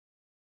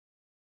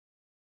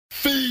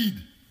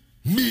Feed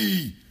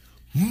me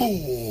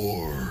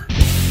more.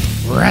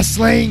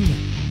 Wrestling,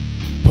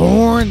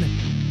 porn,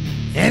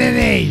 and an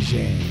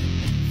Asian.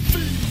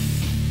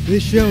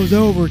 This show's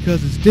over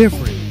because it's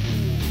different.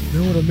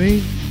 Know what I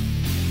mean?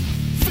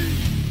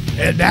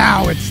 And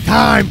now it's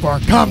time for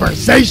a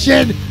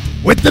conversation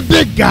with the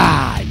big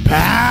guy,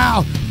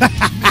 pal.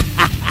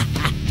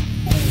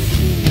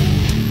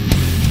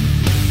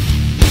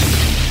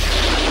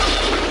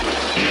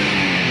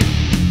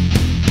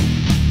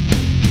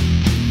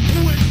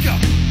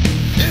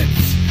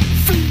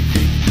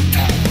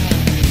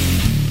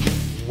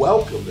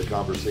 Welcome to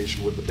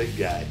Conversation with the Big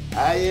Guy.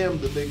 I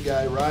am the Big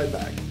Guy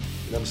Ryback,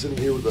 and I'm sitting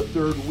here with the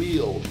third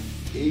wheel,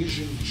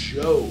 Asian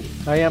Joe.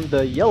 I am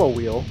the yellow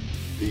wheel.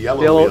 The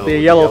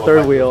yellow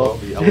third wheel.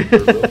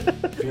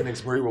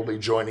 Phoenix Marie will be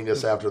joining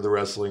us after the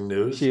wrestling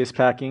news. She is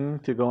packing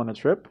to go on a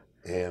trip.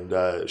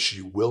 And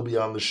she will be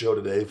on the show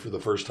today for the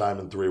first time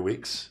in 3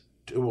 weeks.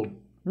 She's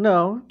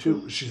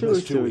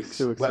missed 2 weeks.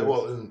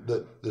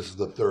 This is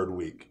the third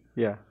week.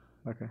 Yeah,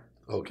 okay.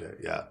 Okay,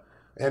 yeah.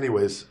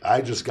 Anyways, I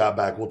just got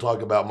back. We'll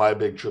talk about my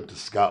big trip to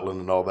Scotland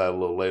and all that a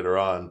little later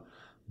on.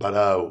 But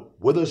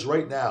with us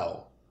right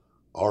now,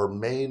 our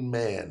main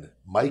man,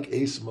 Mike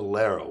Ace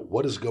Malero.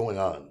 What is going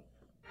on?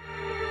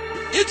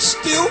 It's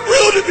still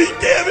real to me,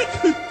 damn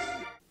it!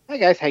 Hi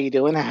guys, how you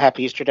doing?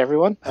 Happy Easter to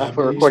everyone.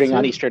 We're recording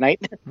on Easter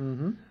night.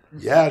 Mm-hmm.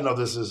 Yeah, no,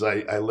 this is,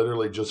 I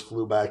literally just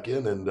flew back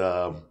in and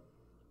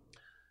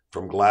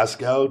from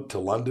Glasgow to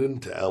London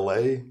to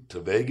LA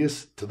to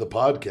Vegas to the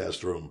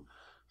podcast room.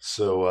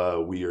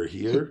 So we are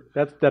here.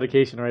 That's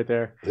dedication right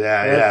there.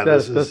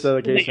 That's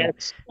dedication.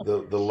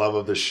 The love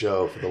of the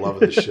show, for the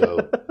love of the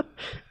show.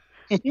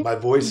 My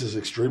voice is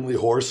extremely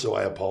hoarse, so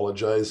I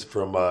apologize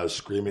from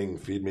screaming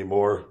 "Feed me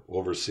more"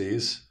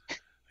 overseas.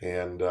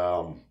 And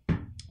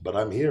but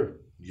I'm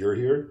here. You're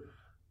here.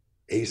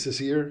 Ace is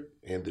here,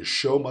 and the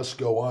show must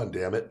go on.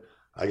 Damn it!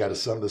 I got to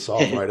send this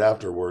off right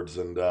afterwards.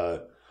 And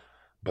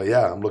but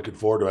yeah, I'm looking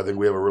forward to it. I think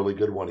we have a really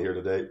good one here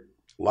today.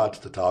 Lots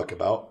to talk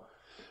about.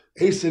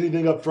 Ace,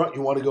 anything up front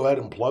you want to go ahead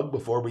and plug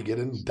before we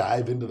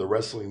dive into the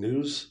wrestling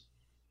news?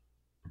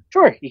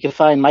 Sure. You can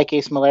find Mike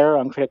Ace Malero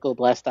on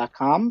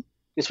criticalblast.com.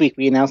 This week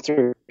we announced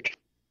the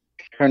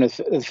return of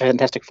the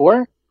Fantastic Four.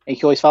 And you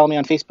can always follow me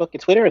on Facebook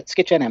and Twitter at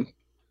SkitchNM.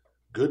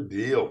 Good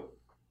deal.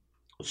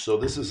 So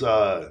this is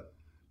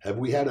have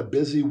we had a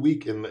busy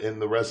week in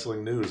the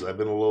wrestling news? I've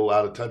been a little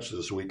out of touch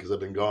this week because I've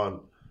been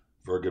gone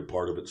for a good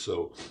part of it.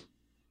 So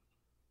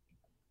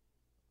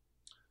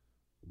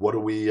what do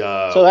we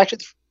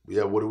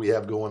what do we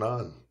have going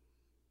on?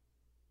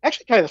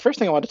 Actually, kind of the first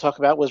thing I wanted to talk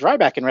about was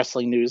Ryback in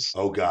wrestling news.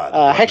 Oh God!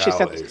 I actually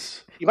sent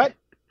this, you might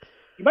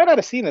not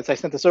have seen this. I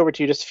sent this over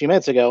to you just a few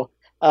minutes ago.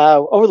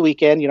 Over the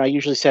weekend, I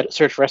usually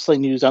search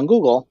wrestling news on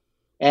Google,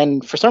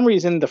 and for some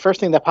reason, the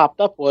first thing that popped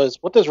up was,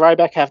 "What does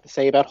Ryback have to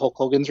say about Hulk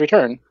Hogan's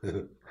return?"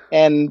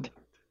 And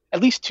at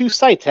least 2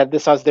 sites had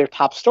this as their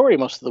top story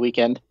most of the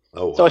weekend.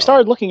 Oh, wow. So I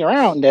started looking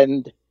around,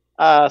 and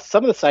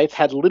some of the sites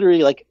had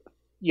literally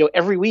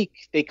every week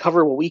they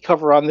cover what we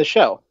cover on this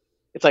show.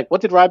 It's like,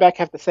 what did Ryback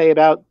have to say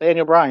about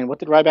Daniel Bryan? What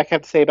did Ryback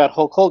have to say about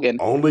Hulk Hogan?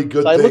 Only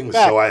good things,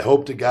 so I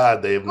hope to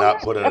God they have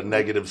not put a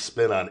negative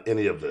spin on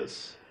any of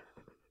this.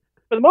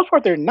 For the most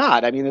part, they're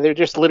not. I mean, they're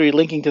just literally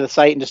linking to the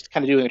site and just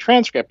kind of doing a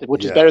transcript,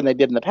 which is better than they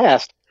did in the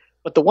past.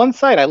 But the one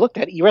site I looked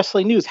at,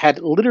 eWrestling News, had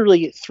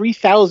literally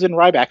 3,000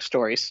 Ryback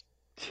stories.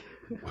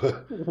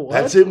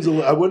 That seems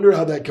I wonder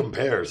how that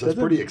compares. That's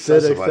pretty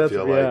excessive, I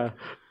feel like.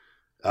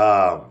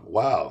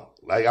 Wow.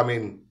 I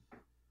mean...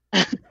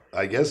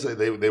 I guess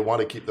they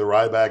want to keep the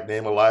Ryback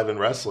name alive in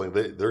wrestling.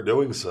 They're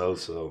doing so.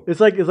 So it's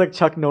like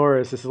Chuck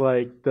Norris. It's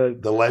like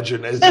the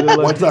legend is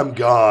once I'm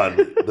gone,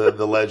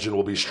 the legend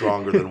will be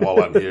stronger than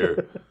while I'm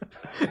here.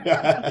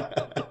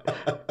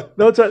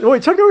 No, Chuck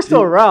Norris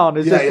still around.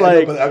 It's just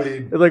like, no, I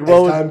mean, it's like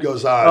as time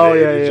goes on. Oh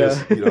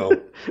just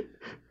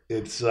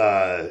it's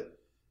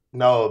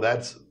no.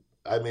 That's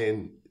I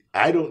mean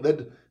I don't.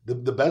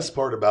 The best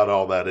part about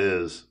all that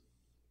is.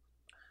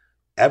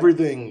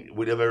 Everything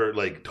we'd ever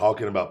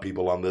talking about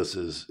people on this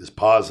is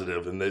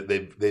positive, and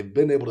they've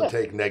been able to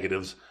take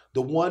negatives.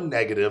 The one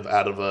negative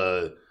out of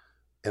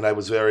and I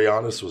was very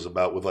honest was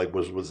about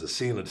was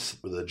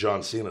the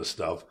John Cena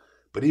stuff.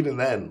 But even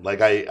then,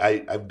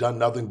 I've done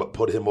nothing but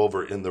put him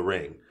over in the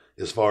ring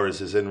as far as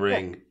his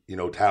in-ring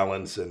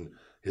talents and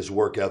his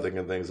work ethic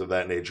and things of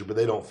that nature. But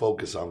they don't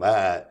focus on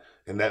that,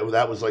 and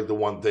that was the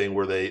one thing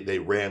where they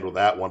ran with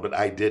that one. But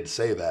I did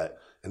say that.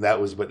 And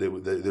that was,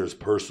 there's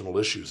personal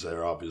issues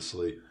there,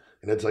 obviously.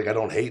 And it's I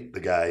don't hate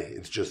the guy.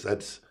 It's just,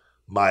 that's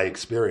my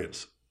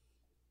experience.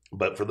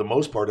 But for the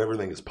most part,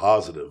 everything is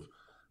positive.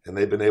 And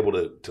they've been able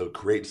to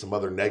create some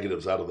other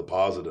negatives out of the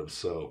positives.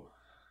 So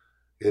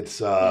it's,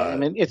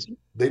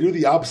 they do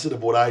the opposite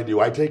of what I do.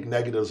 I take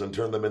negatives and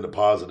turn them into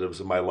positives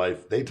in my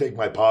life. They take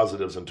my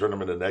positives and turn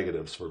them into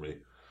negatives for me.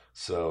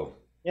 So,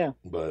 yeah.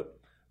 But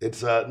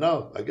it's,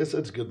 no, I guess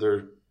that's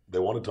good. They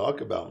want to talk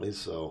about me.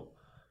 So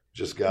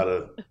just got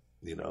to...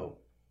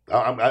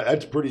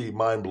 that's pretty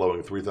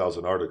mind-blowing,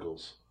 3,000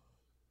 articles.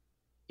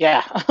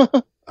 Yeah.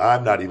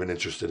 I'm not even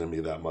interested in me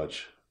that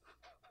much.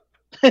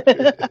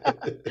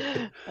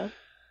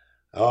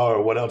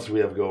 Oh, what else do we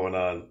have going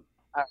on?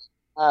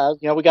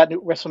 We got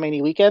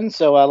WrestleMania weekend,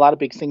 so a lot of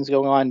big things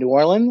going on in New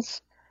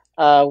Orleans.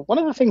 One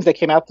of the things that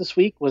came out this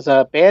week was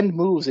banned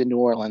moves in New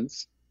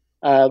Orleans.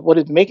 What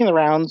is making the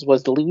rounds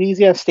was the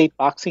Louisiana State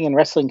Boxing and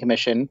Wrestling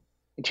Commission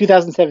in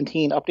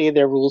 2017 updated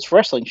their rules for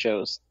wrestling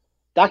shows.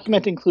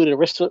 Document included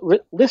a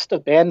list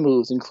of banned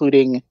moves,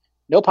 including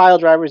no pile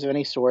drivers of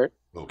any sort,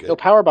 no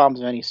power bombs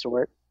of any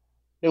sort,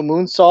 no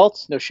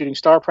moonsaults, no shooting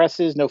star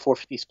presses, no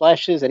 450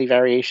 splashes, any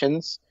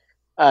variations,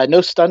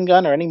 no stun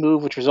gun or any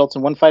move which results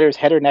in one fighter's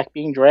head or neck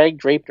being dragged,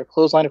 draped, or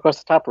clotheslined across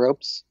the top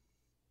ropes,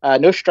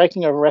 no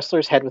striking of a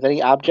wrestler's head with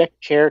any object,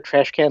 chair,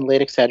 trash can,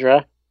 lid,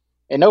 etc.,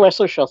 and no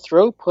wrestler shall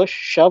throw, push,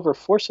 shove, or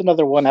force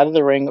another one out of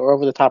the ring or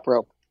over the top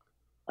rope.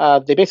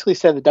 They basically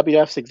said the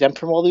WWF's exempt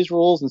from all these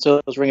rules, and so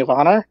is Ring of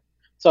Honor.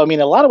 So, I mean,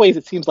 in a lot of ways,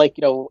 it seems like,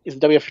 is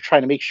the WWF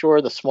trying to make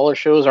sure the smaller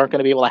shows aren't going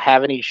to be able to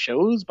have any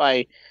shows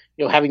by,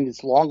 having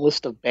this long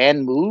list of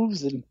banned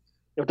moves? And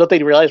don't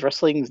they realize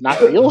wrestling is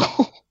not real?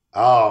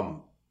 I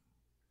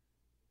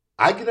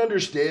can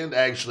understand,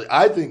 actually.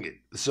 I think,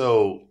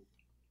 so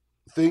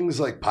things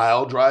like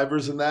pile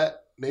drivers and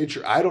that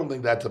nature, I don't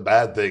think that's a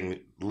bad thing,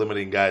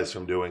 limiting guys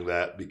from doing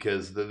that,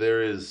 because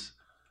there is,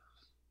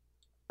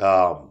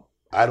 I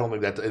don't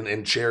think that's,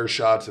 and chair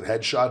shots and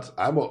head shots,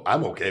 I'm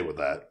okay with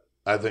that.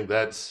 I think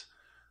that's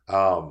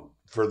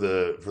for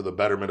the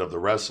betterment of the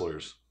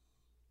wrestlers.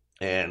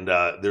 And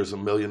there's a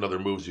million other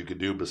moves you could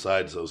do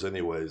besides those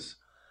anyways,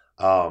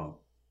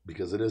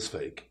 because it is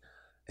fake.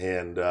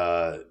 And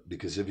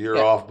because if you're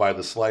off by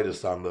the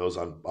slightest on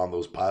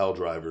those pile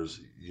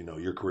drivers,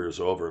 your career's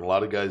over. And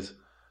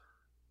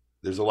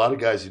there's a lot of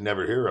guys you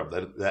never hear of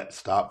that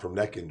stop from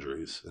neck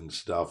injuries and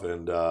stuff.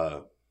 And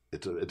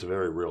it's a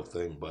very real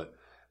thing. But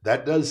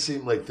that does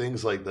seem like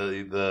things like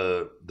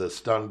the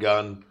stun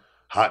gun,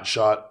 hot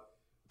shot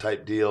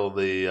type deal,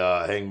 the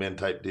hangman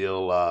type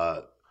deal,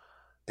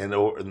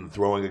 and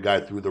throwing a guy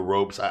through the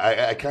ropes.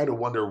 I kind of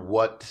wonder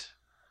what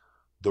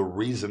the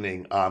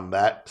reasoning on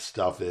that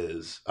stuff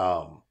is,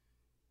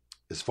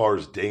 as far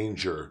as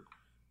danger,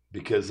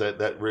 because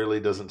that really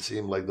doesn't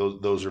seem like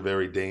those are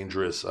very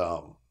dangerous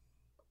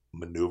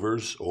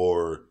maneuvers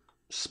or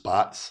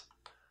spots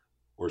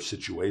or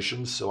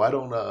situations. So I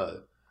don't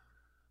know.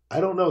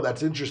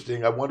 That's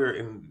interesting. I wonder.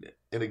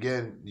 And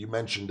again, you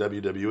mentioned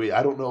WWE.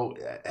 I don't know.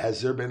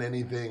 Has there been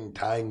anything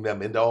tying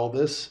them into all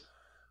this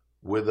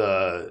with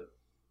the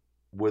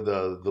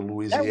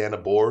Louisiana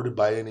board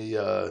by any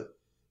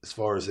as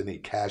far as any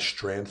cash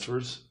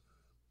transfers?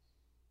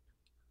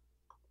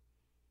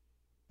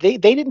 They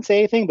didn't say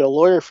anything, but a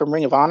lawyer from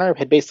Ring of Honor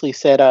had basically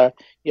said,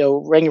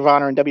 Ring of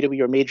Honor and WWE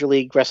are major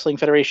league wrestling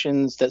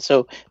federations,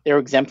 so they're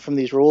exempt from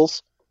these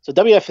rules. So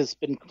WF has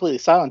been completely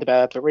silent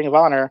about it, but Ring of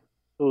Honor,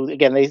 who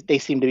again they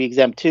seem to be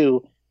exempt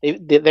too,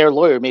 their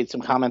lawyer made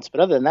some comments, but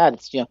other than that,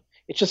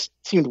 it just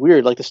seemed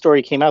weird. Like the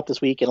story came out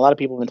this week, and a lot of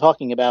people have been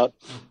talking about,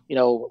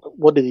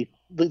 what do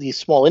these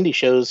small indie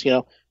shows,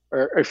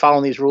 are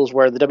following these rules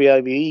where the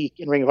WWE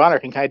and Ring of Honor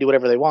can kind of do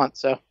whatever they want.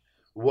 So,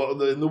 well,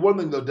 the one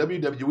thing though,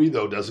 WWE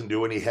though doesn't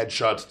do any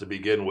headshots to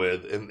begin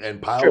with,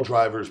 and pile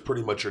drivers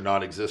pretty much are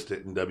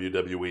non-existent in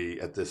WWE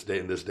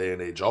in this day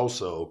and age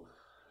also.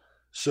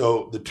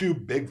 So the two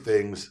big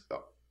things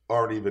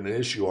aren't even an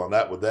issue on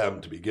that with them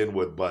to begin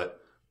with, but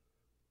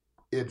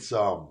it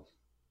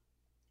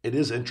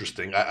is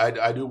interesting.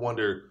 I do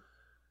wonder.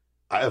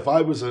 If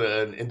I was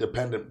an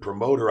independent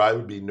promoter, I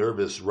would be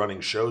nervous running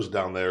shows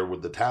down there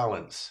with the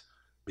talents,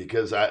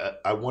 because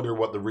I wonder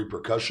what the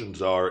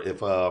repercussions are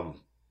if a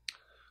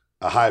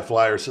high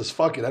flyer says,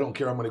 fuck it, I don't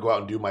care, I'm going to go out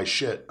and do my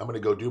shit. I'm going to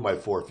go do my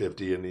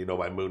 450 and,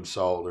 my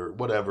moonsault or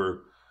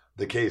whatever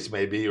the case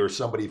may be, or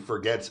somebody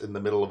forgets in the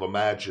middle of a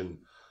match and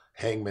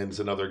Hangman's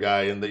another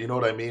guy, and you know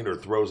what I mean, or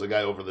throws a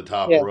guy over the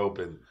top rope.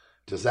 And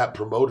does that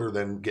promoter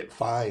then get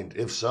fined?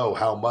 If so,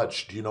 how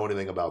much? Do you know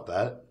anything about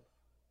that?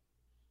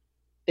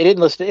 They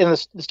didn't list it in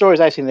the stories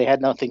I've seen. They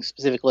had nothing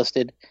specific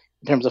listed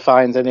in terms of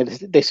fines, and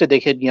they said they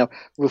could,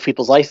 remove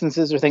people's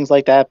licenses or things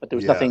like that, but there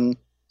was nothing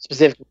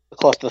specific the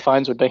cost of the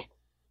fines would be.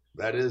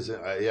 That is,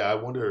 I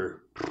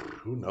wonder.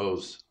 Who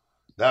knows?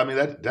 I mean,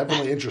 that's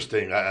definitely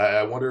interesting.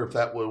 I wonder if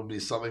that will be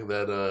something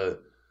that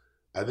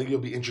I think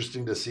it'll be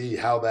interesting to see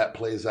how that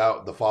plays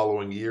out the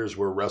following years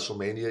where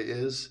WrestleMania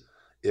is,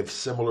 if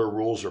similar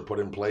rules are put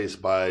in place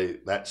by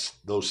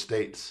those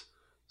states.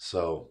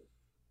 So.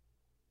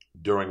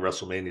 During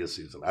WrestleMania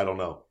season, I don't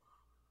know.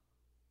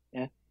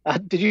 Yeah.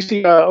 Did you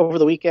see over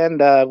the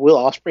weekend? Will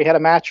Ospreay had a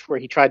match where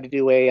he tried to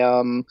do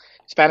a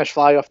Spanish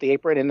fly off the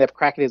apron and ended up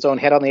cracking his own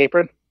head on the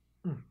apron.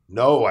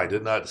 No, I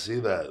did not see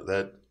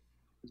that.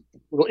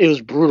 It was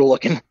brutal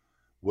looking.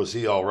 Was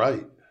he all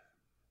right?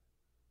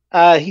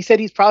 He said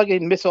he's probably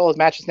going to miss all his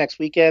matches next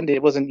weekend.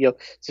 It wasn't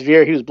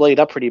severe. He was bladed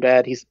up pretty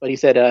bad. But he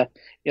said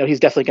he's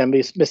definitely going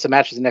to miss some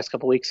matches the next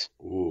couple weeks.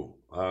 Ooh,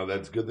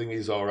 that's a good thing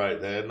he's all right.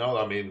 No,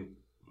 I mean.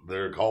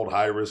 They're called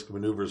high-risk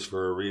maneuvers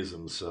for a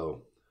reason,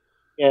 so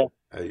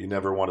you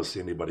never want to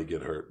see anybody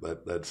get hurt.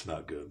 That's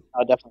not good.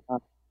 Definitely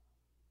not.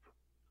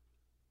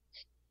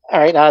 All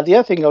right. The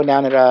other thing going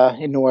down at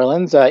in New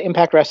Orleans,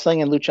 Impact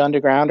Wrestling and Lucha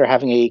Underground are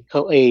having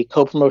a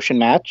co-promotion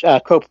match,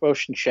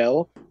 co-promotion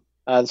show.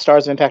 The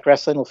Stars of Impact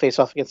Wrestling will face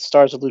off against the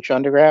Stars of Lucha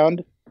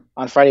Underground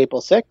on Friday,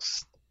 April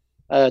 6th,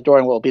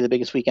 during what will be the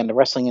biggest weekend of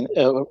wrestling,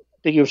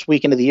 biggest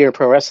weekend of the year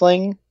pro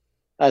wrestling.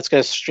 It's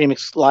going to stream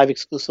live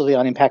exclusively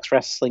on Impact's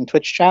Wrestling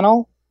Twitch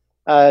channel.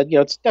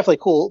 It's definitely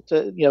cool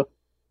to,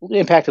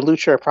 Impact and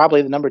Lucha are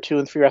probably the number 2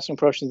 and 3 wrestling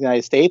promotions in the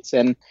United States,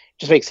 and it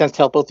just makes sense to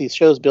help both these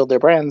shows build their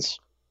brands.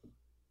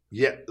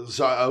 Yeah,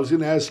 so I was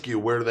going to ask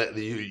you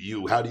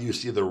how do you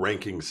see the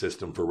ranking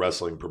system for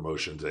wrestling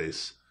promotions,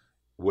 Ace?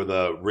 With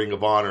a Ring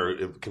of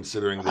Honor,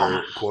 considering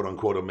they're quote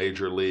unquote a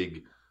major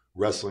league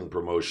wrestling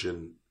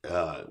promotion,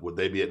 would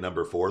they be at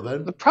number 4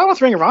 then? The problem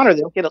with Ring of Honor,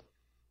 they don't get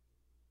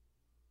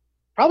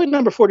probably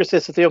number 4 just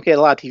is that they don't get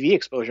a lot of TV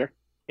exposure.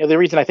 The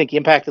reason I think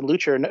Impact and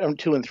Lucha are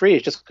 2 and 3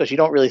 is just because you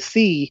don't really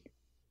see,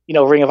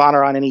 Ring of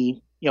Honor on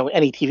any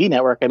TV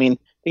network. I mean,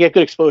 they get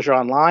good exposure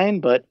online,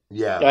 but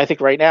I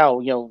think right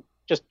now,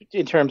 just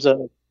in terms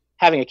of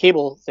having a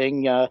cable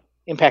thing,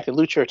 Impact and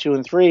Lucha are 2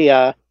 and 3.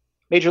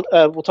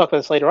 We'll talk about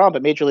this later on,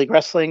 but Major League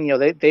Wrestling,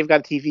 they've got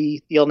a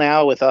TV deal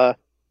now with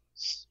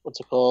what's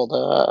it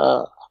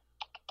called?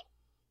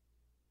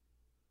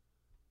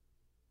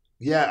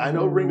 Yeah, I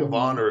know Ring of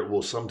Honor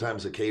will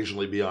sometimes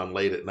occasionally be on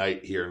late at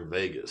night here in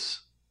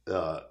Vegas,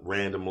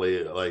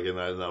 randomly. And I'm like,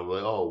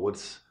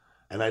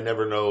 and I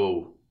never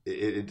know.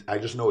 I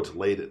just know it's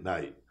late at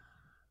night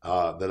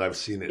that I've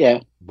seen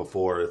it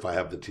before if I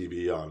have the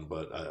TV on.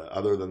 But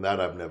other than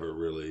that, I've never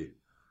really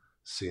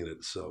seen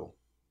it. So,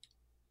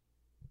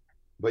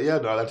 but yeah,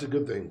 no, that's a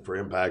good thing for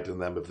Impact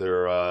and them if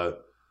they're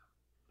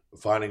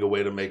finding a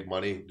way to make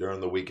money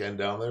during the weekend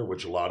down there,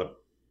 which a lot of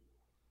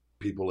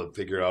people have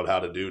figured out how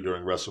to do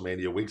during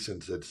WrestleMania week,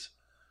 since it's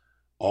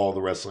all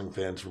the wrestling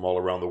fans from all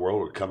around the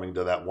world are coming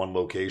to that one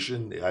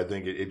location. I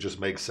think it just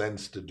makes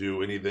sense to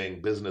do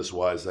anything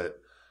business-wise that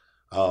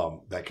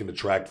can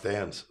attract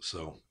fans.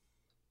 So,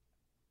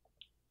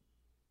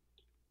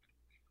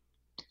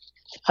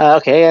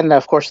 okay, and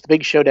of course the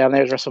big show down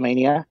there is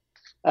WrestleMania.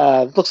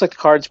 Looks like the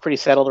card's pretty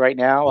settled right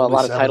now. Only a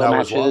lot of title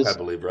matches, long, I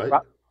believe,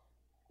 right?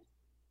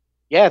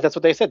 Yeah, that's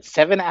what they said.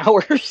 7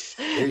 hours.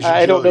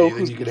 I don't know. You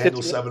think you could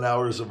handle 7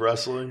 hours of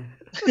wrestling?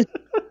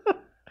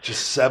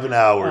 Just 7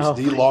 hours,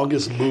 the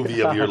longest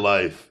movie of your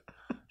life,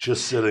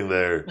 just sitting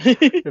there.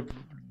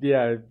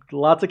 Yeah,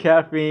 lots of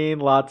caffeine,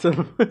 lots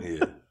of.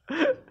 Yeah.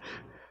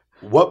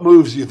 What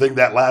moves do you think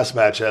that last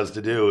match has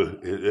to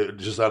do?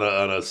 Just on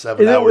a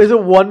 7 hours? Is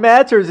it one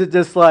match or is it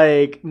just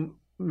like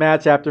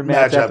match after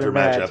match after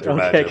match?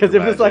 Okay, because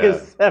if it's like a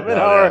 7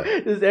 hour,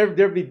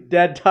 they'd be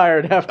dead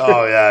tired after.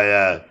 Oh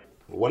yeah.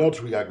 What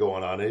else we got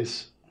going on,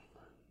 Ace?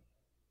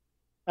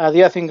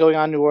 The other thing going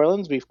on in New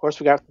Orleans, we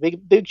got the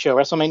big show,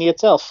 WrestleMania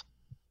itself.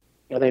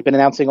 They've been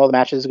announcing all the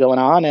matches going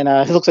on, and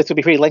it looks like it's going to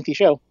be a pretty lengthy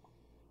show.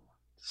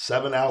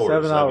 7 hours,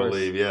 7 hours. I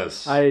believe,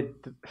 yes. I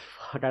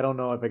don't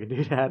know if I can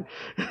do that.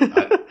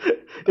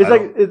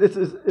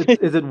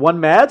 Is it one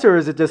match or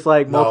is it just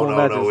like multiple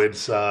matches? No,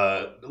 it's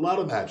a lot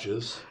of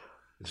matches.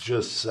 It's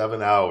just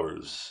 7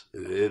 hours.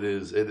 It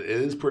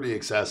is pretty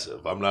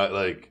excessive. I'm not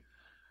like...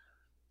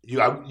 You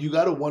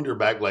got to wonder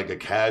back, like a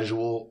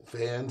casual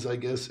fans, I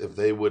guess, if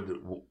they would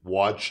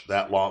watch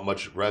that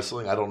much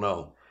wrestling. I don't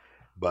know,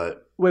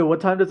 but wait, what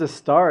time does it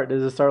start?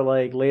 Does it start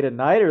like late at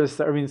night, or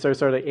start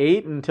at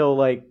 8 until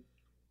like?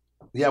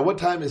 Yeah, what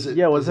time is it?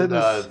 Yeah,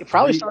 it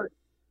probably started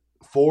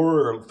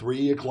 4 or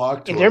 3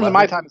 o'clock. In terms of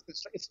my time,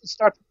 it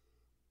starts.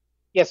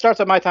 Yeah, it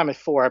starts at my time at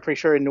 4. I'm pretty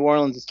sure in New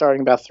Orleans it's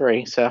starting about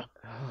 3. So.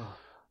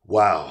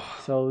 Wow.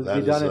 So it'll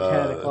be done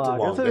at 10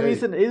 o'clock.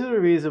 That's a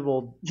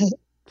reasonable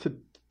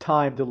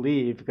time to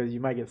leave because you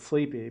might get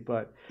sleepy,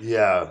 but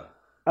yeah,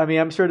 I mean,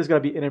 I'm sure there's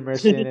going to be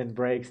intermission and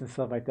breaks and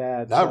stuff like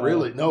that. Not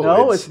really.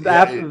 No, it's like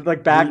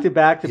back to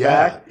back to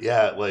back.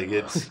 Yeah, like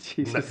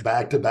it's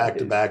back to back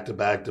to back to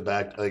back to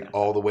back, like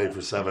all the way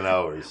for 7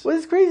 hours. Well,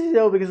 it's crazy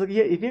though because like,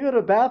 if you go to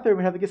a bathroom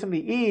and have to get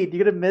something to eat,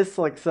 you're gonna miss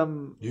like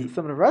some of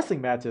the wrestling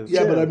matches.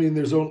 Yeah, but I mean,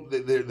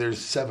 there's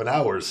 7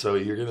 hours, so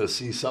you're gonna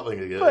see something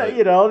again. But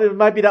there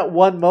might be that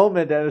one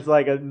moment that is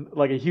like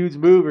a huge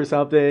move or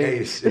something.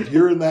 Ace, if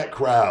you're in that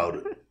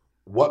crowd,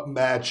 what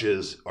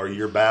matches are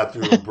your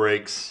bathroom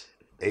breaks?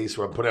 Ace,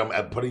 I'm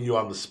putting you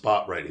on the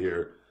spot right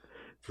here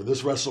for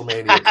this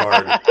WrestleMania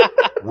card.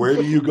 Where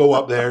do you go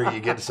up there? You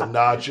get some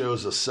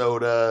nachos, a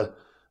soda,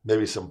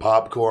 maybe some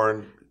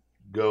popcorn.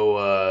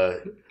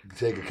 Go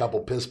take a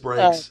couple piss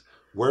breaks.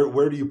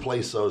 Where do you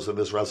place those in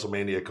this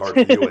WrestleMania card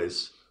for you,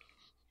 Ace?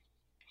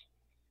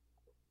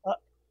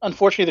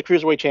 Unfortunately, the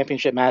Cruiserweight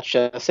Championship match,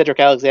 Cedric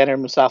Alexander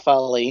and Mustafa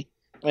Ali.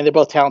 I mean, they're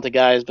both talented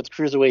guys, but the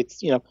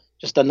Cruiserweights,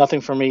 just done nothing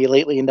for me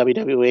lately in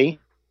WWE.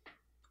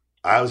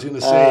 I was going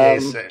to say,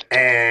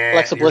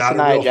 Alexa Bliss and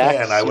Nia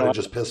Jax. I would have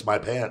just pissed my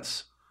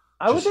pants.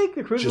 I would think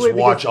the Cruiserweight... Just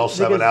watch all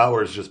 7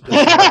 hours, just piss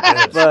my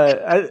pants.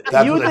 But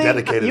that's what a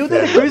dedicated you would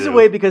think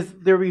Cruiserweight because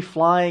they'll be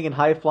flying and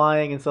high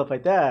flying and stuff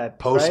like that.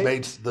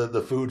 Postmates right?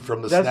 the food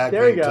from the snack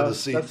bank to the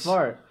seats. That's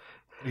smart.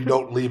 You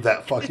don't leave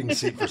that fucking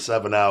seat for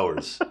 7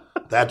 hours.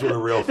 That's what a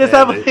real Just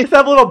fan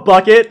have a little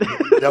bucket.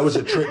 That was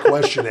a trick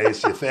question,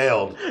 Ace. You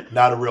failed.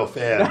 Not a real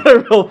fan. Not a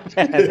real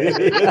fan.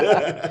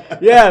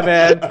 Yeah,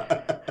 man.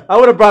 I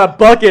would have brought a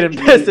bucket and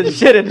pissed and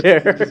shit in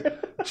there.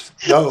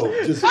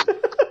 Just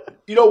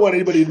you don't want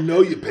anybody to know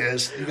you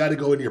pissed. You got to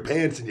go in your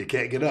pants and you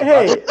can't get up.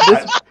 Hey,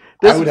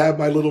 I would have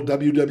my little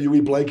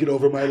WWE blanket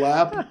over my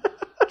lap,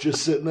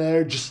 just sitting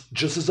there,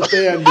 just as a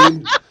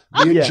fan.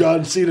 Me and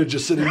John Cena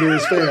just sitting there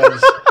as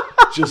fans.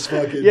 Just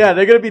fucking. Yeah,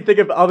 they're gonna be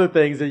thinking of other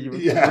things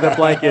with their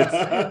blankets.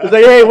 It's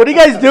like, hey, what are you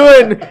guys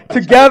doing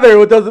together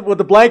with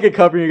the blanket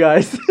covering you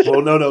guys?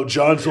 Well, no.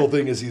 John's whole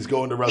thing is he's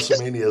going to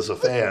WrestleMania as a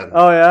fan.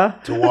 Oh yeah.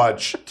 To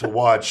watch.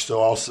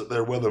 So I'll sit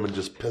there with him and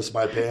just piss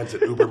my pants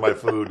and Uber my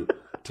food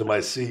to my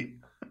seat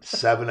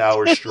 7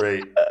 hours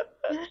straight.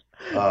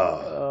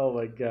 Oh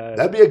my god.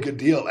 That'd be a good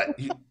deal.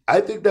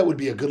 I think that would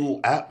be a good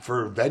little app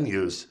for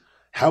venues.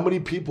 How many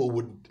people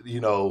would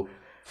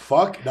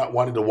fuck not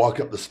wanting to walk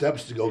up the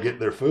steps to go get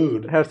their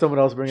food. Have someone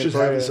else bring it. Just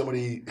having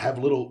somebody have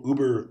a little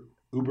Uber.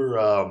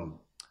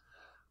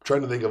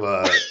 Trying to think of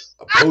a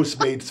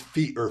Postmates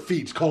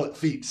feats. Call it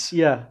feats.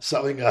 Yeah.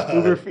 Something.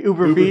 Uber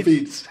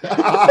feats. The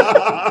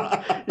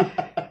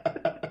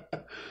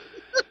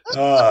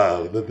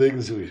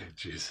things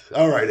jeez.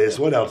 All right, Ace.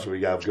 What else do we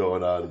got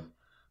going on?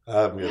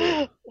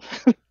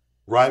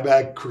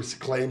 Ryback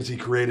claims he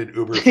created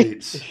Uber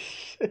Feats.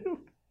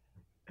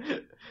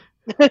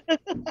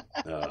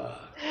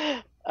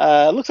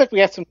 Looks like we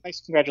have some nice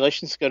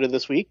congratulations to go to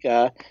this week.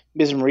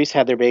 Miz and Maurice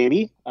had their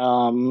baby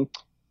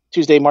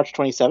Tuesday, March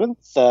 27th.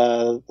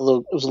 It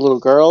was a little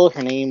girl.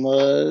 Her name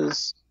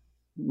was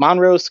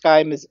Monroe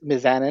Sky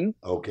Mizanin.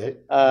 Okay.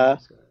 The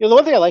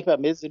one thing I like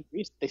about Miz and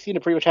Maurice, they seem to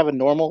pretty much have a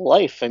normal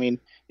life. I mean,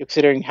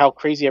 considering how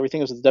crazy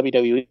everything was with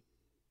WWE,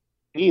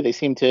 they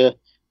seem to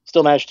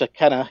still manage to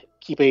kind of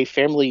keep a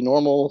fairly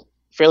normal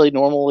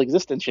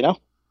existence, Yeah,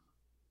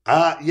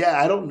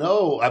 I don't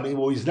know. I mean,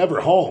 well, he's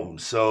never home,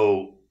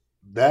 so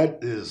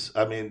that's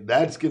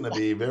going to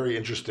be very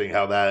interesting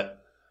how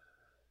that,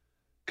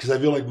 because I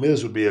feel like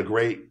Miz would be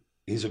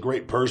he's a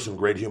great person,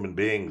 great human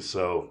being.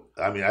 So,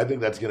 I mean, I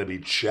think that's going to be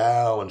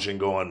challenging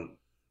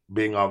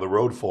being on the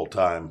road full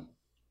time,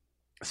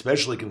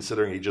 especially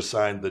considering he just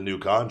signed the new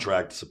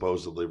contract,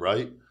 supposedly,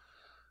 right?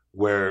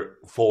 Where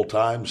full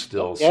time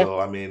still. Yeah. So,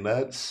 I mean,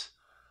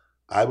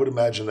 I would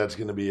imagine that's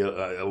going to be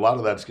a lot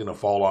of that's going to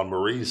fall on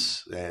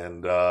Maurice.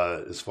 And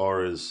as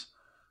far as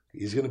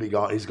he's going to be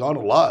gone, he's gone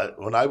a lot.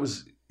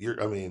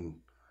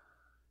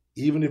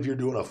 Even if you're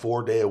doing a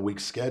 4-day-a-week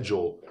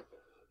schedule,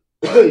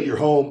 you're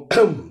home,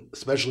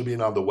 especially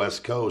being on the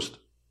West Coast,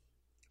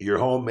 you're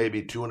home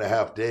maybe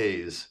 2.5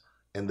 days.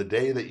 And the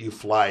day that you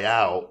fly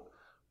out,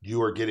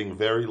 you are getting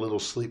very little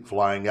sleep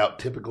flying out,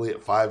 typically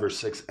at 5 or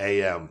 6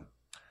 a.m.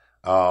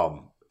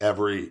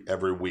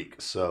 Every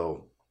week.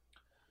 So.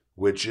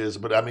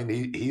 But I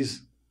mean,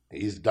 he's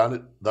done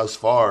it thus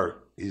far.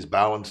 He's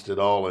balanced it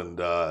all, and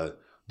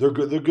they're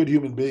good. They're good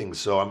human beings.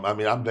 So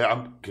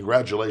I'm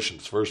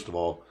congratulations first of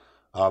all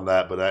on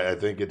that. But I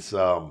think it's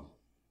I'm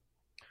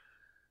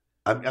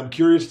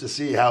curious to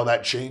see how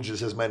that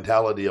changes his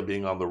mentality of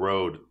being on the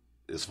road.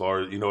 As far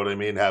as, you know what I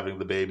mean, having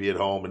the baby at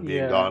home and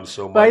being gone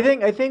so much.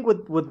 But I think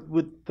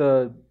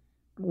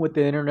with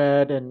the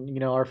internet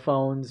and our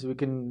phones, we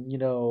can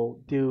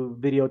do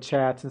video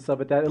chats and stuff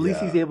like that. At least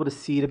he's able to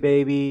see the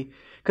baby.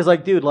 Because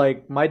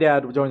my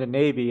dad joined the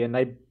Navy and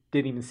I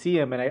didn't even see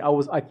him, and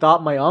I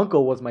thought my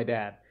uncle was my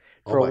dad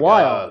for a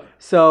while. God.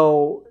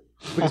 So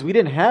because we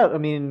didn't have,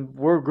 we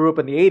grew up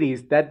in the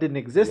 80s, that didn't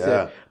exist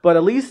yet. But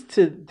at least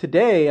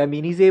today,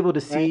 he's able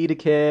to see the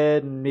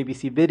kid and maybe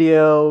see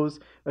videos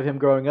of him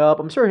growing up.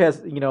 I'm sure he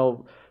has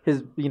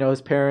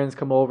his parents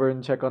come over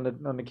and check on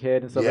the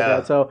kid and stuff like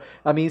that. So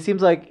it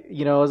seems like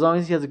as long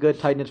as he has a good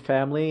tight knit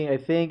family, I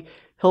think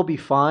he'll be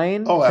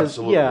fine. Oh,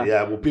 absolutely.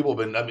 Yeah. Well, people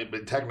have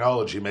been.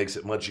 Technology makes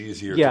it much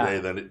easier today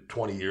than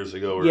 20 years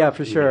ago. Or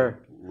for sure.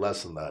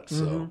 Less than that.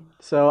 So. Mm-hmm.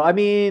 So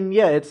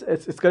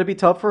it's going to be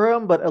tough for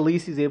him, but at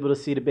least he's able to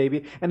see the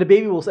baby, and the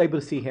baby will be able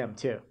to see him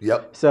too.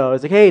 Yep. So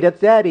it's like, hey,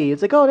 that's daddy.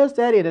 It's like, oh, that's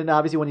daddy, and then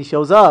obviously when he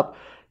shows up,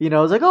 it's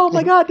like, oh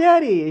my god,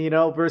 daddy.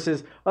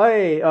 Versus,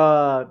 hey,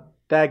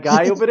 that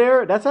guy over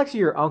there, that's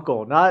actually your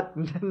uncle, not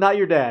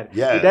your dad.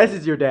 Yeah. This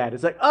is your dad.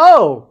 It's like,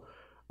 oh,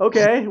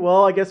 okay.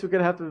 Well, I guess we're going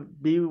to have to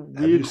be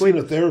Have you seen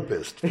a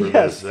therapist for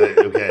this?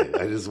 Okay.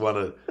 I just want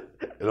to,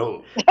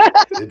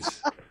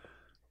 it's...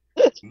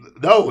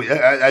 No,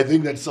 I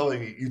think that's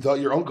something you thought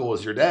your uncle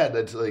was your dad.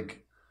 That's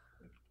like,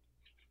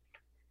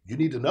 you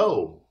need to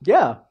know.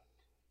 Yeah.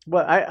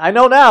 Well, I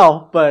know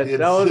now, but that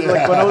was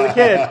like when I was a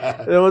kid.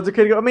 There was a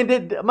kid.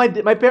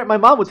 My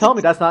mom would tell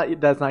me that's not your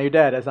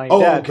dad. That's not your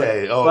dad.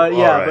 Okay.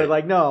 But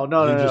right. No.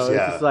 It's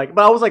just like,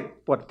 but I was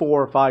like 4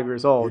 or 5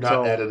 years old. You're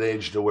not at an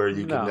age to where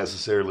you can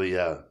necessarily.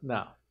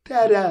 No.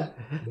 Dada.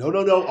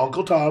 No.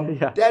 Uncle Tom.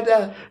 Yeah.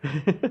 Dada.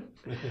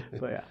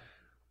 But yeah.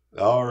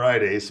 All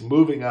right, Ace.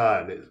 Moving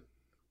on.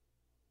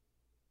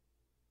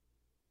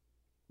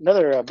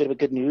 Another bit of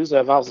good news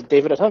involves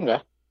David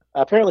Otunga.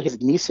 Apparently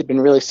his niece had been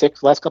really sick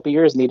the last couple of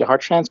years and needed a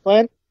heart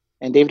transplant.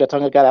 And David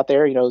Otunga got out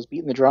there, was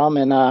beating the drum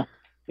and,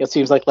 it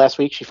seems like last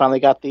week she finally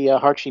got the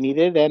heart she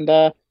needed,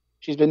 and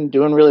she's been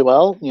doing really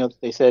well.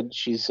 They said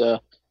she's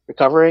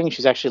recovering.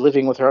 She's actually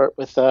living with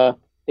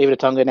David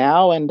Otunga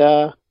now,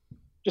 and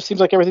just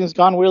seems like everything's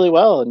gone really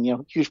well.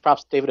 And huge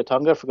props to David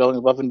Otunga for going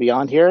above and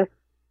beyond here.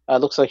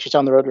 Looks like she's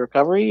on the road to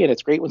recovery, and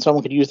it's great when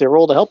someone could use their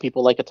role to help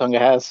people like Otunga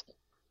has.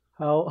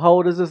 How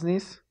old is this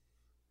niece?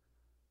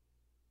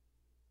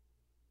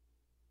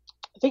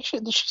 I think she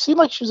seemed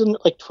like she was in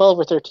like 12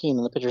 or 13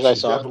 in the pictures I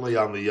She's saw. definitely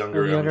on the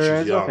younger. On the younger she's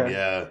age? young. Okay.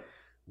 Yeah.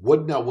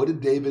 What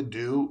did David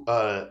do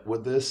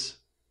with this?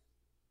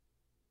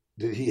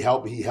 Did he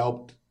help? He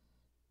helped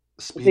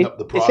speed up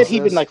the process. They said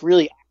he'd been like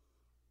really.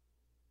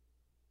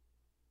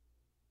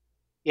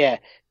 Yeah,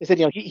 they said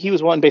he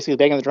was one basically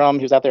banging the drum.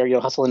 He was out there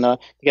hustling to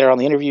get her on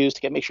the interviews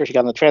to make sure she got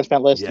on the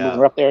transplant list and moving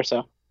her up there.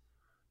 So.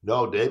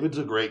 No, David's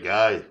a great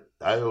guy.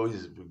 I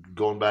always,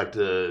 going back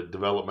to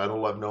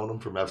developmental, I've known him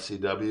from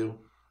FCW,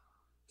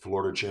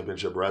 Florida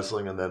Championship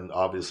Wrestling, and then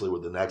obviously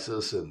with the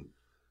Nexus, and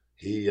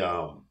he's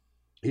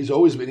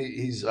always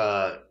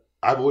been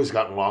I've always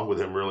gotten along with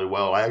him really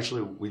well.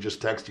 We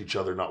just texted each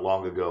other not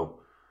long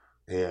ago,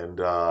 and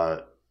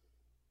I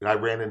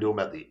ran into him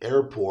at the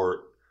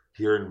airport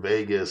here in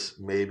Vegas.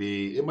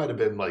 Maybe it might have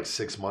been like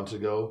 6 months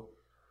ago.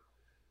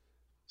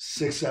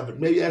 6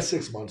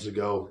 months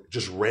ago,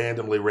 just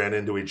randomly ran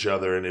into each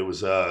other, and it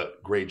was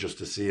great just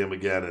to see him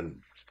again.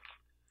 And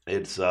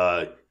it's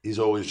he's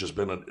always just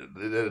been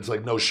it's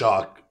like no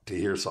shock to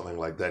hear something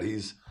like that.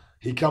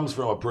 He comes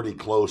from a pretty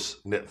close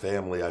knit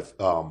family,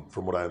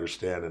 from what I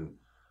understand, and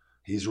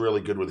he's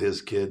really good with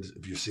his kids.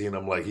 If you've seen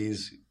him, like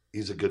he's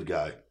a good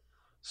guy.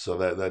 So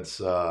that's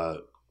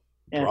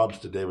props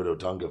to David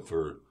Otunga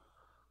for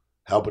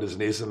helping his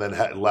niece and then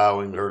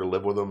allowing her to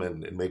live with him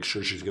and make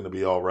sure she's going to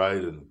be all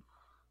right. And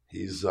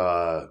he's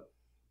a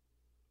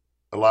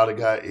lot of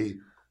guy. He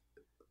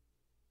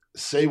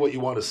say what you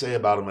want to say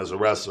about him as a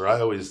wrestler.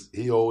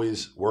 He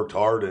always worked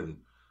hard and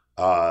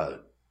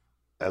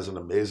has an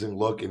amazing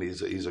look, and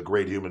he's a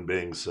great human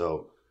being.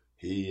 So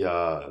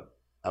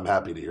I'm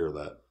happy to hear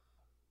that.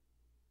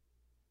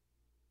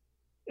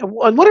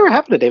 Whatever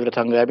happened to David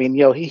Otunga? I mean,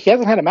 he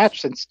hasn't had a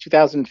match since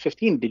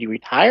 2015. Did he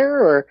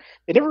retire, or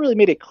they never really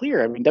made it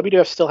clear? I mean,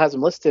 WWF still has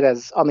him listed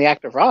as on the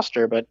active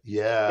roster, but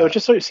yeah, it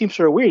just sort of seems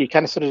sort of weird. He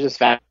kind of sort of just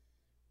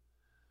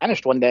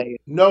vanished one day.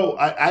 No,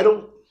 I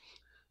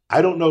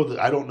don't know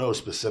I don't know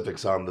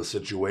specifics on the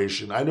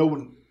situation. I know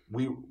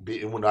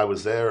when I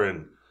was there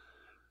and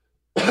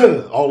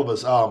all of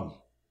us,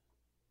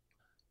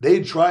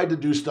 they tried to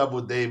do stuff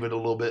with David a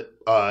little bit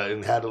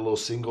and had a little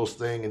singles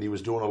thing, and he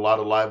was doing a lot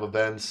of live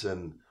events.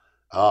 And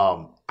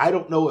I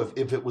don't know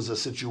if it was a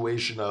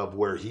situation of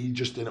where he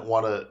just didn't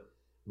want to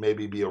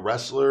maybe be a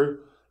wrestler,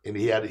 and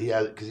he had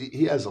because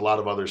he has a lot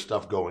of other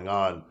stuff going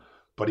on,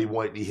 but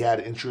he had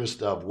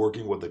interest of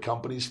working with the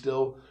company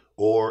still,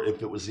 or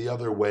if it was the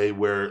other way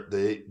where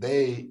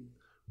they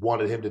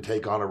wanted him to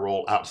take on a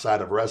role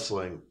outside of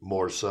wrestling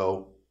more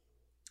so.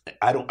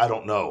 I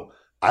don't know.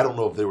 I don't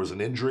know if there was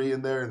an injury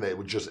in there and it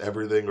was just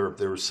everything, or if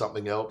there was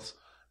something else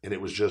and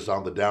it was just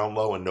on the down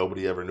low and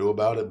nobody ever knew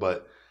about it.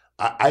 But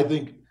I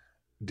think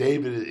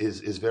David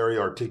is very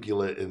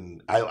articulate,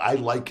 and I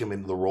like him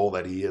in the role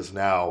that he is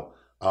now,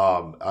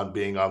 on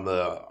being on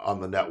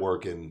the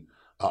network and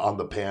on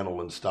the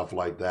panel and stuff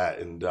like that.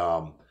 And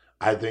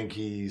I think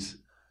he's,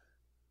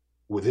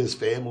 with his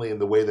family and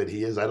the way that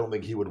he is, I don't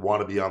think he would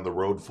want to be on the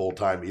road full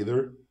time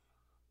either.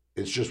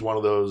 It's just one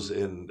of those,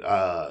 and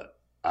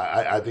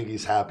I think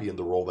he's happy in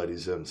the role that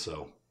he's in.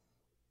 So,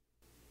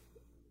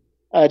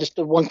 just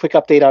one quick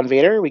update on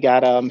Vader. We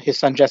got his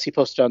son Jesse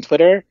posted on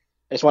Twitter.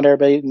 I just want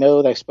everybody to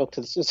know that I spoke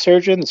to the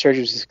surgeon. The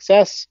surgery was a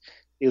success.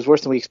 It was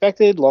worse than we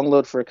expected. Long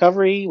load for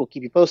recovery. We'll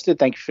keep you posted.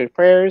 Thank you for your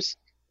prayers.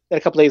 Then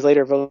a couple days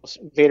later,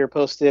 Vader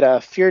posted,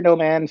 "Fear no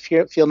man,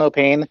 feel no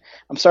pain.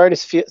 I'm sorry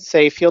to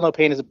say feel no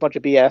pain is a bunch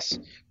of BS.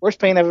 Worst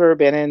pain I've ever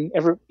been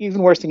in.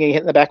 Even worse than getting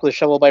hit in the back with a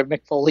shovel by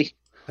Mick Foley."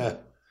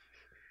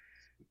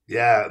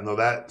 Yeah, no,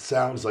 that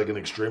sounds like an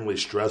extremely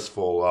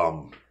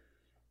stressful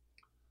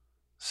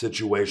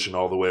situation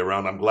all the way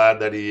around. I'm glad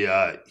that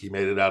he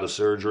made it out of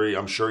surgery.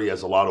 I'm sure he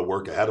has a lot of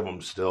work ahead of him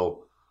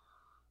still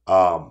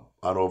on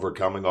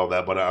overcoming all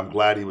that, but I'm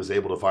glad he was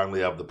able to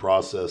finally have the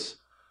process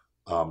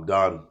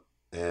done.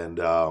 And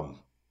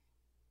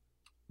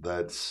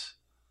that's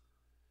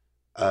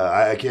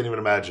I can't even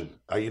imagine.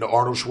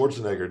 Arnold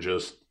Schwarzenegger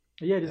just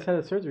had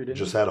a surgery, didn't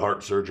just had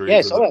heart surgery. Yeah,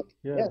 I saw that.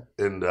 Yeah.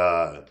 And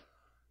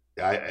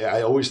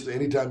I always,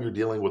 anytime you're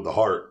dealing with the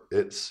heart,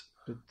 it's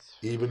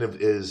even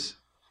if as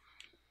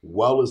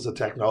well as the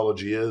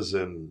technology is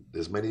and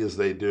as many as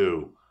they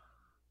do,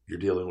 you're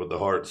dealing with the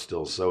heart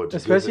still. So it's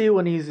especially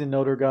when he's an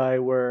older guy,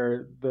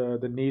 where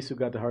the niece who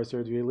got the heart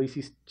surgery, at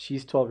least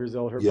she's 12 years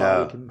old. Her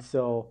body can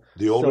still.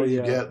 The older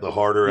you get, the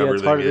harder everything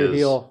it's harder is. To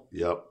heal.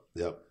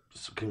 Yep.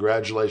 So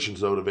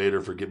congratulations, though, to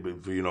Vader for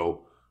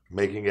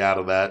making it out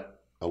of that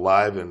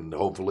alive, and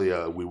hopefully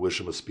we wish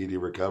him a speedy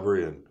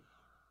recovery. And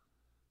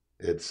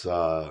it's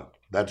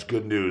that's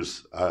good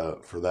news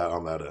for that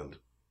on that end.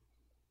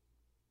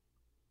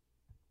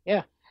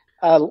 Yeah.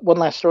 One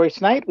last story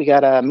tonight. We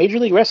got Major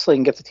League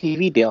Wrestling gets a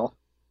TV deal.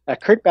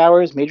 Kurt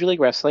Bauer's Major League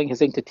Wrestling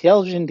has inked a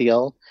television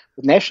deal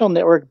with national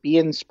network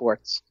beIN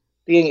Sports.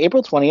 Beginning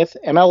April 20th,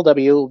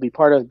 MLW will be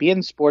part of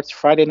beIN Sports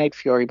Friday Night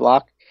Fury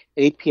block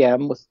at 8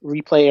 p.m. with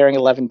replay airing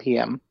 11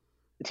 p.m.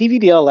 The TV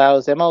deal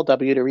allows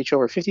MLW to reach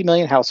over 50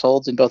 million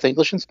households in both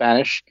English and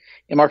Spanish.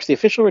 It marks the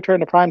official return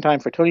to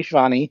primetime for Tony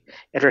Schiavone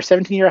after a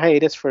 17-year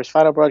hiatus for his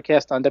final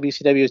broadcast on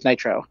WCW's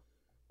Nitro.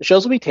 The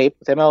shows will be taped,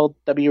 with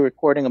MLW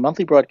recording a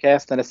monthly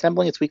broadcast and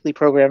assembling its weekly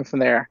program from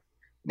there.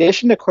 In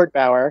addition to Kurt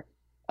Bauer,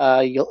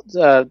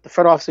 the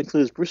front office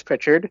includes Bruce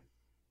Pritchard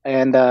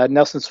and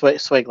Nelson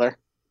Swigler.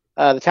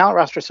 The talent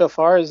roster so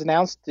far is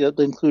announced.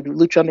 It'll include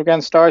Lucha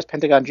Underground stars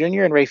Pentagon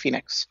Jr. and Ray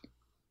Phoenix.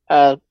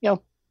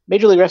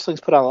 Major League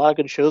Wrestling's put on a lot of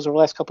good shows over the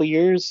last couple of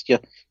years. You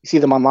see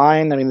them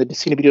online. I mean, they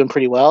seem to be doing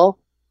pretty well.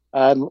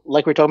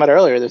 Like we were talking about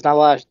earlier, there's not a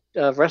lot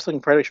of wrestling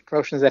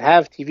promotions that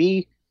have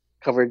TV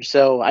coverage,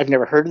 so I've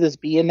never heard of this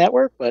beIN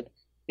network, but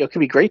it could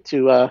be great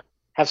to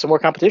have some more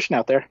competition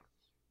out there.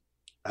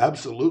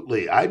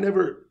 Absolutely.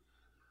 The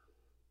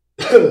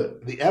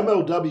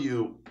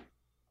MLW,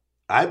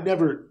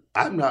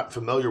 I'm not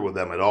familiar with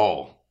them at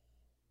all.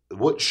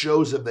 What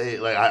shows have they,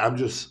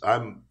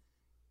 I'm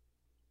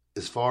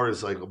as far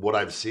as like what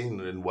I've seen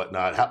and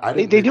whatnot.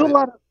 They do a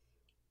lot of.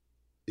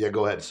 Yeah,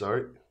 go ahead.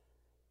 Sorry.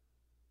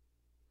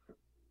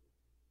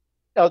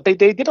 No, they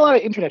did a lot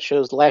of internet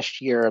shows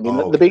last year. I mean,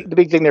 the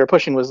big thing they were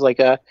pushing was like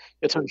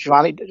Tony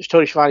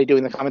Schiavone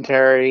doing the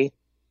commentary.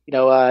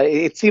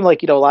 It seemed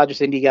like a lot of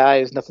just indie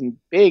guys, nothing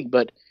big,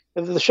 but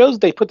the shows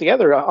they put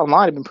together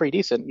online have been pretty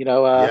decent.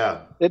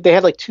 They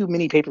had like 2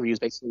 mini pay-per-views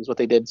basically is what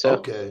they did. So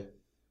okay.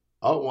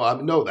 Oh,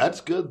 well, no,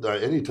 that's good.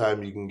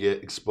 Anytime you can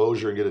get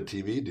exposure and get a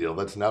TV deal,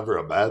 that's never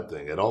a bad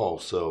thing at all.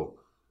 So,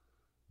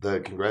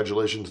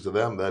 congratulations to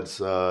them. That's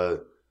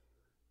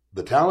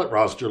the talent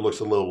roster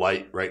looks a little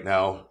light right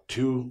now.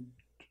 Two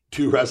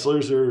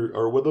wrestlers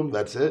are with them.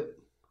 That's it.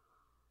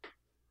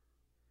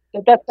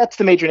 That's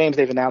the major names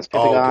they've announced: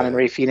 Pentagon and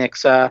Ray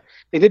Phoenix. They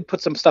did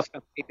put some stuff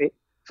for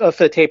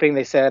the taping.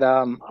 They said,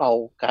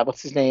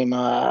 what's his name?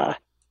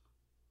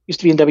 Used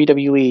to be in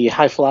WWE,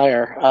 High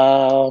Flyer.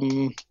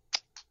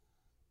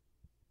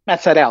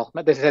 Matt Sydal.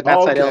 They said Matt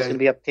Sydal is going to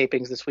be at the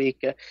tapings this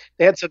week.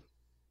 They had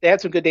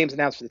some good names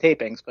announced for the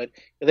tapings, but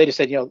they just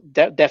said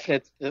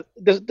definite.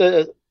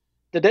 The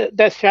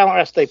talent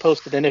rest they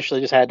posted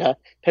initially just had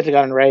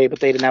Pentagon and Ray, but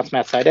they'd announced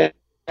Matt Sydal,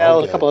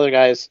 a couple other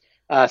guys,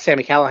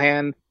 Sami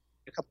Callihan,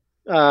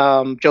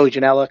 Joey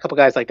Janela, a couple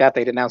guys like that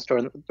they'd announced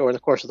during the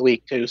course of the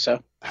week too.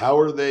 So how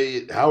are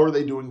they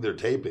doing their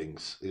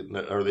tapings?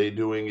 Are they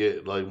doing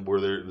it like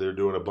where they're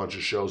doing a bunch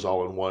of shows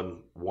all in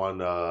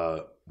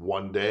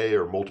one day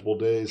or multiple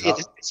days? They're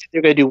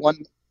going to do one.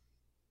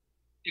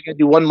 They're going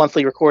to do one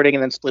monthly recording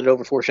and then split it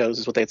over 4 shows,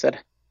 is what they said.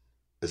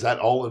 Is that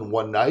all in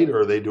one night, or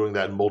are they doing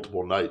that in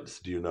multiple nights?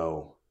 Do you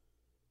know?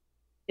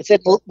 It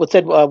said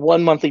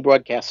one monthly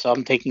broadcast, so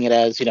I'm taking it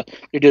as they're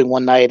doing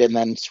one night and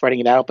then spreading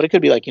it out. But it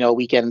could be like a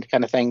weekend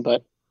kind of thing.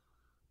 But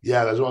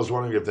yeah, that's what I was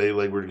wondering if they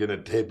were going to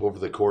tape over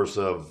the course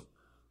of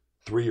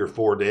 3 or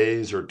 4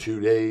 days or 2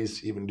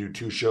 days, even do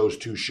 2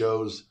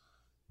 shows.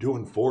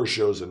 Doing 4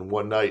 shows in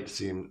one night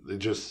seemed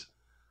just,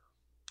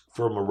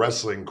 from a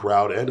wrestling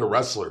crowd and a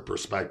wrestler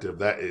perspective,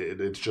 that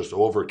it's just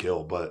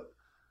overkill. But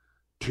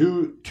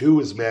two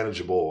is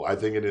manageable. I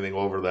think anything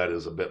over that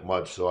is a bit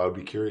much. So I would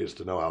be curious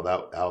to know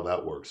how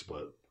that works.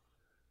 But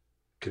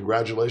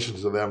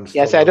congratulations to them.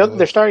 Yes, I don't.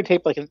 They're starting to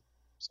tape like.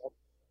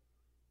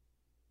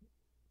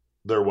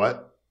 They're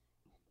what?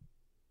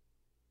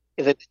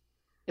 If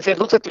it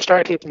looks like they're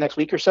starting to tape the next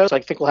week or so, I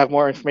think we'll have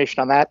more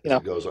information on that.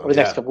 Over the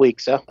next couple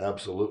weeks. So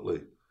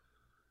absolutely.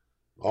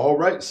 All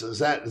right. So is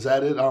that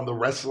it on the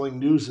wrestling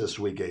news this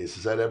week, Ace?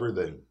 Is that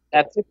everything?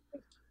 That's it.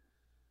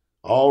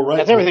 All right.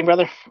 That's everything,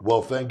 brother.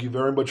 Well, thank you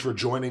very much for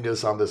joining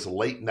us on this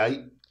late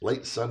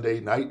Sunday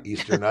night,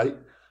 Easter night,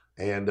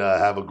 and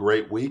have a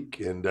great week.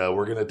 And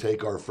we're going to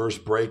take our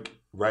first break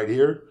right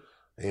here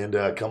and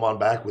come on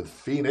back with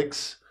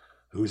Phoenix,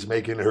 who's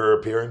making her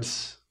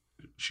appearance.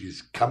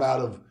 She's come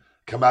out of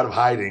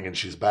hiding and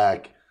she's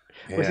back.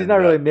 Well, she's not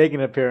really making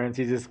an appearance.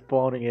 She's just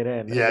phoning it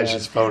in. Yeah,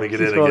 she's phoning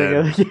it in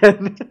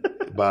again.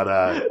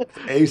 But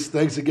Ace,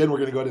 thanks again. We're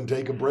going to go ahead and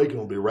take a break, and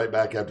we'll be right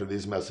back after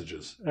these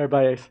messages. All right,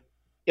 bye, Ace.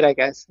 Good night,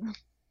 guys.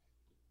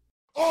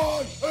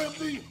 I am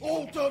the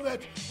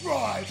ultimate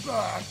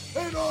Ryback,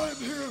 and I'm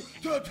here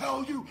to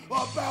tell you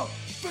about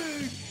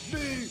Feed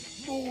Me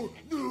More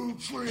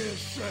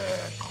Nutrition.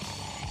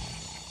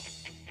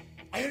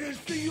 It is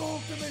the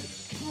ultimate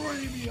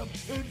premium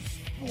in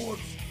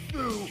sports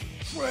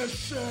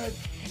nutrition.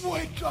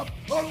 Wake up,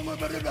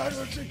 unlimited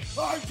energy.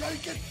 I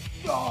take it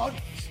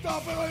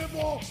non-stop, and I am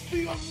all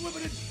the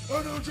unlimited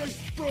energy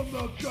from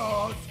the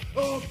gods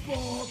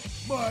above.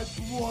 My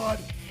blood,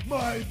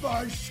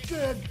 my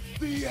skin,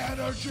 the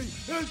energy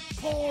is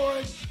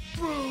pouring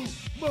through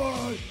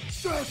my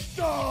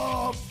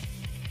system.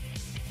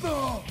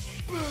 The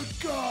big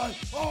guy,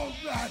 all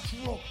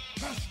natural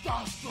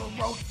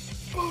testosterone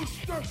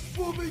booster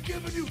will be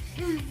giving you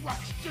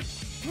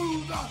erections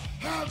to the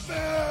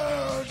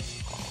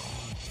heavens.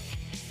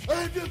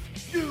 And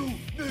if you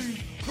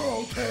need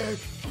protein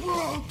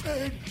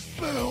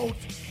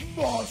builds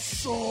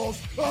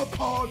muscles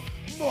upon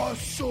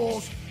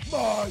muscles.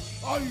 My,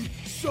 I'm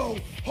so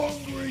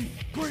hungry.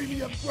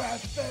 Premium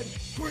grass-fed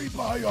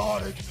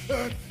prebiotic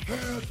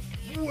enhanced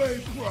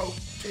whey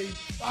protein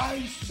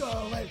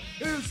isolate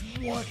is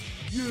what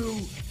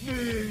you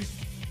need.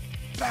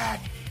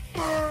 Fat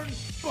burn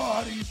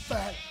body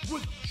fat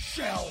with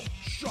Shell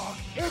Shock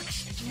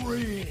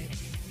Extreme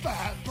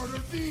Fat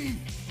Burner, the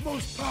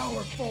most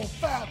powerful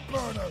fat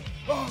burner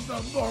on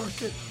the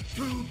market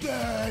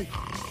today.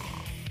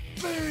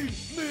 Feed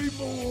me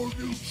more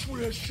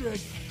nutrition.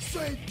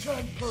 Save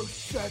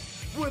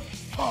 10% with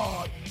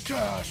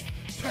Podcast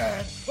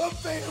 10.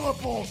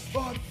 Available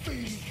on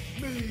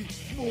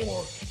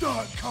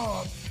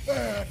feedmemore.com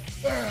and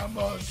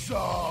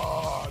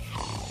Amazon.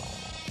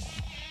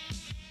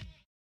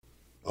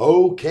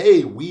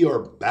 Okay, we are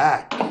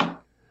back.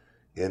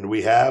 And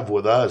we have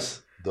with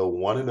us the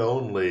one and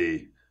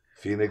only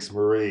Phoenix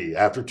Marie.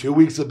 After 2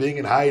 weeks of being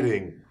in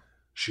hiding,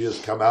 she has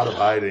come out of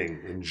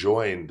hiding and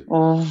joined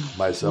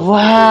myself.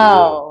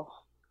 Wow.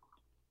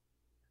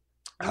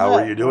 How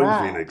are you doing,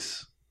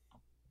 Phoenix?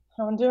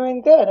 I'm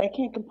doing good. I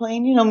can't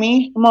complain. You know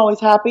me. I'm always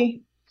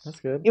happy.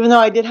 That's good. Even though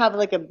I did have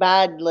like a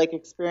bad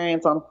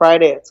experience on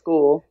Friday at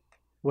school.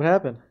 What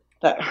happened?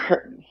 That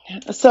hurt.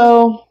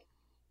 So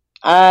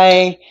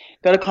I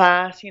go to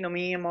class, you know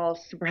me, I'm all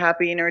super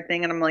happy and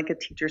everything, and I'm like a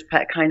teacher's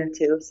pet kind of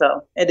too,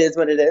 so it is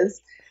what it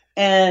is.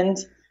 And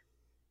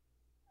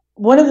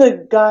one of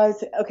the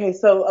guys,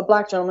 so a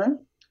black gentleman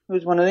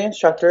who's one of the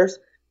instructors,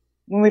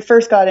 when we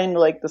first got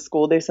into the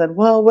school, they said,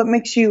 well, what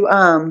makes you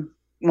want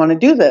to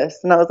do this?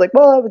 And I was like,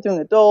 well, I was doing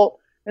adult.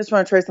 I just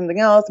want to try something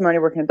else. I'm already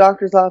working in a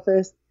doctor's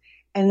office.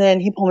 And then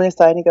he pulled me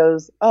aside and he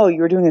goes, oh,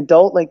 you were doing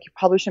adult? You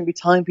probably shouldn't be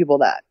telling people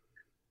that.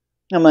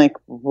 I'm like,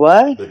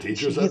 what? The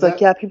teacher said He's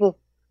that? like,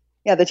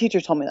 yeah, the teacher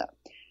told me that.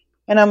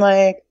 And I'm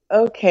like,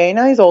 okay,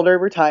 now he's older,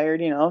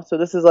 retired, so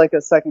this is like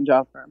a second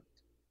job for him.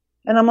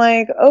 And I'm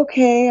like,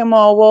 okay, I'm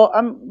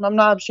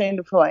not ashamed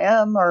of who I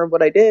am or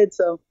what I did,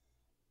 so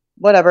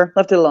whatever,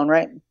 left it alone,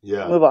 right?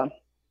 Yeah. Move on.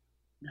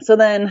 So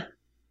then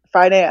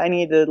Friday I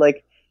needed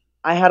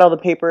I had all the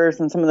papers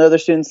and some of the other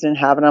students didn't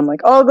have it. And I'm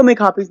like, oh, I'll go make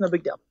copies, no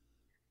big deal.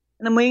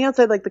 And I'm waiting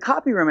outside the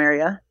copy room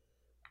area.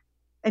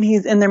 And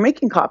he's in there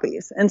making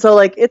copies. And so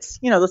it's,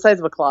 the size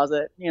of a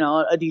closet,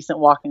 a decent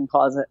walk-in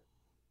closet.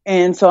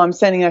 And so I'm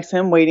standing next to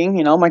him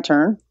waiting, my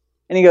turn.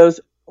 And he goes,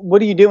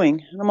 what are you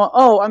doing? And I'm like,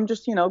 oh, I'm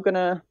just, going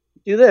to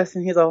do this.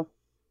 And he's all,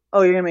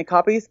 oh, you're going to make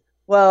copies?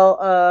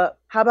 Well,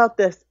 how about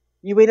this?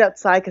 You wait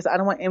outside because I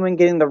don't want anyone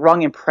getting the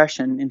wrong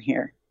impression in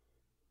here.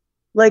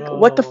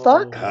 What the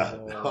fuck?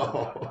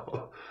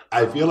 No.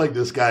 I feel like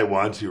this guy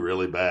wants you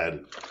really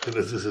bad. And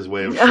this is his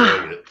way of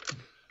showing it.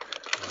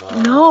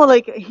 No,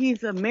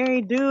 he's a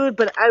married dude,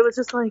 but I was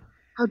just like,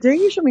 how dare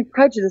you show me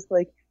prejudice?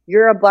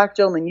 You're a black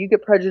gentleman. You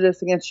get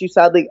prejudice against you,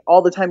 sadly,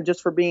 all the time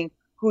just for being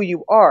who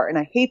you are. And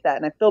I hate that,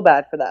 and I feel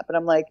bad for that. But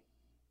I'm like,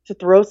 to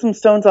throw some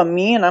stones on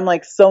me, and I'm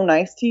so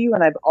nice to you,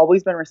 and I've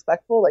always been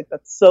respectful,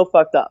 that's so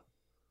fucked up.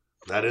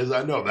 That is,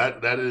 I know,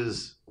 that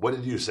is, what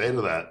did you say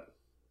to that?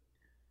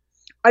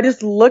 I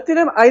just looked at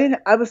him.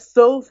 I was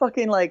so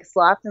fucking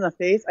slapped in the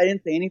face. I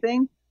didn't say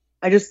anything.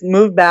 I just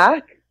moved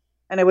back.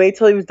 And I waited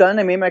till he was done.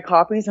 I made my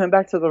copies, went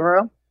back to the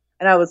room,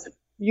 and I was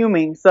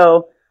fuming.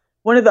 So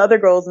one of the other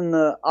girls in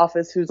the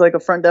office, who's a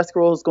front desk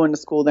girl, is going to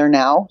school there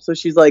now. So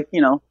she's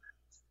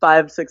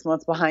 5-6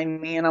 months behind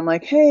me. And I'm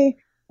like, hey,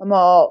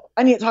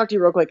 I need to talk to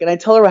you real quick. And I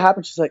tell her what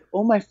happened. She's like,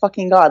 oh my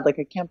fucking God. I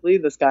can't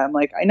believe this guy. I'm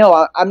like, I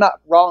know, I'm not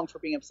wrong for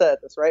being upset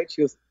at this, right?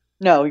 She goes,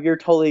 no, you're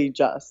totally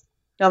just.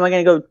 Now am I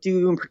going to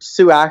go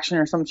pursue action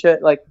or some shit?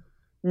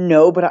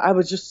 No, but I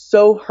was just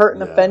so hurt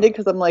and offended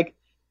because I'm like,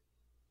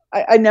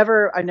 I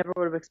never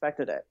would have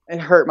expected it. It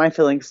hurt my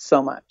feelings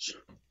so much.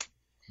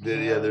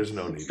 Yeah, there's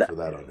no need for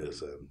that on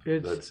his end.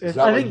 It's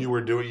not like you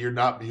were doing. You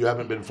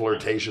haven't been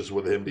flirtatious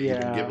with him to even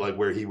get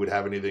where he would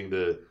have anything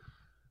to.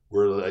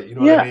 Where what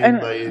I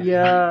mean?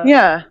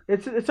 Yeah.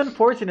 It's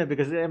unfortunate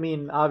because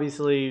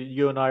obviously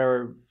you and I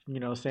are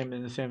same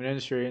in the same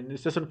industry, and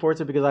it's just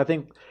unfortunate because I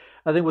think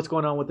what's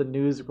going on with the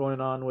news,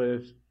 going on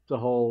with the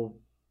whole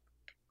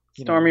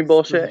Stormy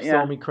bullshit,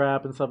 Stormy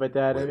crap and stuff like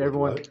that, and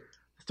everyone. What?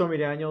 Stormy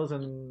Daniels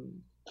and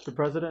the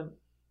president,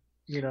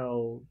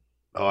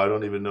 Oh, I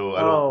don't even know.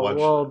 I don't watch.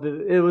 Well,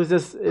 it was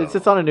just it's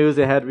just on the news.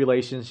 They had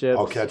relationships.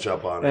 I'll catch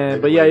up on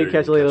it. But you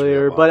catch it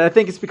later. But I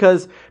think it's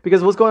because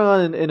what's going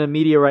on in the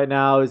media right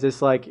now is just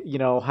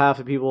half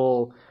the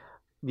people,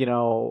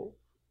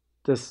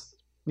 just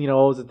it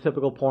was a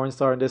typical porn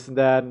star and this and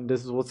that, and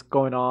this is what's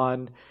going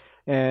on.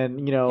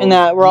 And and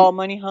that we're all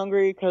money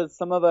hungry because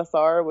some of us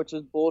are, which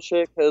is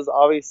bullshit. Because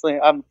obviously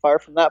I'm far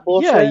from that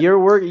bullshit. Yeah,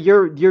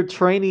 you're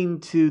training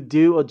to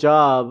do a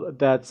job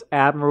that's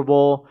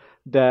admirable,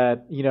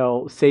 that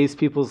saves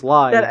people's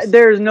lives. That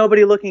there's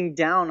nobody looking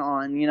down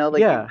on. You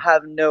Yeah.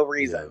 have no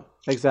reason.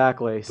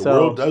 Exactly. The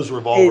world does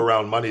revolve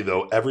around money,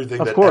 though.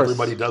 Everything Of that course.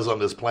 everybody does on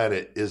this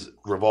planet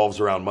revolves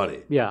around money.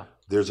 Yeah.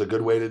 There's a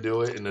good way to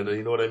do it, and then,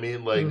 you know what I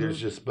mean. Like, Mhm. there's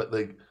just, but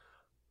like,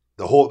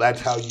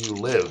 that's how you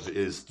live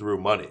is through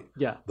money.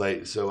 Yeah.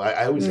 Like, so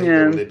I always hate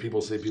that when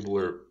people say people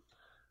are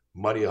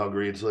money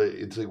hungry. It's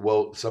like,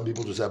 well, some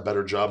people just have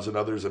better jobs than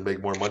others and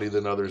make more money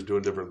than others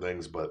doing different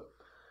things. But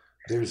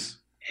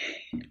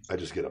I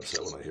just get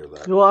upset when I hear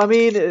that. Well, I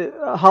mean,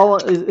 how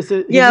long is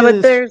it? Yeah,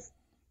 but there's.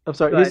 I'm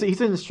sorry. Go ahead.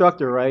 He's an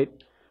instructor, right?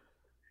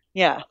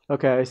 Yeah.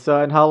 Okay.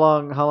 So, and how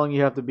long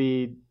you have to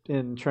be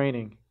in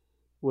training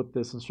with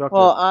this instructor?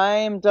 Well,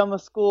 I'm done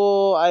with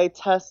school. I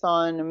test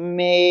on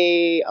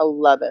May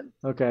 11th.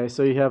 Okay,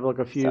 so you have like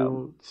a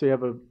few. So you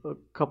have a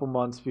couple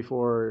months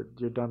before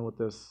you're done with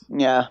this.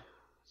 Yeah.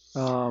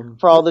 For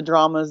For all the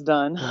dramas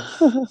done.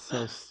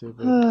 So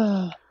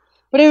stupid.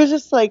 But it was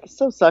just like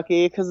so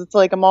sucky because it's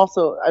like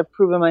I've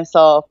proven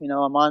myself.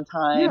 I'm on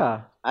time.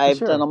 Yeah. I've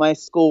sure. done all my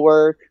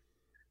schoolwork.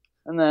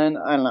 And then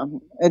I don't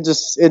know. It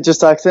just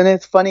sucks, and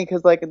it's funny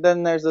because like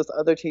then there's this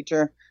other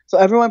teacher. So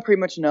everyone pretty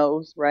much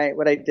knows, right,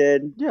 what I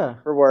did Yeah.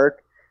 for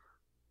work.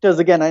 Because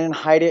again, I didn't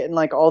hide it, and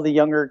like all the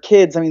younger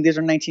kids. I mean, these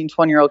are 19,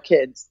 20-year-old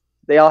kids.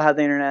 They all have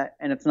the internet,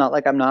 and it's not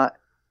like I'm not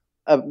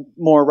a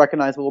more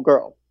recognizable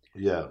girl.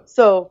 Yeah.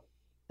 So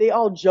they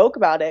all joke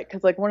about it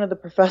because like one of the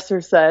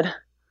professors said,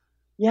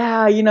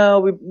 "Yeah,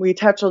 we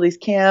attached all these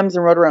cams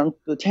and rode around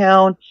the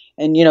town,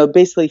 and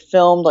basically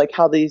filmed like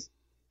how these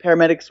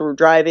paramedics were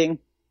driving."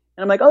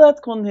 And I'm like, "Oh, that's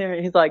cool."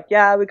 And he's like,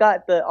 "Yeah, we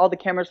got all the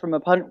cameras from a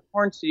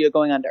porn studio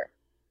going under."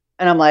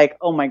 And I'm like,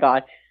 "Oh my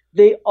god!"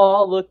 They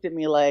all looked at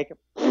me like,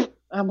 I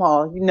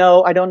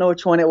don't know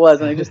which one it was,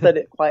 and I just said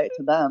it quiet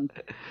to them.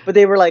 But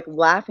they were like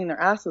laughing their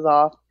asses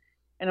off.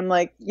 And I'm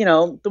like,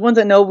 the ones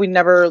that know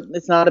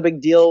it's not a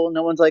big deal.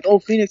 No one's like, "Oh,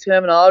 Phoenix, can I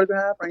have an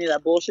autograph?" or any of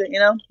that bullshit,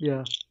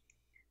 Yeah.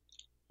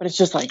 But it's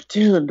just like,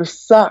 dude, this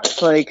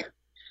sucks. Like,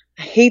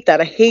 I hate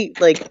that. I hate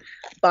like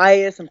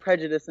bias and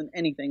prejudice in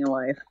anything in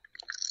life.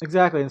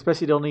 Exactly, and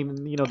especially don't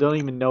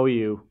even know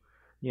you.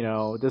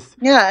 Just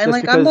Yeah, and just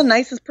like I'm the because-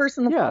 nicest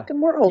person in the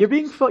fucking world.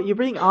 You're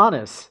being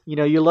honest.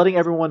 You're letting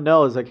everyone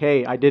know it's like,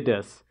 hey, I did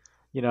this.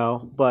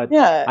 But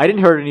Yeah. I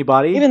didn't hurt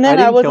anybody. Even then,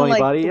 I I didn't kill wasn't like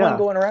anybody. the Yeah, one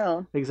going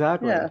around.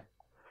 exactly. Yeah.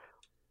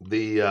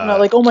 I'm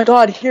not like, "Oh my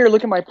god, here,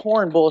 look at my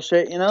porn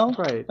bullshit,"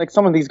 Right. Like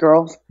some of these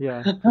girls.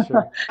 Yeah, for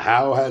sure.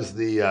 How has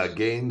the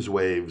Gains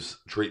Waves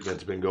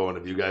treatment been going?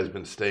 Have you guys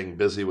been staying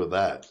busy with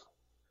that?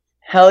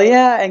 Hell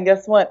yeah, and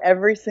guess what?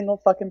 Every single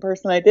fucking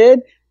person I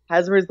did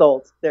has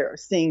results. They're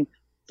seeing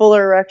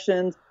fuller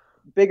erections,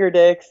 bigger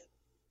dicks,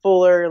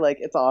 fuller, like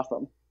it's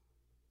awesome.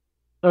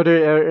 Oh,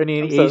 are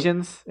any so-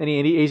 Asians? Any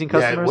Asian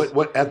customers? Yeah.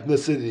 What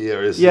ethnicity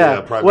is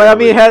Yeah. primarily? Well, I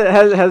mean,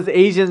 has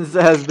Asians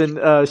has been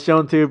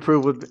shown to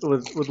improve with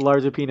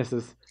larger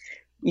penises?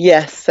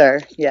 Yes, sir.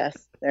 Yes.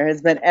 There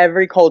has been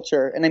every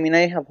culture. And I mean,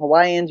 I have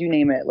Hawaiians, you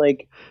name it.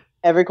 Like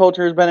every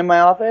culture has been in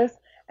my office.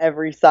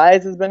 Every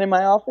size has been in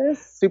my office.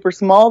 Super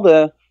small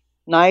to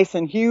nice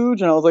and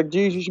huge. And I was like,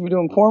 geez, you should be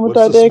doing porn with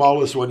What's that the dick.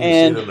 smallest one you've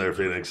And- seen in there,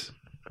 Phoenix?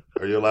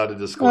 Are you allowed to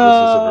disclose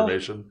this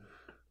information?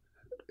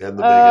 And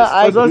the biggest.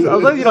 As long as you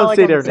It's not don't like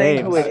say I'm their saying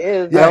names. who it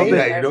is. Yeah, right?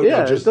 yeah, you don't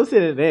Yeah, just don't say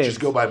their names. Just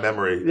go by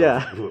memory.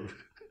 Yeah. It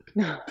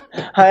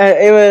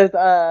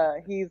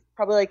was, he's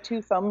probably like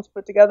 2 thumbs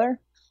put together.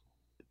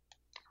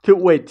 Two?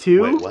 Wait,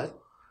 what?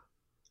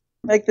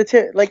 Like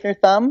like your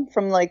thumb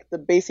from like the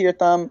base of your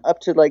thumb up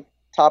to like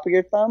top of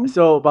your thumb.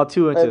 So about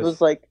 2 inches. It was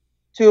like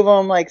 2 of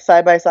them like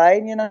side by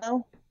side,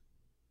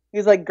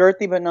 He's like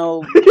girthy but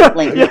no yeah,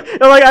 length. yeah.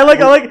 I like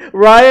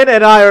Ryan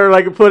and I are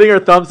like putting our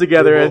thumbs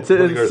together We're and, both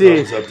putting our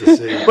see. thumbs up to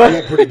see. I But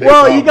got pretty big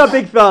well, thumbs. you got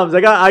big thumbs.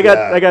 I got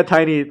Yeah.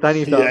 tiny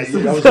thumbs. Yeah, I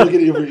was looking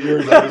at your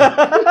ears.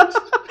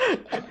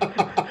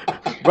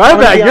 Right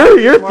back,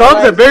 your More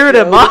thumbs are like bigger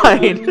than Joe's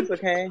mine. thumbs,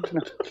 Okay.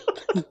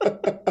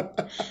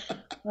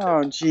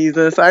 Oh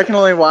Jesus! I can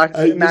only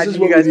This imagine is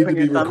you what guys we need putting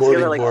to be your thumbs recording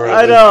together like for.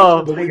 that. I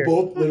know. But we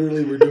both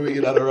literally were doing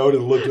it on our own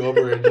and looked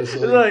over and just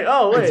It's like,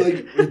 oh wait, it's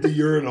like at the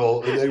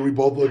urinal, and then we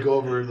both look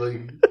over and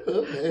like,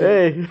 oh,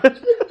 hey.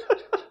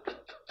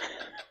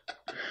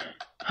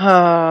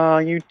 Oh,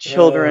 you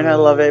children! I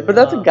love it. But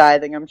that's a guy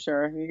thing, I'm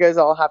sure. You guys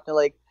all have to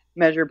like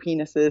measure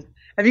penises.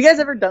 Have you guys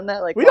ever done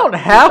that? Like We don't walk to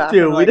the have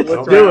bathroom to. and, We like, just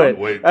look do around? it.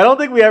 Wait. I don't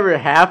think we ever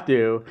have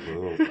to.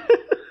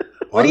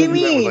 What do you That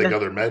with mean? like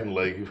other men,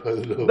 like I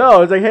don't know.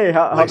 No, it's like, hey,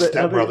 how Like the-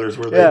 stepbrothers,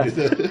 where yeah. they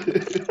do that.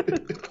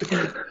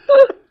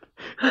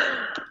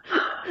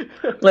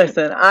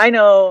 Listen, I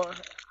know.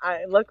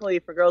 Luckily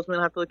for girls, we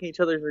don't have to look at each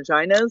other's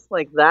vaginas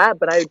like that.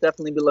 But I would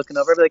definitely be looking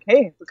over, be like,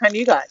 "Hey, what kind do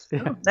you got?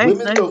 Oh, nice,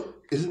 Women, nice." though,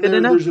 isn't Good there?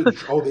 enough.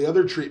 The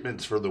other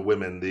treatments for the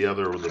women,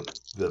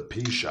 the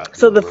P shot.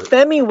 So the right?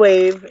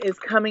 FemiWave is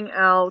coming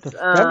out. The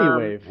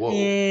FemiWave.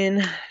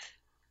 Whoa.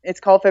 It's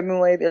called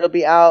FemiWave. It'll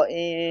be out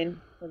in,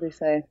 what do they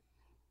say?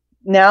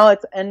 Now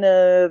it's end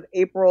of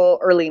April,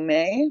 early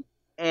May,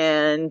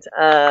 and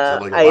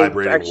like a I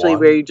vibrating actually wand?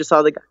 where you just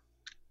saw the. Can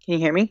you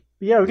hear me?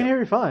 Yeah, we can hear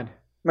you fine.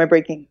 Am I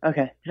breaking?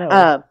 Okay. No.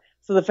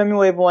 So the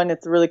FemiWave one,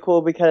 it's really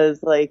cool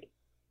because like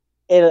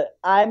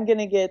I'm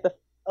gonna get the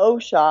O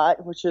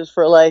shot, which is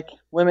for like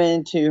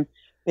women to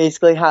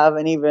basically have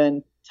an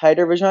even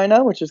tighter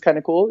vagina, which is kind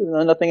of cool, even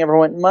though nothing ever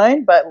went in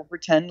mine, but we'll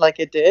pretend like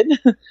it did.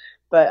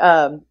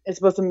 But it's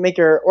supposed to make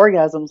your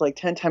orgasms like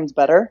 10 times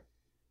better.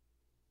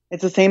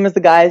 It's the same as the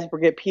guys.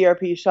 We get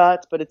PRP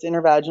shots, but it's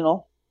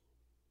intervaginal.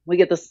 We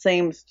get the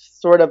same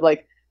sort of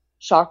like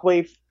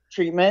shockwave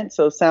treatment,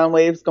 so sound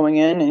waves going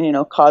in and, you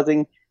know,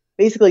 causing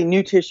basically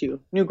new tissue,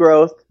 new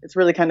growth. It's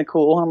really kind of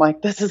cool. I'm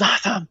like, this is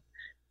awesome.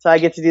 So I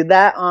get to do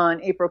that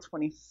on April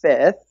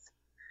 25th.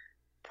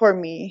 Poor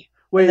me.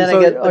 Wait, and then so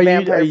I get the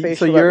vampire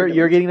facial. So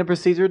you're getting the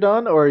procedure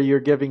done, or you're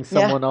giving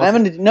someone else?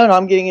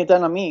 I'm getting it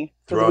done on me.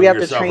 Throwing we have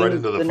to yourself train right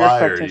into the nurse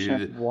fire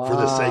practitioner. for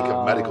the sake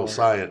of medical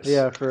science.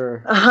 Yeah,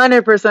 for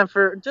 100%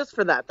 for just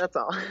for that. That's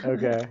all.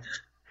 Okay.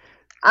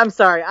 I'm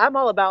sorry. I'm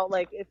all about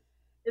like if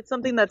it's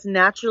something that's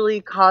naturally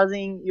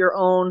causing your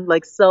own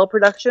like cell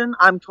production.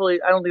 I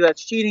don't think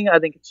that's cheating. I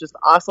think it's just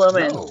awesome,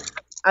 and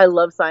I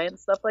love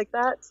science stuff like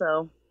that.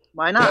 So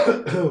why not?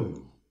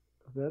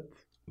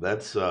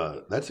 That's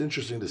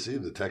interesting to see.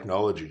 The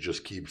technology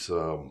just keeps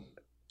going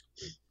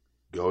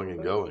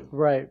and going.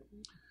 Right.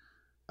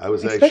 I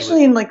was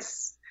especially in like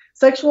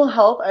sexual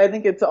health. I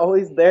think it's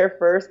always there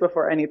first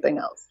before anything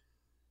else.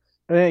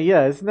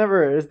 Yeah, that's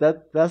never going to It's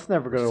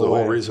the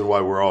whole reason why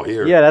we're all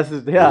here. Yeah,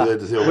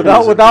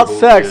 Without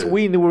sex,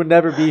 we would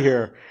never be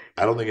here.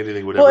 I don't think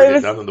anything would ever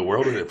get done in the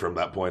world from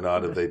that point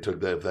on if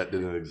that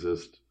didn't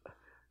exist.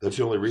 That's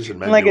the only reason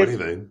men do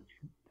anything.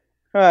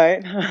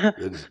 Right.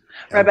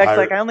 Ryback's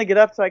like, I only get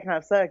up so I can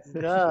have sex.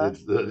 Duh.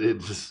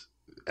 It's just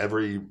I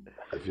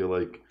feel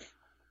like,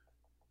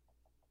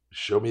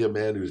 show me a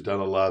man who's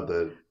done a lot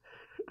that,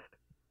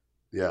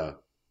 yeah.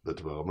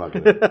 That's well. I'm not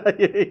going to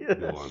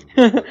go on.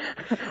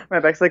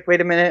 Ryback's like, wait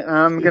a minute.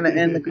 I'm going to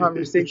end the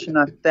conversation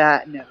on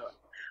that note.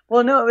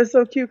 Well, no, it was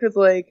so cute because,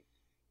 like,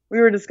 we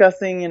were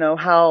discussing, you know,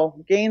 how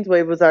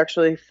Gainswave was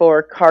actually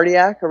for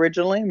cardiac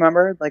originally.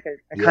 Remember? Like,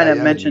 I kind of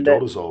mentioned you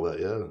told us all that,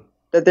 yeah.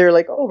 That they're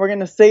like, oh, we're going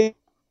to save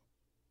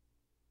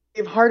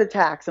heart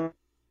attacks and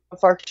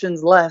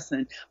infarctions less,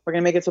 and we're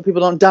going to make it so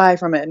people don't die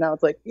from it. And now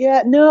it's like,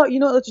 yeah, no,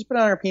 you know, let's just put it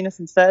on our penis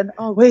instead.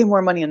 Oh, way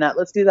more money in that.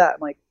 Let's do that. I'm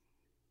like,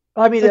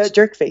 I mean, such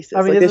jerk faces.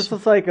 I mean, like, it's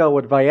just like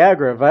with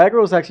Viagra.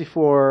 Viagra was actually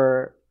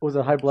for, was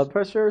it high blood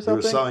pressure or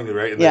something? They were selling it,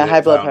 right? Yeah,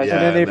 high blood pressure.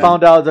 And then they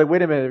found out, like,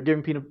 wait a minute, they're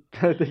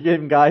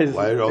giving guys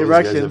why do all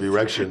erections. These guys have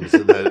erections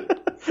and that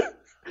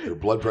their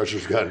blood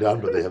pressure's gotten down,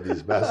 but they have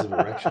these massive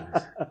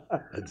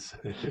erections.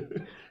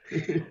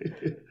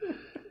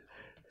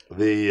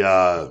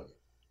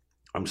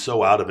 I'm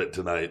so out of it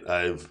tonight.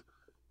 I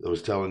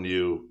was telling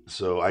you,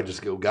 so I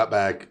just got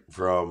back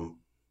from.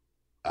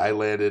 I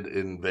landed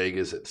in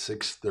Vegas at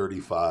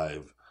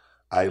 6:35.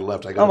 I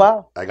left. I got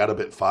up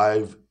at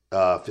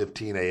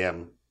 5:15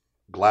 a.m.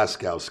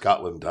 Glasgow,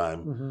 Scotland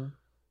time,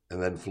 and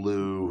then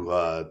flew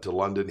to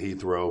London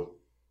Heathrow.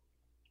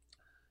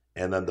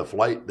 And then the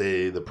flight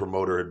the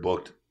promoter had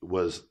booked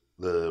was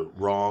the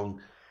wrong.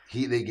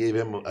 They gave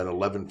him an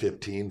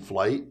 11:15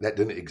 flight that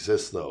didn't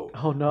exist though.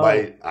 Oh no!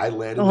 I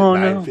landed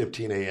at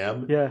 9:15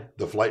 a.m. Yeah.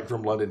 The flight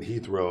from London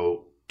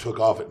Heathrow took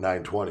off at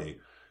 9:20.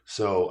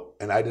 So,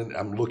 and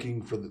I'm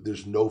looking for,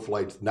 there's no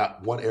flights,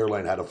 not one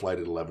airline had a flight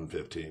at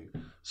 11:15.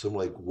 So I'm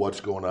like, what's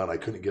going on? I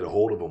couldn't get a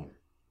hold of them.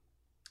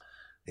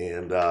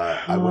 And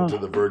I went to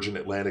the Virgin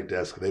Atlantic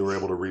desk. They were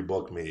able to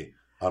rebook me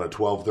on a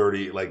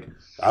 12:30. Like,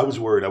 I was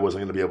worried I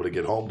wasn't going to be able to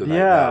get home tonight.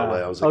 Yeah.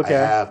 Like, I was like, I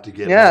have to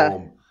get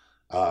home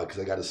because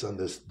I got to send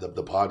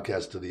the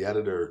podcast to the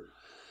editor,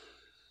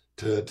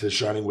 to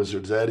Shining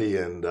Wizards Eddie,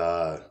 and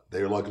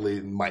they were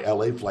luckily, my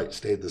LA flight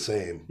stayed the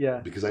same. Yeah.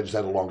 Because I just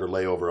had a longer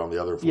layover on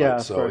the other flight. Yeah,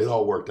 so it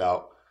all worked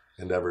out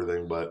and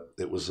everything. But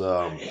it was,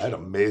 I had an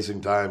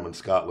amazing time in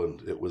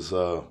Scotland. It was.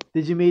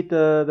 Did you meet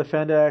the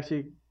fan that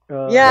actually?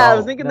 I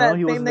was thinking that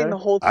same thing the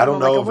whole time. I don't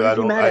know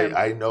if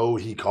I know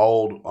he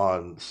called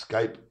on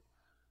Skype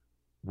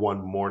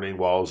one morning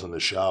while I was in the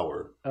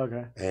shower.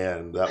 Okay.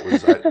 And that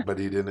was, but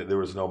he didn't. There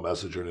was no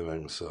message or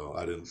anything, so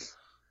I didn't.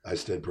 I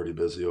stayed pretty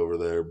busy over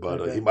there,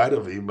 but he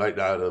might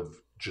not have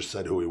just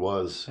said who he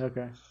was.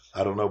 Okay.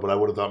 I don't know, but I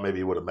would have thought maybe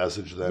he would have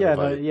messaged them.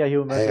 Yeah, he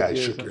would message you. Hey, I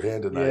shook your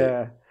hand tonight.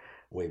 Yeah.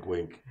 Wink,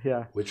 wink.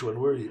 Yeah. Which one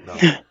were you? No.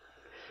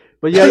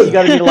 But yeah, you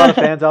got to meet a lot of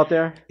fans out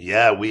there.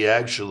 Yeah, we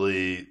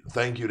actually,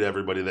 thank you to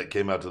everybody that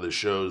came out to the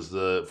shows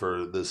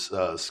for this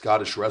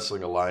Scottish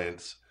Wrestling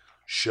Alliance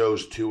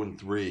shows 2 and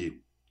 3.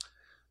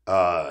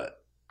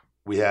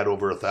 We had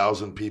over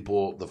 1,000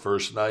 people the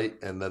first night,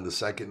 and then the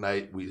second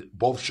night,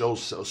 both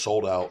shows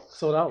sold out.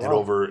 Sold out, and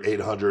over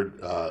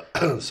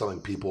 800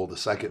 something people the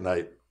second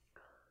night,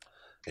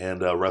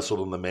 and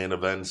wrestled in the main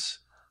events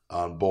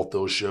on both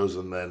those shows,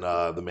 and then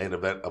the main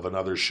event of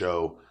another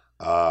show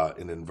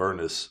in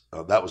Inverness.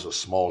 That was a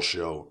small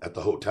show at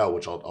the hotel,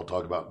 which I'll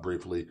talk about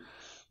briefly,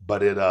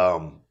 but it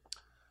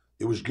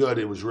was good.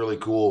 It was really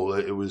cool.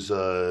 It was.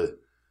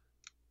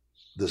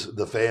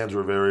 The fans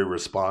were very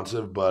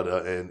responsive, but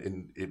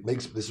and it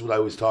makes, this is what I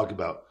always talk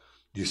about.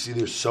 You see,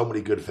 there's so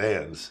many good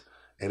fans,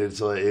 And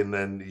it's and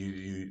then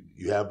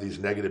you have these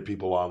negative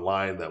people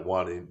online that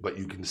want it, but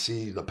you can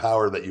see the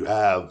power that you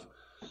have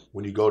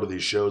when you go to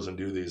these shows and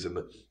do these. And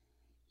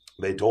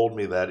they told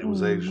me that it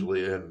was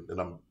actually, and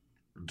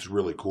it's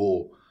really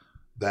cool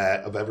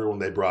that of everyone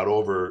they brought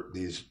over,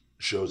 these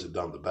shows had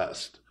done the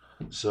best.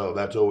 So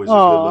that's always a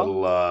good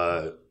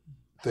little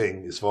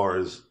thing as far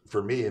as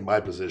for me in my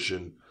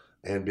position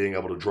and being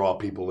able to draw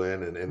people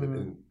in,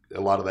 and a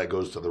lot of that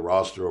goes to the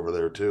roster over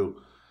there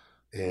too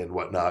and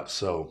whatnot.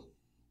 So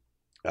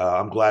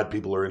I'm glad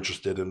people are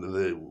interested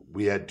in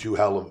we had two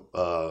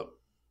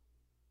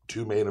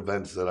main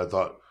events that I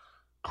thought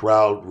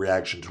crowd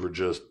reactions were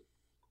just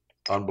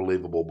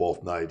unbelievable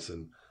both nights.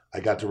 And I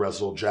got to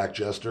wrestle Jack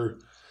Jester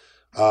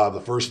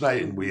the first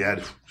night, and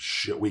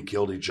we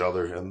killed each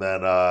other. And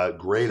then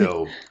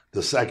Grado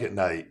the second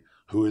night,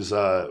 who is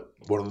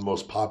one of the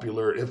most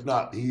popular, if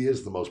not, he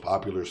is the most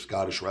popular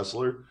Scottish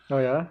wrestler. Oh,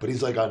 yeah? But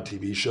he's like on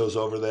TV shows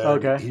over there.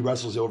 Okay. He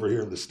wrestles over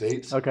here in the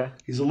States. Okay.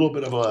 He's a little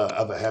bit of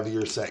a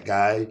heavier set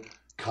guy,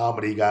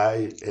 comedy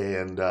guy,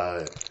 and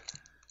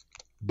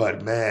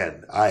but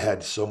man, I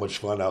had so much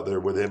fun out there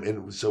with him.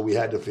 And so we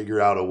had to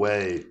figure out a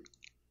way,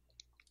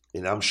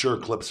 and I'm sure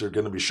clips are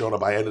going to be showing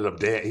up. I ended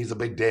up he's a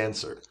big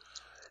dancer.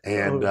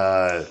 And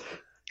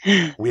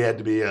we had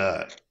to be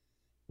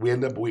we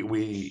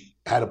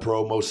had a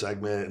promo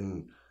segment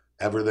and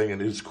everything,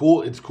 and it's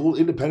cool. It's cool.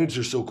 Independents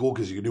are so cool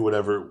because you can do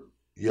whatever.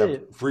 You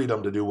have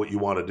freedom to do what you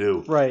want to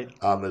do, right?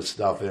 On this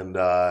stuff, and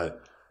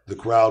the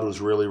crowd was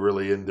really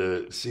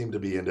seemed to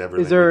be into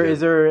everything. Is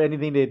there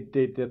anything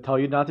they tell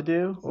you not to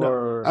do?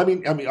 Or no. I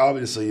mean,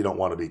 obviously you don't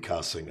want to be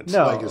cussing. It's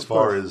like as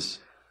far as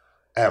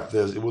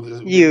after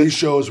these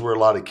shows were a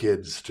lot of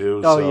kids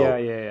too. Oh, so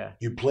yeah.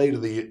 You play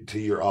to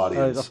your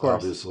audience, of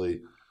course.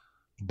 obviously,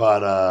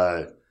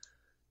 but.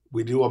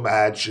 We do a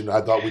match, and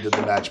I thought we did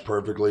the match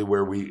perfectly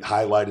where we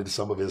highlighted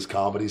some of his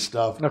comedy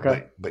stuff,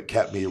 but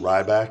kept me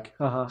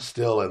Ryback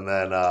still. And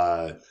then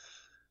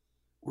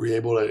we were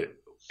able to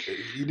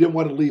 – you didn't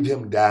want to leave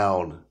him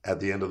down at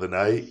the end of the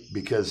night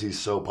because he's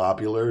so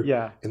popular.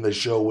 Yeah. And the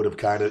show would have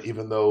kind of –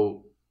 even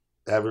though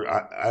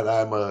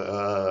I'm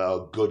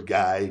a good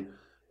guy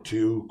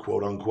too,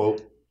 quote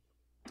unquote.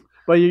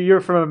 But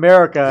you're from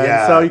America,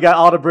 and so you got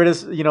all the British,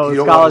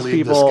 Scottish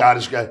people. The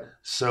Scottish guy.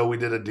 So we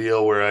did a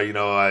deal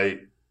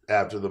where,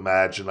 after the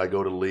match, and I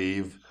go to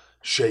leave,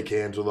 shake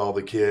hands with all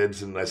the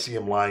kids, and I see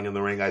him lying in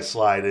the ring. I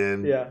slide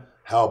in,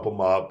 help him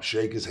up,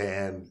 shake his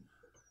hand,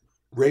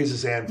 raise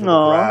his hand for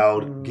the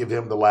crowd, give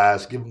him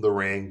the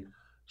ring,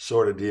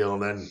 sort of deal.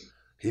 And then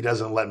he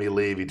doesn't let me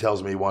leave. He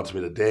tells me he wants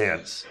me to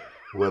dance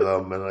with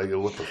him, and I go,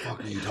 "What the fuck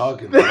are you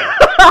talking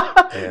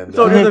about?" And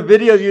so there's a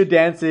video of you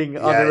dancing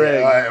on the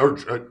ring.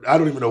 I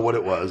don't even know what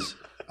it was.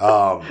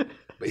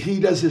 But he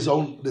does his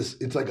own.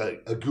 It's like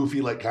a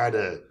goofy, like kind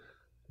of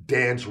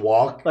dance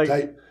walk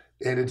type,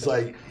 and it's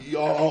like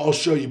I'll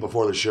show you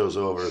before the show's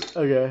over.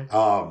 Okay.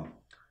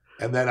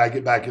 And then I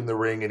get back in the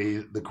ring,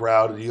 and the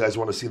crowd. You guys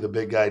want to see the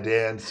big guy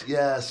dance?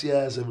 Yes.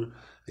 And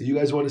you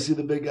guys want to see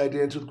the big guy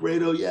dance with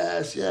Grado?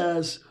 Yes.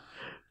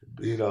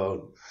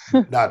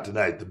 Not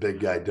tonight. The big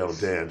guy don't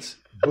dance.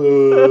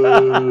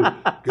 Boo.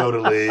 Go to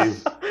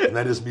leave. And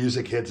then his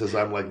music hits as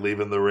I'm like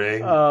leaving the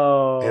ring.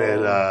 Oh.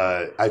 And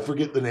I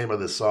forget the name of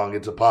this song.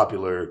 It's a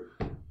popular.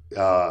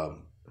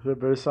 Is it a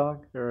British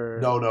song? Or?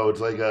 No, it's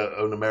like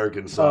an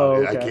American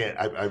song. Oh, okay.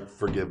 I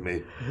forgive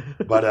me.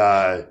 But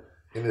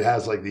and it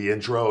has like the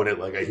intro,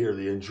 and I hear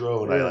the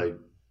intro, and I like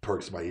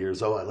perks my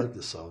ears. Oh, I like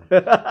this song.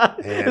 And,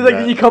 it's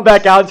like you come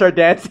back out and start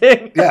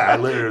dancing. Yeah, I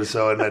literally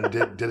and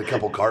then did a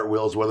couple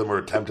cartwheels with him, or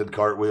attempted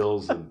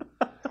cartwheels, and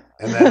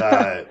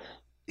then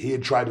he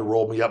had tried to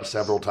roll me up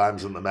several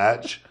times in the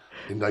match,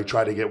 and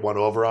tried to get one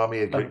over on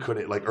me, and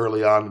couldn't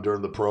early on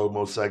during the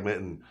promo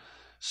segment, and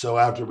so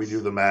after we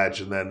do the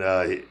match, and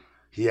then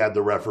he had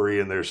the referee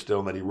in there still,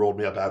 and then he rolled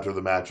me up after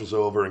the match was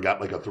over and got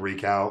like a 3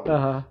 count,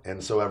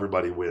 and so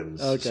everybody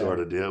wins, sort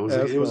of deal.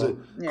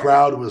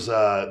 Crowd was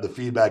the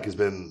feedback has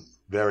been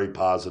very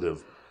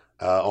positive.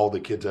 All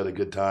the kids had a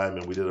good time,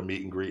 and we did a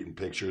meet and greet and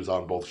pictures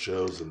on both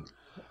shows. And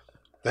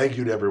thank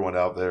you to everyone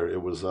out there.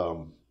 It was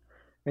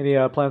any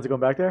plans of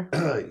going back there?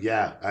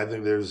 Yeah, I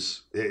think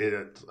there's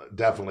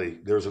definitely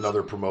there's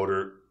another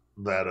promoter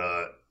that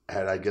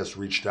had I guess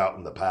reached out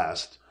in the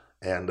past.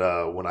 And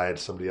when I had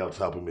somebody else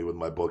helping me with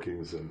my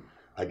bookings, and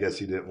I guess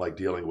he didn't like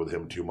dealing with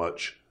him too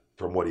much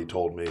from what he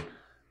told me,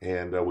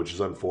 and which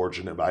is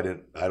unfortunate. But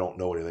I don't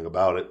know anything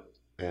about it,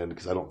 and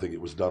because I don't think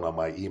it was done on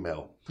my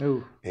email.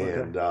 Ooh,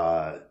 and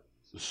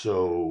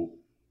so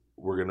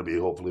we're going to be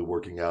hopefully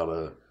working out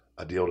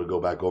a deal to go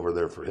back over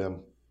there for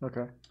him.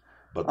 Okay.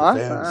 But the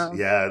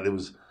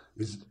fans,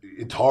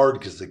 it's hard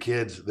because the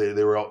kids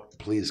they were all,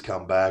 please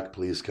come back.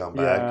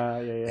 Yeah.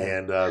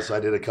 And so I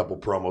did a couple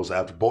promos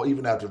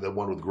even after the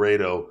one with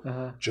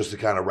Grado, just to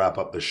kind of wrap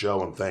up the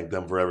show and thank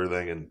them for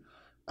everything. And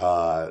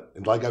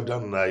like I've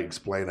done, and I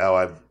explained how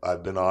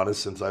I've been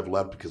honest since I've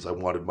left because I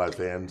wanted my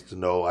fans to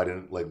know I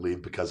didn't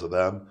leave because of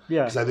them.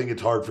 Yeah, because I think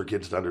it's hard for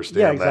kids to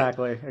understand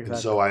exactly. And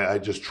so I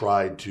just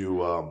tried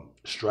to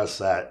stress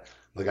that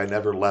Like I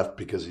never left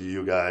because of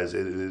you guys.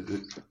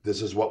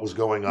 This is what was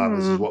going on.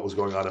 This is what was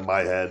going on in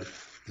my head.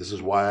 This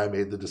is why I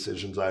made the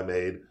decisions I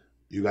made.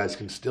 You guys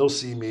can still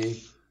see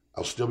me.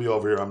 I'll still be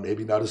over here. I'm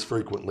maybe not as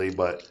frequently,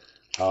 but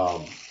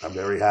I'm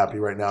very happy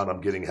right now, and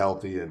I'm getting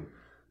healthy.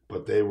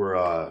 But they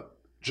were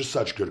just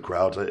such good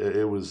crowds.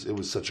 It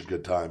was such a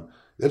good time.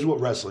 That's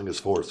what wrestling is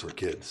for. It's for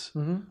kids.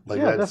 Mm-hmm. Like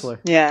yeah, definitely.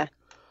 Yeah.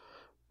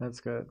 That's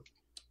good.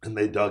 And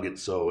they dug it.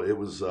 So it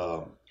was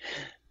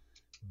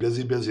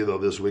busy though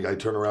this week. I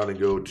turn around and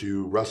go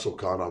to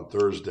WrestleCon on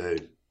Thursday.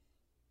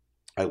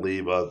 I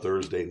leave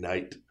Thursday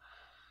night.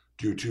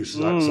 Do 2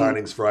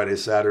 signings Friday,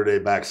 Saturday,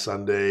 back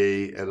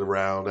Sunday at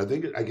around. I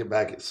think I get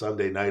back at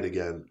Sunday night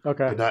again.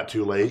 Okay. But not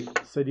too late.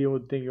 So do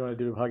you think you want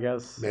to do, I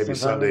guess, maybe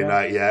Sunday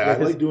night? Yeah,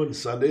 I like doing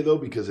Sunday though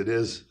because it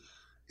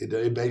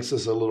makes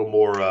us a little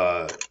more.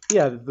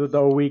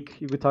 The week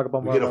we talk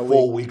about more. We get a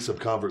full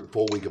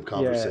week of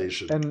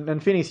conversation. Yeah.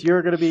 And Phoenix,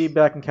 you're going to be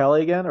back in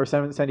Cali again or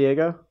San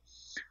Diego?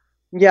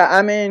 Yeah,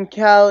 I'm in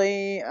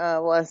Cali,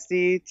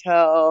 Westy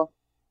till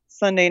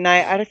Sunday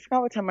night. I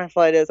forgot what time my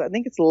flight is. I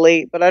think it's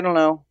late, but I don't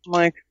know. I'm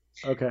like,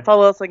 okay.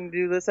 How else I can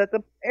do this at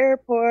the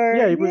airport?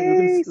 Yeah, we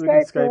can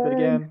Skype it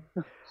again.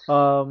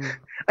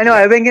 I know.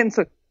 I've been getting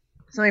so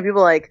many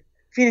people like,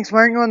 Phoenix, why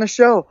aren't you on the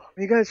show?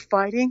 Are you guys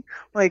fighting?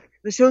 Like,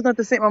 the show's not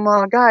the same. I'm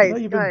all, guys. No,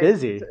 you've been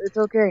busy. It's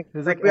okay.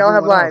 It's like we all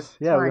have lives.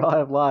 Yeah, we all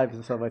have lives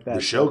and stuff like that.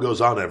 The show goes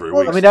on every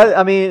week.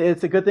 I mean,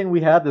 it's a good thing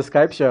we have the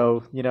Skype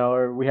show,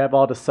 or we have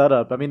all the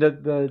setup. I mean,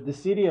 the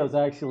studio is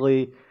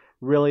actually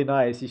really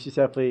nice. You should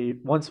definitely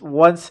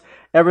once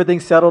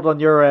everything's settled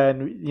on your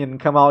end, you can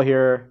come out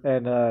here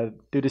and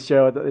do the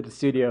show at the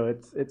studio.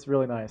 It's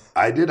really nice.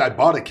 I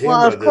bought a camera.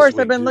 Well, of course,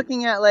 I've been too.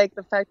 looking at like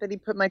the fact that he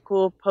put my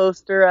cool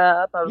poster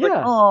up. I was like,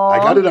 oh, I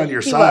got it on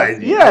your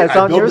side. Yeah, it's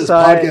on your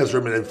side. I built this podcast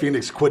room and then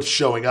Phoenix quits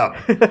showing up.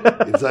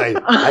 It's like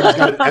I just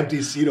got an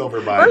empty seat over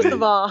by me. First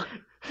of all,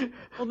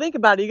 well, think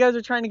about it. You guys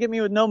are trying to get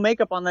me with no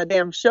makeup on that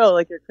damn show.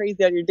 Like you're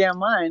crazy out of your damn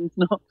mind.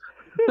 No.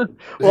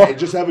 Hey,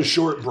 just have a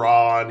short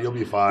bra on, you'll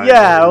be fine.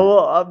 Yeah,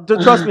 well,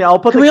 trust me, I'll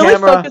put Can the we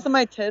camera. always focus on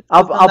my tits?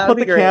 I'll put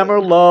the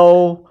camera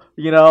low.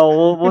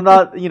 We'll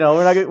not.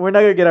 We're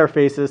not gonna get our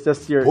faces.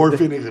 That's your poor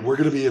Phoenix. We're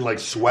gonna be in like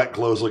sweat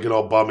clothes, looking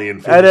all bummy,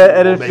 and we'll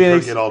make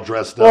Phoenix, her get all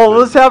dressed up. Well,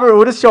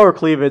 we'll just show her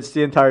cleavage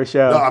the entire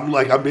show. No,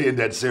 I'm being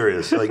dead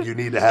serious. Like you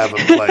need to have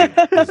them like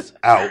it's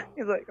out.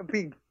 He's like, I'm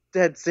being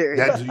dead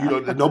serious.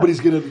 That's, nobody's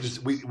gonna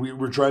just.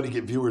 We're trying to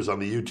get viewers on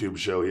the YouTube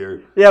show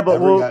here. Yeah,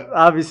 but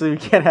obviously we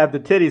can't have the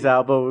titties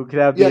out, but we could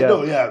have the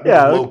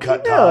low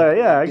cut top.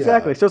 Yeah,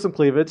 exactly. Show some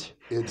cleavage.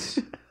 It's.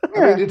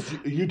 I mean, it's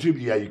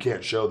YouTube. Yeah, you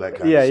can't show that kind of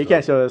stuff. Yeah, you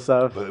can't show that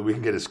stuff. But we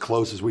can get as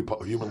close as we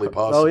humanly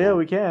possible. Oh yeah,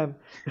 we can.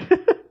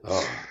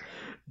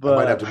 But I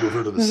might have to move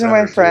her to the these center.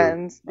 These are my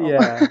friends. Oh.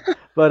 Yeah,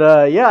 but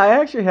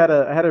I actually had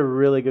a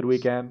really good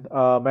weekend.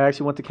 I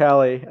actually went to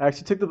Cali. I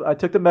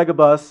took the mega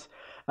bus.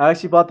 I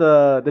actually bought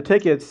the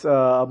tickets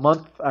a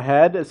month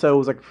ahead, so it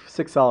was like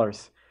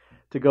 $6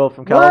 to go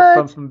from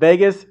from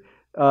Vegas,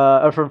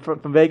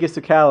 from Vegas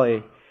to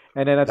Cali,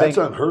 and then that's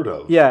unheard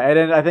of. Yeah, and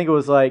then I think it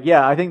was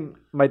I think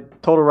my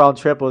total round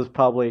trip was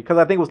probably because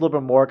I think it was a little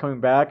bit more coming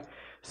back,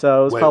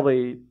 so it was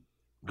probably.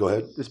 Go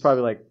ahead. It's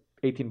probably like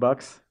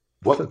 $18.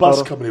 What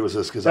bus company was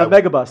this? Because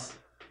Megabus.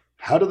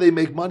 How do they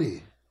make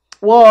money?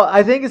 Well,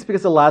 I think it's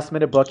because of last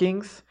minute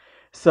bookings.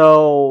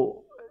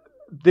 So,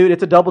 dude,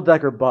 it's a double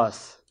decker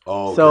bus.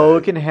 Oh, okay. So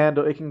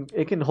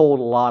it can hold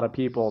a lot of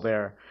people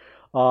there.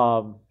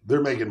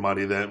 They're making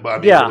money then, but I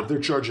mean, but if they're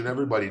charging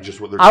everybody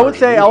just what they're. I would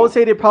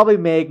say they probably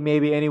make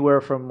maybe anywhere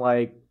from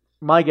like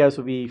my guess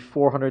would be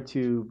 $400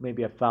 to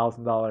maybe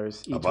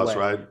 $1,000 each way. A bus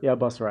ride. Yeah, a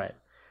bus ride.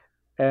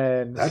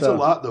 And that's a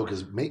lot though,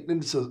 because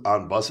maintenance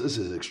on buses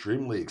is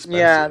extremely expensive.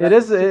 Yeah, it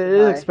is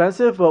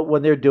expensive, but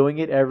when they're doing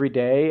it every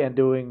day and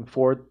doing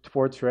four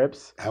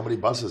trips. How many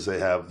buses they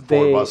have?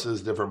 Four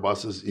buses, different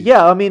buses.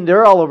 Yeah, I mean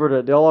they're all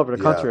over the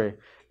country,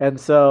 and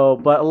so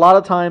but a lot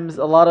of times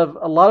a lot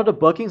of the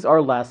bookings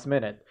are last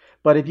minute.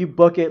 But if you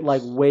book it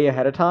like way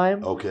ahead of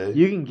time,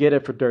 you can get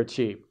it for dirt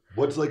cheap.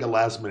 What's like a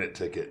last minute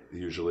ticket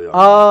usually?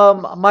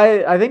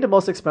 I think the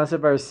most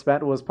expensive I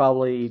spent was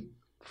probably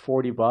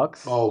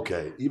 $40. Oh,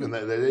 okay, even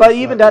that. But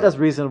even that is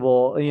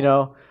reasonable,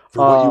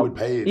 for what you would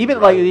pay.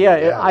 Even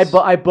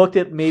I booked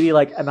it maybe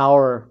like an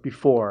hour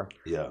before.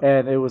 Yeah,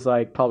 and it was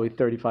like probably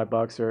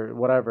 $35 or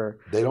whatever.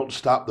 They don't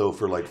stop though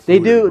for like. They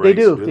do.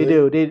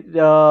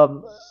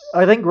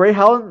 I think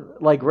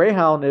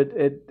Greyhound,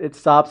 it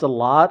stops a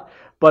lot.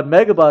 But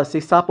Megabus, they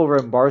stop over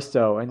in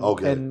Barstow,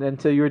 and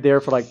until you're there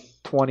for like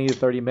 20 to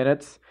 30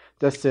 minutes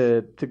just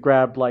to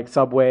grab like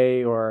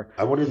Subway or.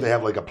 I wonder if they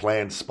have like a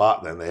planned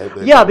spot then.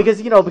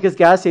 Because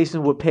gas stations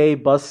would pay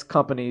bus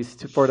companies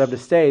for them to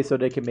stay so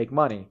they can make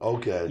money.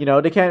 Okay.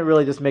 They can't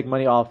really just make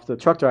money off the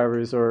truck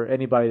drivers or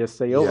anybody to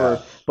stay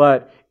over.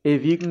 But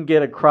if you can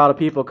get a crowd of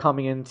people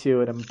coming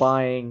into it and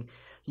buying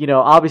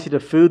obviously the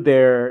food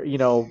there,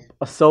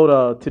 a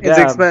soda to them, It's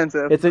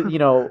expensive. It's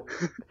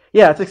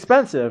it's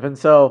expensive, and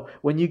so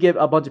when you get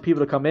a bunch of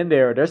people to come in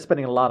there, they're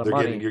spending a lot of They're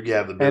money.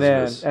 getting the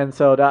business. And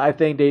so I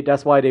think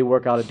that's why they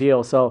work out a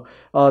deal. So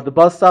the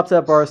bus stops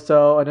at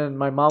Barstow, and then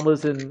my mom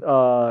lives in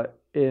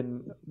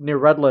near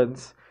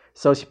Redlands,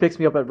 so she picks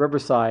me up at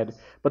Riverside.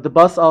 But the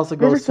bus also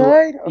goes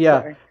Riverside?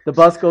 to the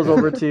bus goes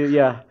over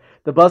to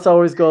the bus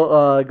always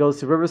goes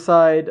to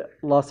Riverside,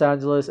 Los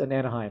Angeles, and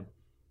Anaheim.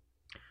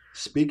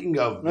 Speaking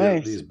of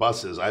Nice. these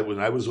buses, when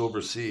I was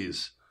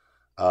overseas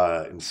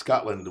in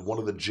Scotland, one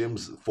of the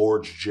gyms,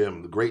 Forge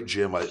Gym, the great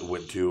gym I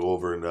went to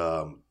over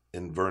in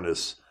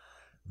Inverness,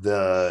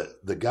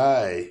 the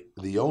guy,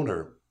 the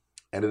owner,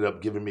 ended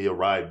up giving me a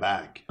ride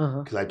back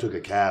because I took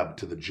a cab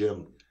to the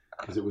gym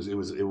because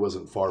it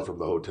wasn't far from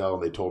the hotel,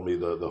 and they told me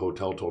the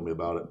hotel told me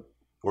about it,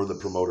 or the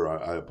promoter.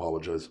 I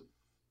apologize,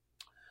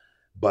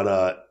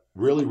 but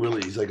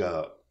really, he's like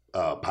a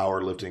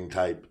powerlifting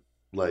type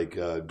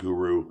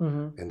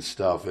guru and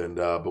stuff, and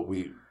but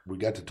we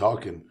got to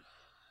talking.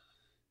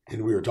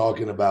 And we were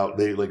talking about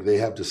they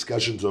have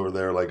discussions over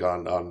there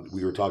on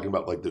we were talking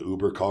about the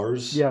Uber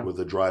cars with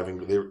the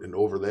driving and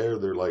over there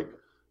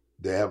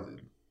they have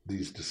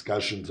these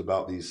discussions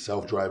about these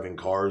self-driving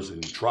cars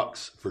and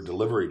trucks for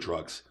delivery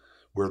trucks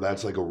where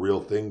that's a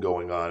real thing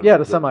going on. Yeah,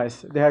 the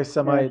semis. They have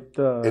semi.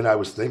 And I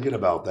was thinking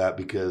about that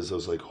because I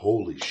was like,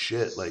 holy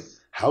shit!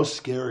 How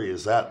scary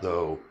is that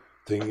though?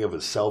 Thinking of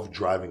a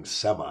self-driving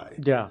semi.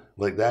 Yeah.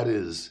 That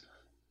is,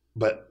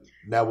 but.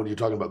 Now, when you're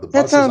talking about the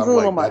That buses, sounds I'm a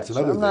little that's much.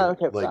 another I'm not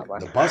thing. okay with that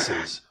one. The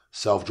buses,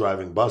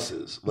 self-driving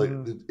buses,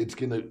 it's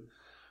gonna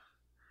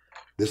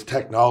this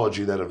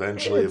technology that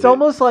eventually it's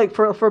almost like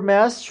for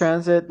mass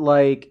transit,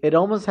 it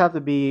almost have to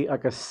be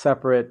a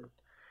separate.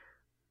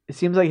 It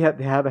seems like you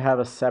have to have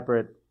a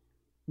separate,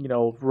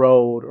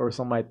 road or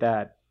something like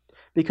that,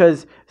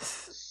 because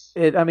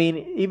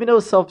even though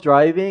it's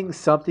self-driving,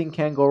 something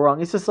can go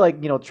wrong. It's just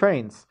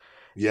trains.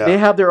 Yeah. They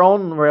have their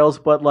own rails,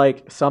 but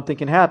something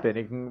can happen.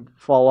 It can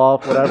fall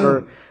off,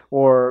 whatever,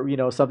 or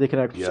something can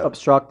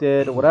obstruct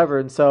it or whatever.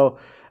 And so,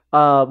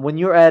 when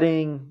you're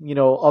adding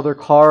other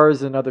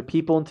cars and other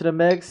people into the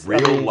mix,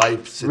 real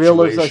life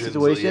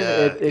situation,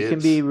 it can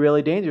be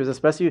really dangerous,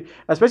 especially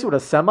with a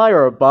semi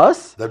or a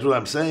bus. That's what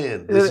I'm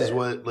saying. This is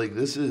what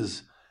this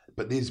is.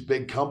 But these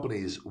big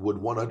companies would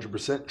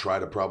 100% try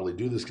to probably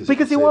do this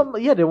because they want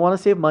to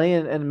save money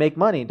and make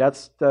money.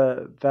 That's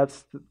the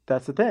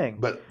thing.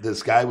 But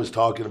this guy was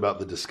talking about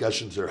the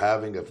discussions they're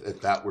having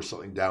if that were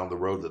something down the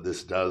road that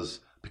this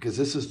does, because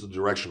this is the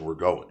direction we're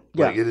going.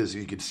 Yeah. It is.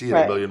 You can see it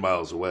a million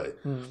miles away.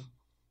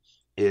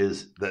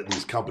 Is that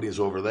these companies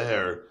over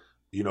there?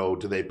 Do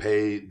they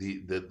pay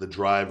the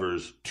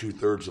drivers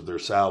 2/3 of their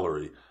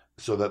salary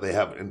so that they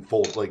have in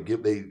full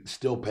they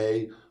still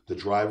pay the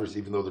drivers,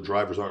 even though the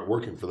drivers aren't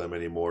working for them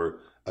anymore,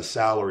 a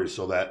salary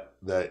so that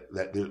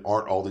there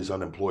aren't all these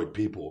unemployed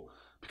people,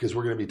 because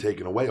we're going to be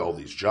taking away all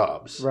these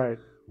jobs, right?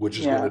 Which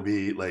is going to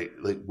be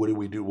what do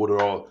we do? What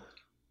are all?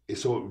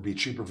 So it would be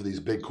cheaper for these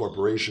big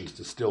corporations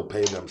to still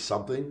pay them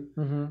something,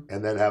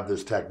 and then have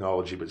this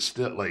technology, but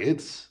still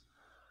it's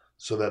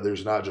so that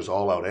there's not just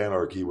all out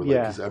anarchy with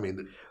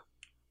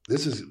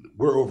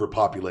we're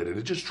overpopulated.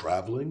 It's just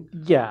traveling.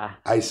 Yeah.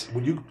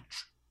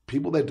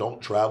 People that don't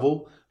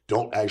travel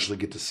don't actually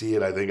get to see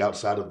it, I think,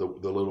 outside of the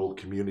little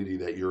community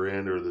that you're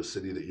in or the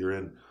city that you're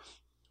in.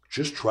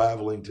 Just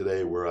traveling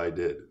today where I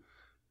did,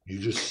 you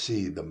just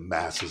see the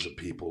masses of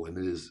people, and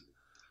it's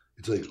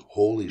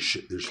holy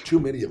shit, there's too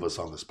many of us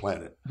on this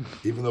planet.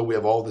 Even though we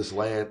have all this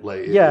land,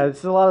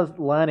 it's a lot of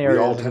land areas.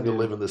 We all tend to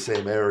live in the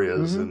same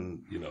areas,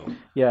 and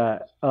Yeah,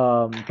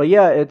 but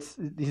yeah, it's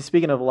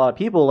speaking of a lot of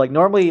people.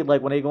 Normally,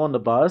 when they go on the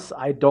bus,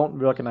 I don't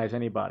recognize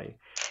anybody.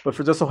 But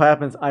for just so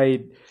happens,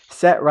 I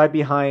sat right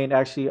behind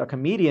actually a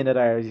comedian that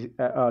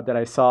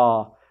I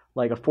saw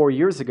 4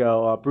 years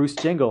ago, Bruce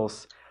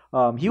Jingles.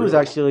 He was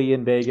actually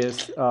in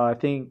Vegas. I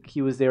think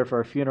he was there for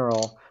a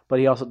funeral, but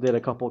he also did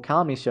a couple of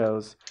comedy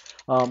shows.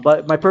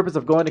 But my purpose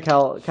of going to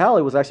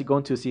Cali was actually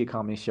going to see a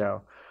comedy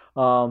show.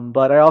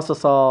 But I also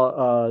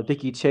saw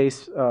Vicky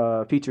Chase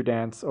feature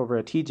dance over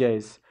at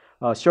TJ's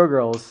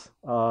Showgirls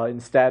in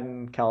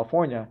Staten,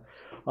 California.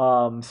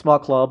 Small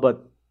club,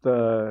 but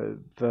the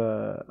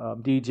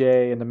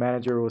DJ and the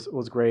manager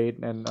was great,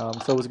 and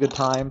so it was a good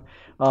time.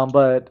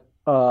 But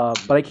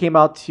I came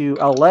out to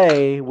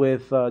LA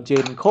with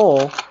Jaden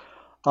Cole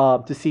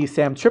to see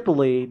Sam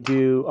Tripoli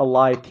do a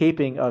live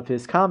taping of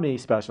his comedy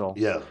special.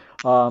 Yeah.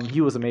 He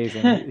was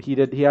amazing.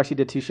 He actually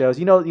did 2 shows.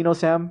 You know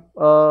Sam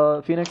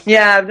Phoenix?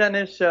 Yeah, I've done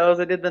his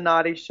shows. I did the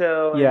Naughty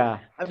Show. Yeah.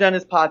 I've done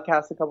his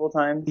podcast a couple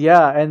times.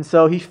 Yeah, and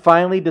so he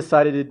finally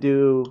decided to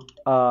do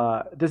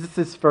this is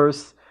his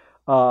first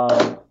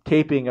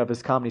taping of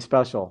his comedy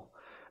special.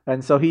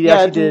 And so he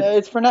actually did.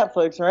 It's for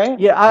Netflix, right?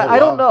 Yeah, I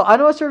don't know.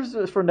 I'm not sure if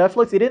it's for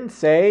Netflix. He didn't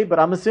say, but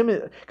I'm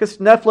assuming because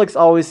Netflix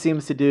always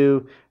seems to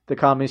do the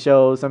comedy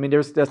shows. I mean,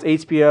 that's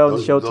HBO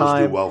and Showtime,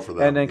 those do well for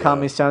them, and then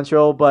Comedy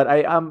Central. But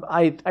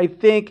I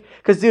think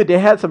because dude, they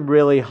had some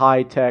really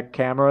high tech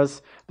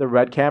cameras the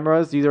red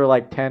cameras. These are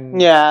like 10,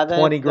 Yeah, then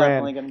 20 it's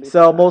definitely grand. gonna be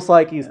So for most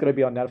likely it's gonna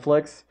be on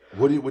Netflix.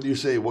 What do you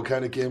say? What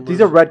kind of cameras?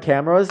 These are red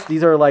cameras.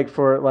 These are like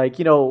for like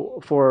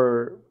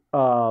for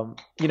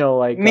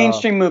like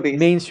mainstream movies.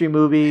 mainstream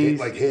movies.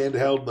 like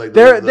handheld. Like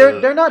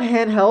they're not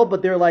handheld,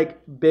 but they're like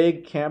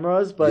big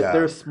cameras, but Yeah.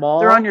 they're small.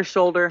 They're on your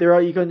shoulder. They're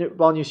you can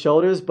on your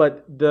shoulders,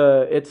 but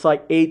it's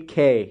like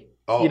 8K.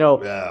 Oh, You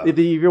know, yeah. if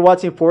you're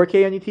watching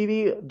 4K on your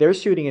TV, they're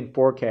shooting in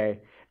 4K,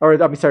 or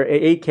I mean, sorry,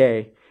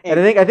 8K. And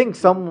I think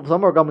some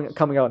are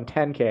coming out in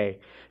 10K.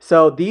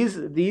 So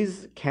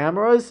these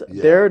cameras,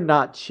 Yeah. they're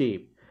not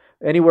cheap.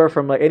 Anywhere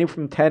from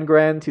 10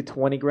 grand to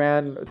 20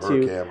 grand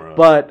Per camera.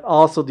 but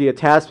also the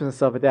attachments and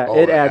stuff like that. Oh,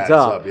 it adds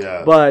up.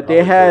 yeah. But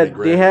Probably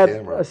 30 they had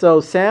camera. so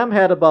Sam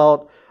had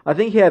about, I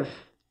think he had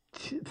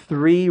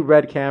 3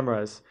 red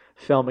cameras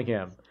filming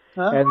him.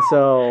 Huh? And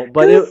so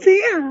but Go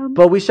see him.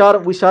 but we shot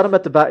him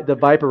at the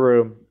Viper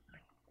Room.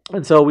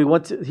 And so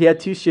he had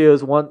 2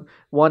 shows, one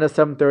at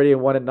 7:30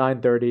 and one at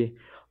 9:30.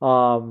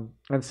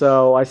 And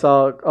so I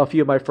saw a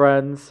few of my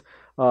friends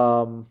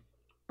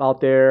out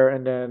there,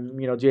 and then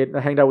I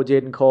hanged out with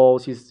Jaden Cole.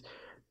 She's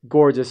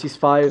gorgeous.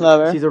 She's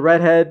Love her. She's a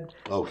redhead,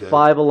 Okay.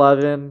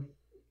 5'11",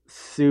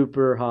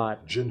 super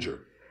hot, Ginger.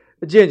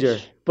 ginger.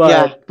 But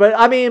Yeah.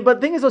 but the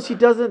thing is though, she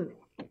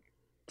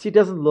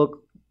doesn't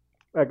look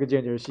like a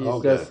ginger. She's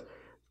Okay. just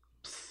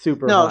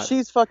super No, hot.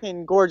 she's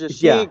fucking gorgeous.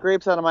 She Yeah. ate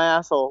grapes out of my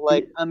asshole.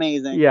 Like,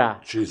 amazing. Yeah,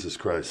 Jesus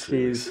Christ.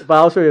 but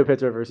I'll show you a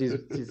picture of her. She's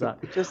hot.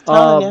 Just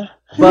telling Um, you.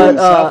 You were in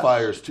But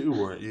Sapphires too,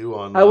 weren't you?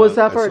 On I was I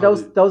Sapphire. saw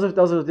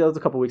That was a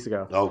couple weeks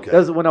ago. Okay. That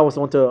was when I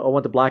went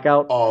to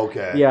Blackout. Oh,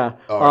 okay. Yeah.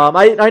 All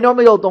right. I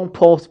normally don't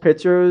post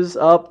pictures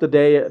up the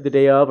day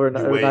of or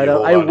wait, night you of.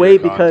 hold I on to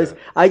wait your because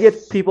content. I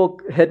get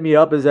people hit me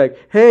up. It's like,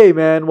 hey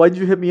man, why did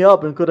you hit me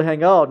up and could have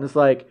hang out? And it's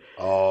like,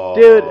 Oh,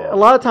 dude, a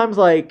lot of times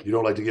like. You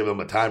don't like to give them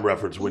a time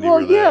reference when you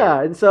Well, were there.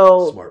 yeah, and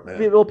so Smart man.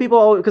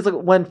 people because like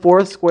when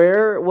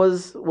Foursquare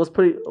was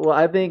pretty. Well,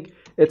 I think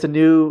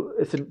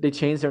they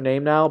changed their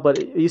name now, but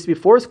it used to be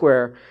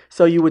Foursquare.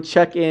 So you would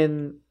check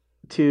in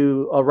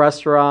to a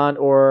restaurant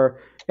or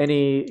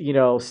any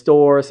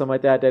store or something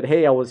like that. That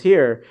hey, I was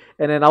here,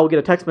 and then I would get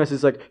a text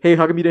message like, hey,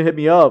 how come you didn't hit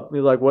me up? And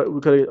you're like, what?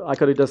 I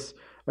could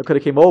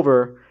have came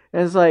over,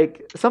 and it's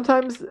like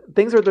sometimes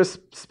things are just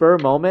spur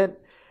moment,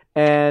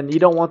 and you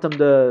don't want them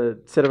to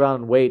sit around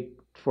and wait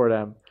for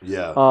them.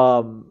 Yeah.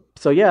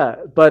 So yeah,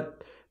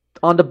 but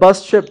on the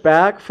bus trip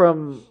back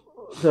from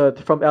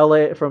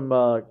LA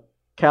from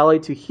Cali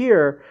to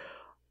here,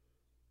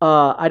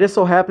 I just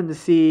so happened to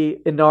see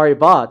Inari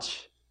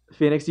Botch,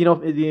 Phoenix. You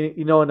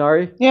know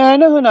Inari? Yeah, I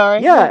know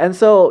Hunari. Yeah, and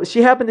so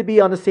she happened to be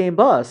on the same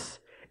bus,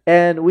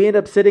 and we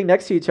ended up sitting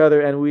next to each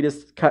other, and we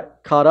just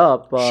caught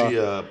up. She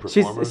a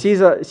performer?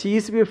 She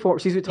used to be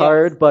she's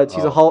retired, but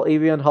she's a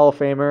Avian Hall of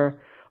Famer.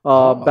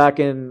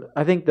 Back in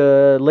I think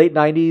the late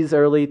 '90s,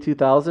 early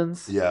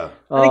 2000s. Yeah.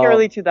 I think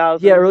early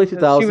 2000s. Yeah, early 'cause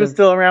She was 2000s.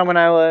 still around when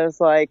I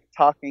was like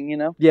talking,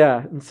 Yeah,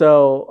 and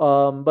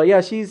so, but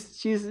yeah,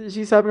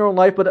 she's having her own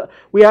life. But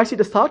we actually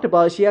just talked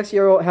about it. She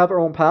actually have her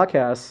own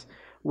podcast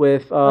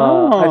with.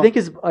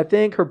 I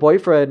think her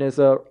boyfriend is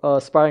a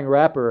aspiring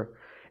rapper,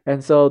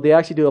 and so they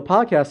actually do a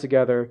podcast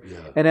together. Yeah.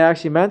 And I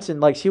actually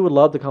mentioned like she would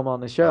love to come on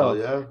the show. Oh,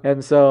 yeah.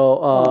 And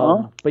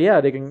so, but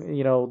yeah, they can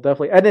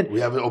definitely. And then We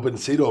have an open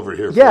seat over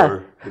here yeah,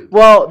 for her.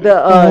 well the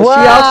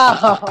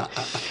Wow.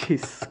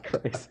 Jesus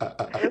Christ.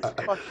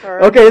 Fuck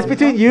her. Okay, it's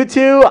between you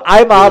two.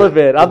 I'm out of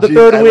it. I'm the Gee,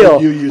 third I wheel.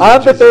 like you using I'm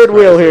the Jesus third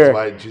wheel Christ. here. That's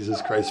why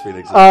Jesus Christ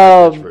Phoenix is my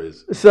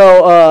catchphrase.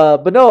 So,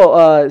 but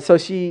no, so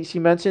she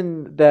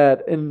mentioned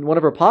that in one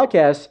of her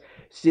podcasts,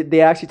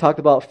 they actually talked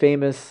about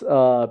famous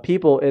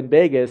people in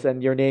Vegas,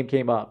 and your name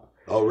came up.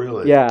 Oh,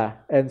 really? Yeah,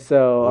 and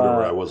so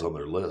Whatever, I was on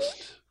their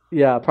list.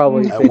 yeah,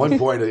 probably. At one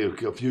point,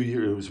 a few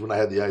years when I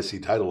had the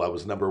IC title, I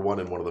was #1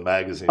 in one of the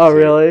magazines. Oh,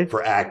 really?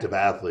 For active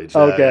athletes.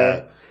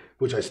 Okay.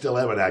 Which I still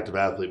am an active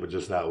athlete, but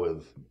just not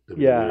with WWE.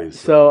 Yeah,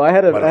 so I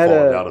had might have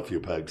fallen down a few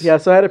pegs. Yeah,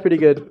 so I had a pretty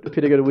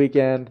good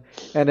weekend,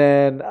 and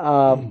then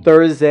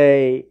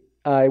Thursday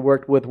I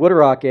worked with Wood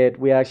Rocket.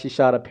 We actually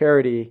shot a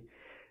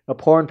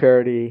porn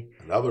parody.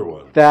 Another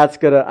one. That's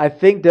gonna. I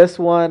think this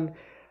one.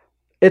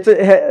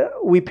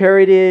 We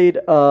parodied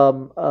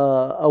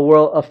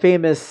a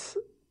famous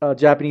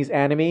Japanese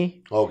anime,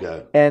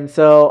 Okay. and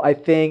so I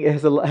think it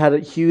has had a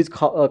huge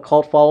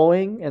cult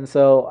following, and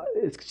so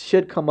it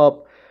should come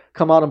out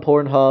on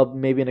Pornhub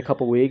maybe in a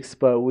couple weeks.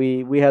 But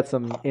we had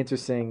some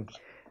interesting.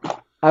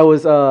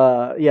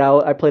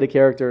 I played a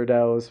character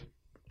that was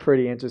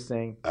pretty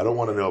interesting. I don't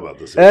want to know about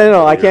this. I don't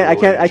know. I can't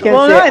Well, say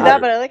not only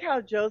that, but I like how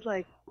Joe's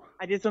like,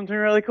 I did something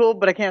really cool,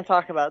 but I can't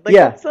talk about it. Like,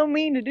 Yeah. that's so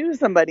mean to do to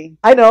somebody.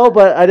 I know,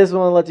 but I just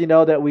want to let you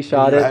know that we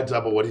shot Give you it. a heads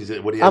up of what he has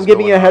I'm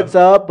giving you a going heads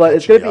on. up, but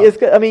it's Catch gonna me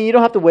be. I mean, you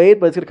don't have to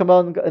wait, but it's gonna come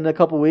out in a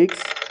couple weeks.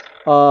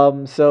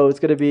 So it's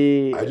gonna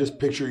be. I just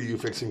picture you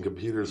fixing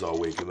computers all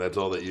week, and that's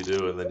all that you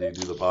do, and then you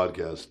do the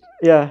podcast.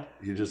 Yeah.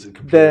 You just a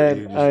computer, Then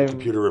you just I'm- a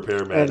computer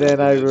repair man, and then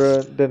I It's-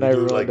 ruined- then you I do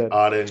ruined like it.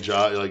 odd end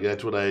job. Like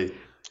that's what I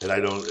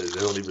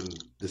don't even.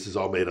 This is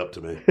all made up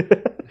to me.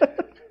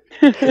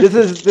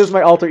 This is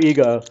my alter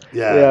ego.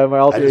 Yeah, my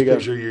alter I just ego.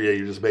 picture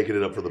you're just making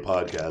it up for the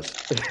podcast.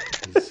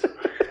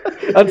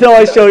 Until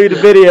I show you the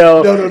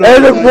video. No. And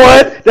then,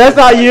 what? That's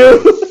not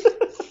you.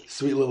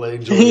 Sweet little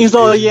angel. He's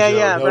all, Asian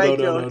yeah, Joe. right,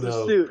 No. Joe. It's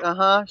a suit.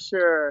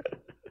 Sure.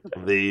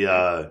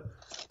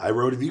 I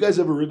rode. Have you guys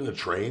ever ridden a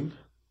train?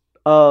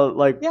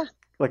 Like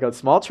a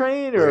small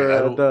train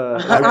or Wait,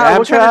 the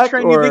What kind of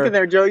train or, you thinking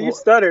there, Joe? You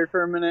stuttered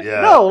for a minute.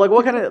 Yeah. No, like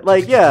what kind of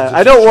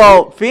I know.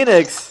 Well,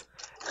 Phoenix.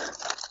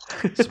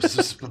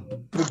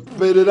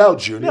 Spit it out,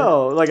 Junior.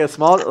 No, like a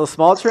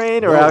small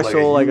train or No,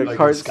 actual like a in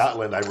car.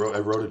 Scotland, I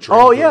rode a train.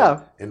 Oh,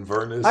 yeah.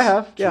 Inverness. I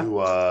have, yeah.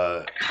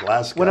 To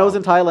Glasgow. When I was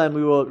in Thailand,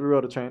 we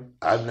rode a train.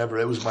 I've never.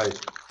 It was my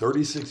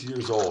 36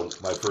 years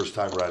old. My first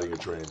time riding a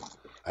train.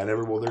 I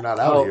never. Well, they're not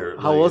out here.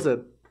 How was it?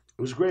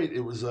 It was great. It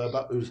was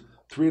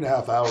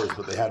 3.5 hours,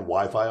 but they had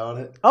Wi-Fi on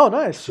it. Oh,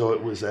 nice. So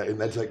it was, and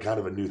that's like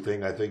kind of a new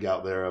thing I think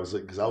out there. I was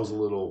like, because I was a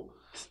little.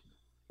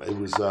 It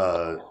was.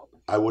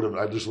 I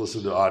just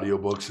listened to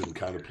audiobooks and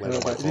kind of played on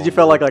my phone. Did you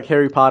feel like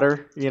Harry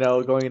Potter?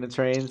 Going into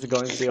trains and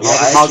going to see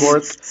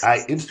Hogwarts? I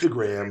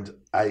Instagrammed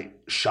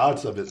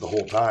shots of it the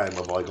whole time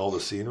of like all the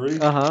scenery.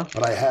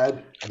 But I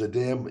had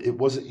it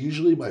wasn't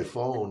usually my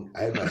phone.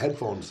 I had my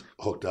headphones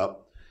hooked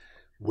up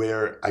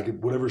where I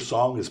could, whatever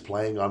song is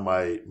playing on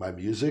my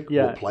music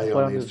will play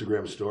on the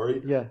Instagram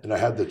story. Yeah. And I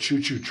had the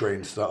Choo Choo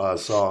Train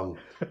song,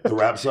 the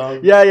rap song.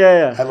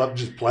 Yeah. I love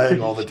just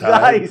playing all the time.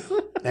 Nice.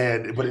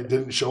 But it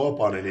didn't show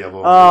up on any of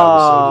them.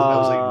 I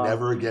was like,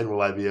 never again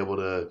will I be able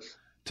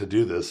to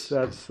do this.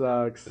 That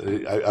sucks.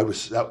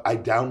 I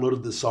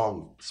downloaded the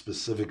song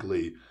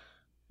specifically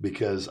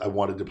because I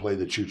wanted to play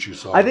the Choo Choo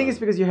song. I think it's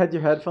because you had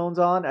your headphones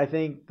on. I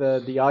think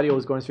the audio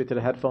was going straight to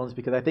the headphones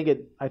because I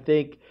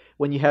think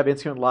when you have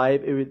Instagram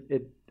Live,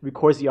 it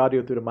records the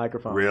audio through the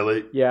microphone.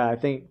 Really? Yeah, I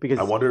think because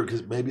I wonder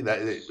because maybe that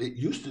it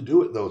used to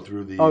do it though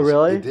through these. Oh,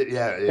 really? It did,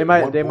 yeah.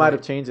 They might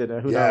have changed it.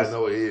 Who knows?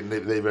 No,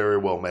 they very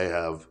well may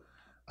have.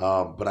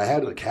 But I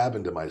had a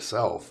cabin to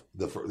myself.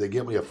 They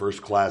gave me a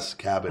first class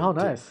cabin. Oh,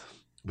 nice.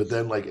 But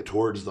then, like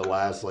towards the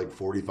last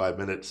 45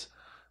 minutes,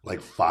 like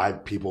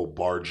 5 people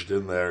barged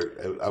in there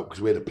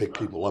because we had to pick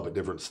people up at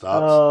different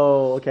stops.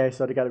 Oh, okay.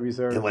 So they got to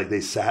reserve. And they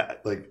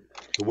sat the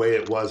way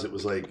it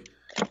was like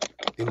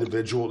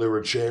individual. There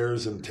were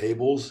chairs and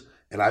tables,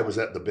 and I was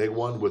at the big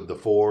one with the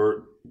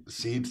 4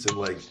 seats,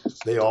 and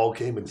they all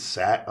came and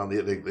sat on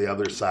the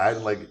other side,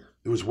 and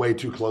it was way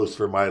too close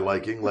for my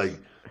liking.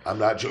 I'm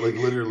not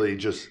literally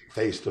just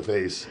face to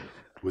face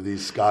with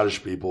these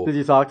Scottish people. Did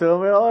you talk to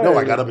them at all? No,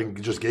 I got up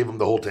and just gave them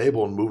the whole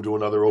table and moved to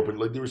another open.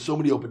 There were so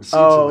many open seats in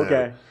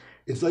there. Okay.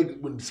 It's like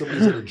when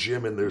somebody's at a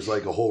gym and there's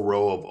a whole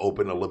row of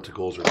open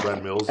ellipticals or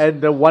treadmills. And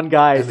the one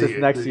guy sits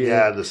next to you.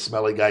 Yeah, the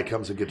smelly guy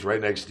comes and gets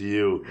right next to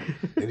you.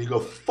 And you go,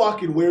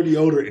 fucking wear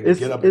deodorant. And you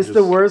get up it's and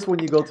the worst when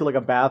you go to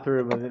a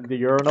bathroom and the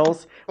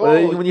urinals.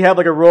 Oh. When you have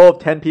a row of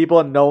 10 people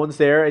and no one's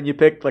there and you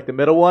pick the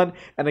middle one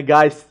and the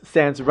guy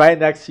stands right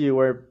next to you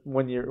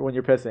when you're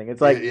pissing. It's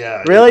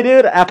really,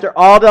 dude? After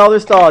all the other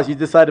stalls, you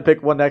decide to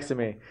pick one next to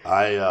me.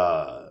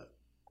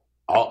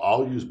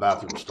 I'll use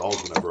bathroom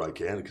stalls whenever I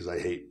can because I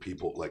hate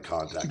people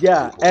contacting people.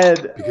 Yeah,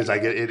 and because I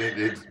get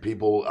it.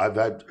 People have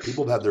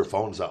had their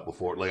phones out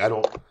before. I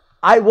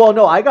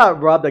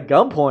got robbed at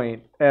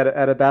gunpoint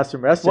at a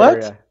bathroom rest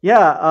area.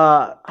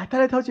 Yeah, I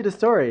thought I told you the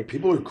story.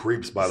 People are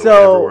creeps, by the way.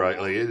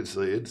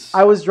 Everywhere. It's.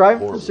 I was driving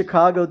horrible. from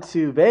Chicago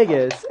to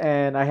Vegas,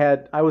 and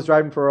I was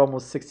driving for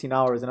almost 16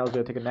 hours, and I was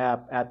going to take a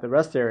nap at the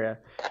rest area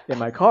in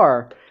my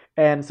car.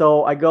 And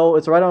so I go.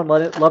 It's right on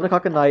 11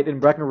 o'clock at night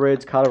in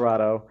Breckenridge,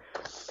 Colorado.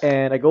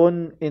 And I go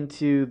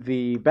into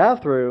the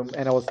bathroom,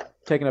 and I was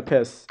taking a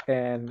piss.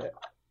 And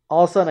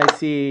all of a sudden, I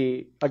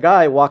see a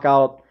guy walk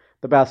out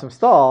the bathroom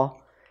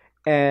stall.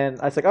 And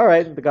I was like, all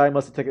right, the guy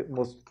must have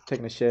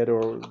taken a shit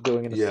or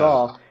doing in the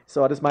stall.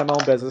 So I just mind my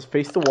own business,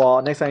 face the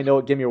wall. Next thing I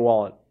know, give me your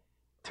wallet.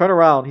 Turn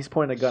around, he's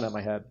pointing a gun at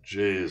my head.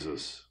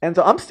 Jesus. And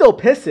so I'm still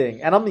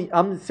pissing. And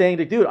I'm saying,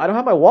 dude, I don't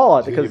have my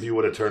wallet. Because if you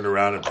would have turned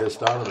around and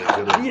pissed on him, it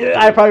could have... Yeah,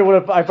 I probably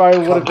would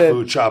have been...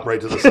 Food chop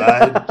right to the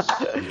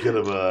side. You could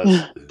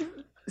have...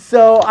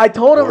 So I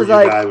told him, or you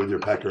die with your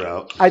pecker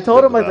out. I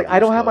told him, I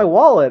don't have my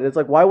wallet. It's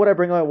why would I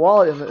bring my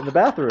wallet in the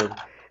bathroom?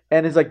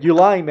 And he's like, you're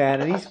lying, man.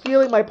 And he's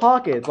feeling my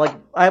pockets.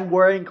 I'm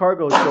wearing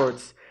cargo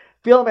shorts.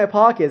 Feeling my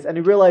pockets. And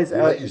he realized...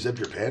 You let you zip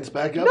your pants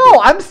back up?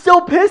 No, I'm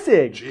still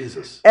pissing.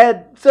 Jesus.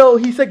 And so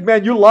he's like,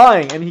 man, you're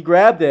lying. And he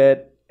grabbed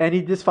it. And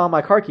he just found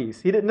my car keys.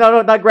 He didn't...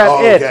 No, not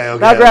grab it.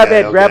 Not grab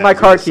it. Grab my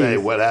car keys.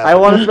 What happened? I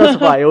want to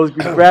specify. It was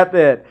grab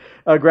it.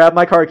 Grab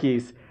my car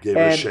keys. Gave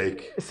her a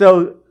shake.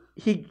 So...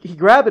 He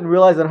grabbed it and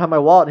realized I don't have my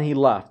wallet, and he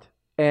left.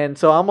 And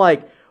so I'm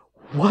like,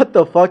 what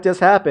the fuck just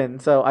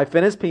happened? So I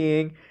finished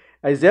peeing.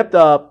 I zipped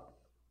up.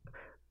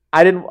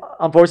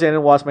 Unfortunately, I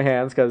didn't wash my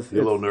hands because...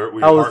 You're a little nervous. Were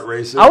you heart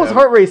racing? I was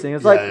heart racing.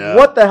 It's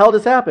what the hell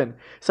just happened?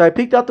 So I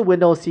peeked out the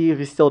window to see if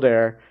he's still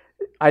there.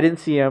 I didn't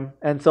see him.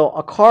 And so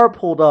a car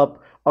pulled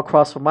up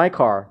across from my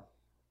car.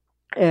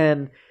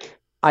 And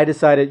I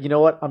decided, you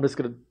know what? I'm just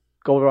going to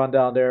go around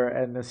down there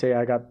and say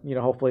I got,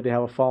 hopefully they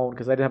have a phone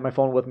because I didn't have my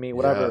phone with me,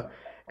 whatever. Yeah.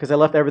 because I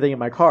left everything in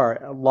my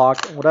car,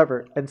 locked,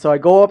 whatever. And so I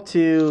go up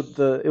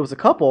to it was a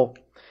couple,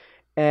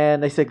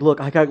 and they said, "Look,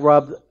 I got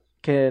robbed.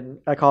 Can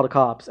I call the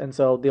cops?" And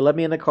so they let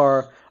me in the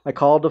car. I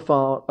called the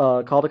phone,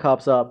 called the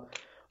cops up,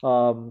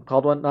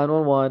 called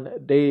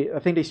 911. I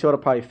think they showed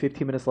up probably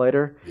 15 minutes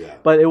later. Yeah.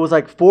 But it was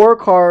like four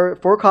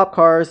cop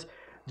cars,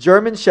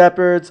 German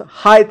Shepherds,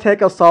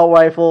 high-tech assault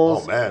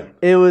rifles. Oh man,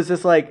 it was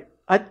just like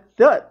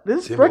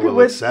this seemed a little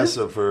Breckenridge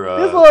excessive for.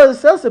 This is a little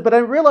excessive, but I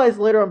realized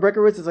later on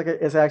Breckenridge is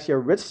it's actually a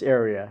rich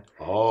area.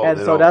 Oh, and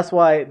so that's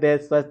why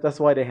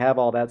they have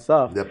all that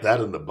stuff. Nip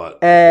that in the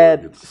butt.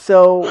 And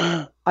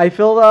so I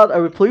filled out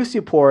a police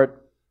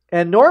report,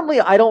 and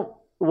normally I don't.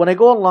 When I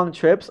go on long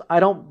trips, I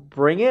don't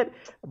bring it,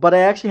 but I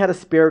actually had a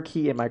spare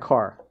key in my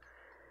car.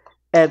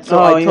 And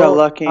so you got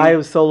lucky. I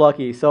was so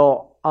lucky.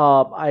 So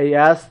I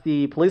asked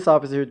the police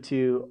officer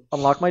to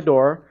unlock my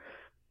door,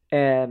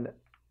 and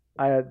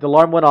the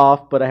alarm went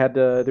off, but I had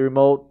the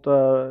remote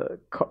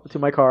to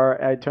my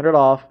car. I turned it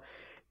off,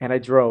 and I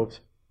drove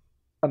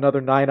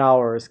another 9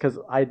 hours because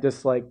I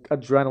just like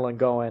adrenaline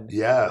going.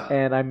 Yeah.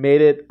 And I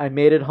made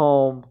it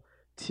home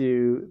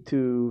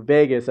to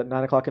Vegas at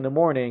 9:00 in the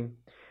morning.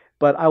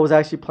 But I was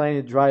actually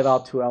planning to drive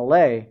out to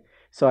LA.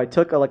 So I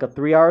took a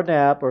 3-hour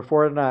nap or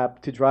 4-hour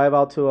nap to drive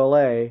out to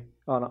LA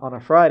on a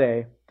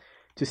Friday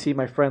to see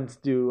my friends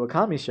do a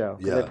comedy show.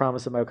 Because I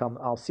promised him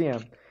I'll see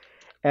him.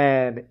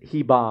 And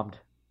he bombed.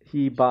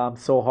 He bombed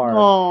so hard.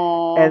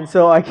 Aww. And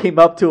so I came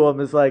up to him.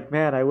 It's like,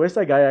 man, I wish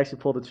that guy actually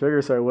pulled the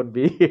trigger so I wouldn't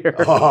be here.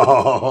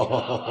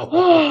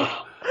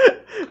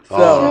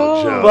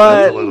 Joe,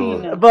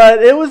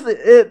 but it was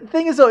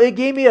thing is though it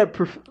gave me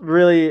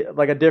really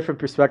like a different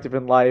perspective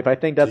in life. I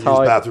think that's you how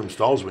use bathroom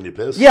stalls when you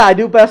piss. Yeah, I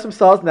do bathroom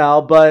stalls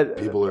now, but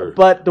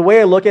the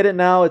way I look at it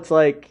now, it's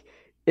like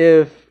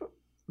if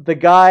the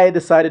guy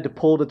decided to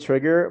pull the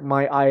trigger,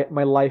 my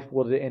life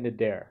would have ended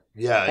there.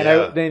 Yeah,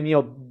 and then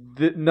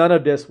none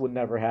of this would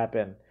never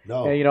happen.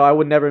 No, and, I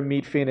would never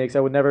meet Phoenix.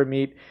 I would never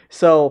meet.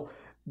 So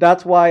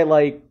that's why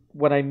like.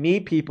 When I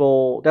meet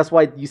people, that's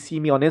why you see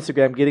me on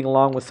Instagram getting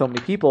along with so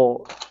many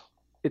people.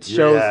 It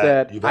shows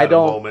that I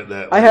don't.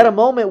 I had a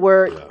moment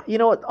where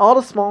all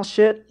the small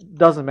shit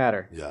doesn't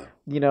matter. Yeah.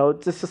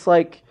 It's just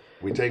like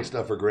we take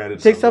stuff for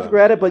granted.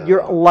 But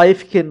your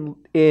life can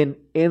end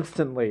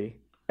instantly,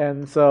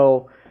 and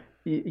so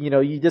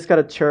you just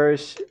gotta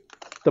cherish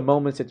the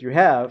moments that you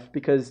have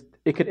because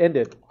it could end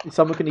it.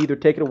 Someone can either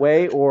take it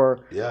away,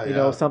 or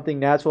something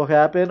natural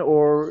happen,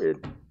 or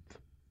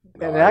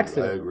an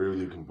accident. I agree with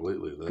you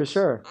completely. For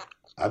sure.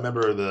 I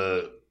remember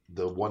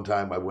the one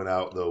time I went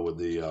out though with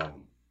the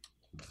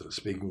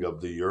speaking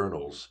of the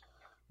urinals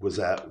was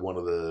at one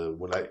of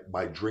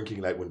my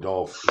drinking night when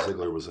Dolph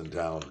Ziggler was in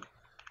town,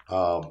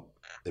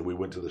 and we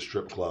went to the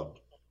strip club,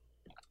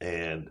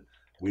 and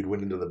we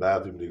went into the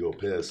bathroom to go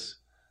piss,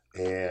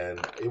 and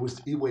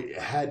it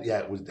had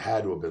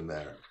to have been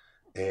there,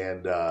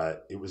 and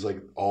it was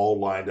like all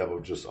lined up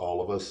of just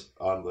all of us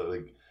on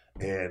the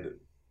and.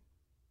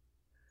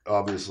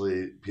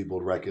 Obviously,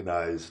 people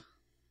recognized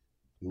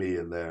me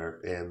in there,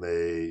 and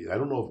I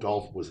don't know if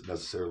Dolph was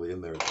necessarily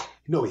in there.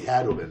 No, he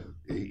had to have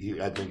been.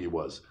 I think he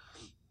was.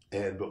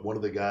 But one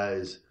of the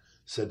guys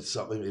said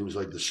something. It was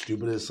like the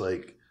stupidest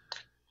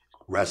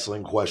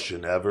wrestling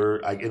question ever.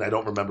 And I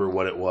don't remember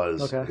what it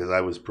was because I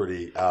was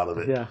pretty out of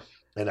it. Yeah.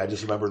 And I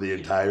just remember the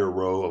entire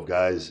row of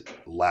guys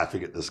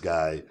laughing at this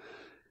guy,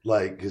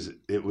 because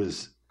it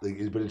was.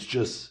 But it's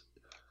just.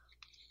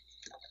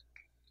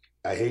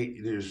 I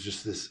hate. There's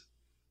just this.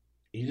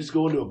 You just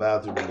go into a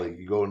bathroom and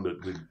you go into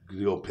to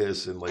go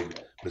piss and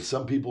but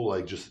some people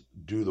just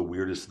do the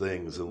weirdest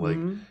things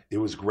and it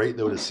was great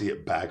though to see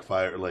it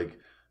backfire.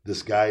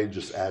 This guy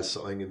just asked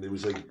something and it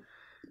was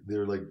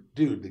they're like,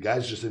 dude, the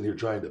guy's just in here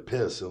trying to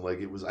piss and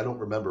it was I don't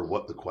remember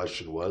what the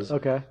question was.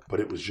 Okay. But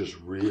it was just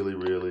really,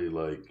 really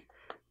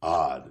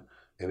odd.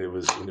 And it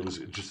was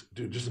just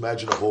dude, just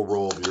imagine a whole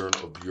row of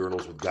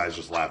urinals with guys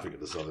just laughing at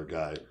this other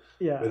guy.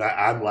 Yeah, and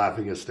I'm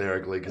laughing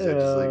hysterically because it's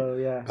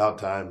just about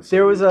time.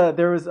 There was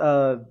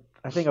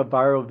I think a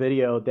viral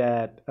video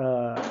that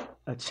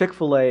a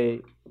Chick-fil-A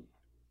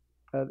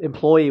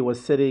employee was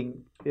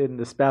sitting in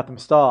this bathroom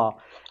stall,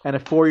 and a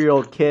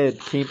 4-year-old kid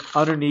came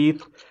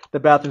underneath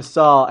the bathroom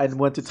stall and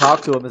went to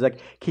talk to him. He's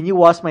like, "Can you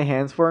wash my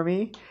hands for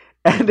me?"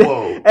 And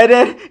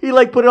then he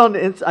put it on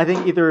I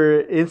think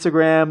either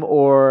Instagram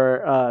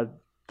or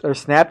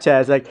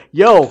Snapchat. It's like,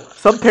 "Yo,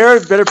 some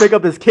parent better pick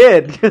up his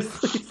kid because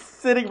he's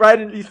standing right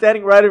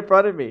in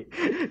front of me."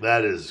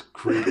 That is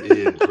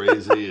creepy and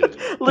crazy.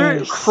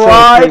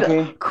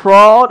 Literally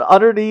crawled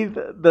underneath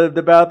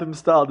the bathroom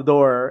stall, the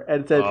door,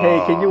 and said,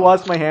 "Hey, can you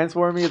wash my hands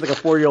for me?" It's like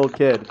a 4-year-old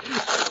kid.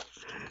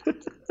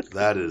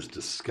 That is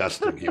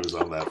disgusting. He was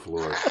on that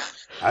floor.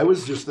 I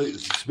was just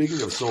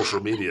speaking of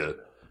social media.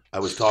 I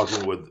was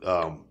talking with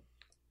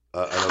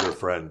another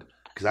friend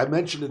because I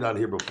mentioned it on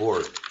here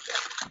before.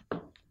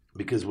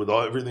 Because with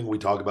everything we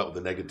talk about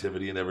with the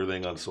negativity and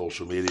everything on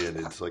social media, and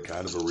it's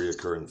kind of a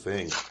reoccurring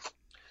thing,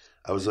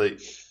 I was like,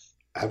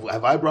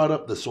 have I brought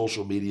up the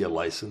social media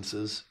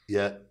licenses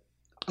yet?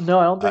 No,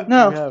 I don't think you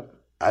have.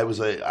 I was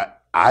like,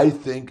 I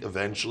think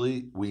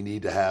eventually we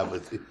need to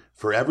have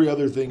for every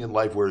other thing in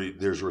life where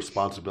there's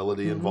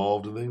responsibility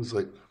involved and things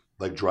like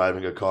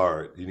driving a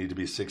car. You need to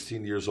be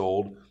 16 years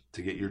old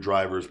to get your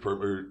driver's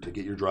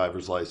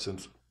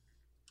license,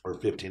 or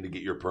 15 to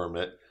get your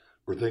permit,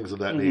 or things of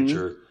that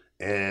nature.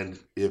 And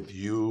if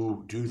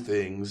you do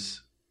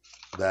things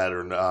that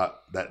are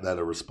not that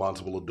a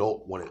responsible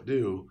adult wouldn't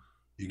do,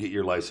 you get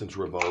your license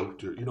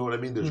revoked. Or, you know what I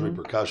mean? There's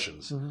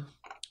repercussions.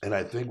 And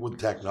I think with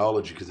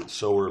technology, because it's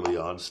so early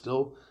on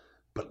still,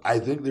 but I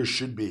think there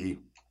should be,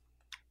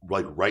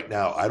 like right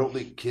now, I don't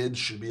think kids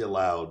should be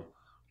allowed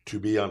to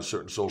be on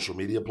certain social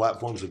media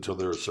platforms until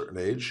they're a certain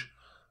age.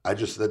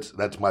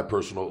 That's my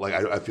personal,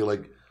 I feel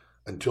like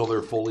until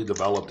they're fully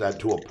developed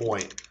to a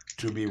point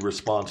to be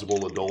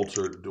responsible adults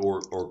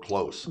or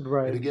close.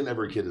 Right. And again,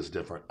 every kid is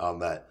different on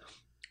that.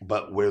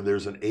 But where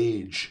there's an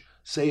age,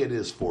 say it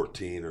is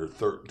 14 or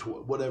 13,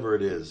 whatever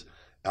it is,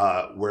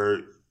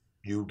 where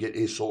you get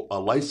a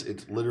license,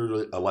 it's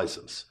literally a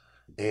license.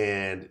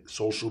 And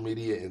social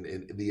media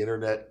and the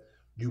internet,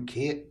 you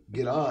can't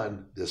get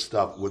on this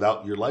stuff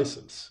without your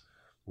license,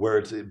 where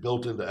it's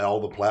built into all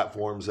the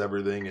platforms,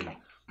 everything.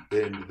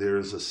 And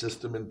there's a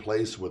system in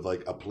place with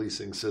like a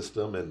policing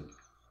system, and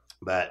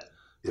that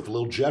if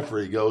little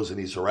Jeffrey goes and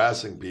he's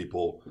harassing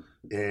people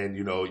and,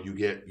 you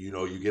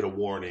get a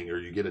warning or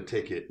you get a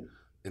ticket,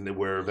 and then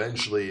where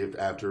eventually if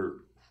after,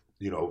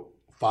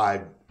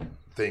 5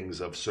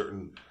 things of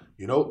certain,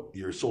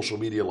 your social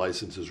media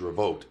license is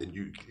revoked and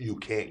you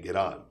can't get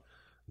on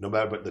no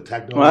matter, but the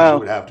technology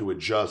would have to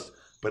adjust.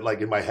 But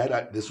like in my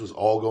head, this was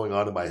all going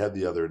on in my head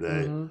the other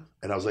day.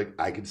 And I was like,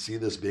 I could see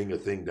this being a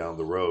thing down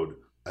the road.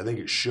 I think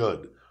it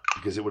should,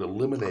 because it would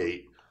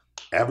eliminate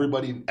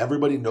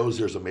everybody knows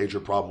there's a major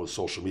problem with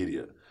social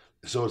media.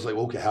 So it's like,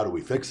 okay, how do we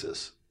fix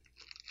this?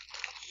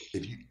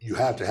 If you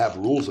have to have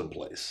rules in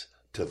place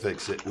to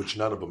fix it, which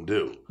none of them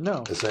do.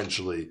 No.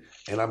 Essentially.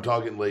 And I'm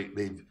talking like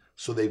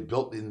they've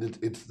built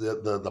it's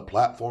the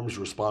platform's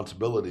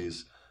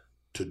responsibilities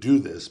to do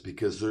this,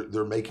 because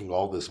they're making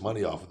all this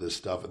money off of this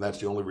stuff, and that's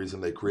the only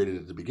reason they created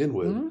it to begin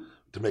with,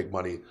 to make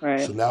money.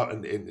 Right. So now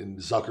and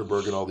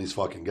Zuckerberg and all these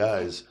fucking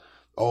guys,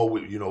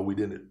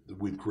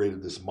 we've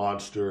created this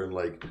monster and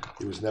like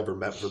it was never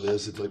meant for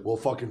this. It's like, well,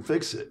 fucking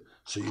fix it.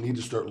 So you need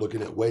to start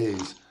looking at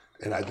ways,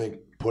 and I think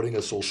putting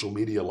a social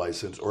media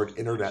license or an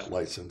internet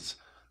license,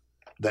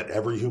 that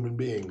every human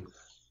being,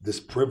 this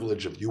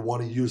privilege, if you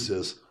want to use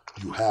this,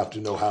 you have to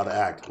know how to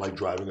act like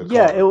driving a car.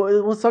 Yeah,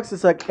 what sucks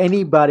is like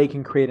anybody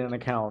can create an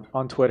account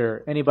on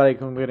Twitter. Anybody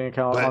can create an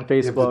account on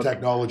Facebook. If the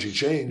technology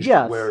changed,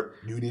 where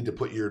you need to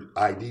put your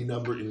ID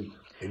number in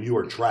and you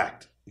are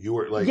tracked. You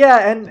were like,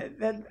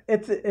 and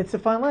it's a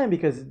fine line,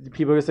 because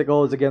people are just like,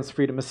 oh, it's against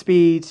freedom of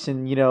speech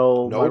and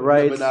my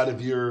rights. But not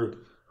if you're.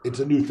 It's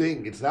a new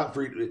thing. It's not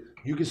free.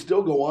 You can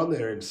still go on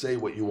there and say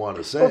what you want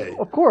to say.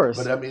 Of course.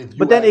 But I mean,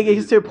 then it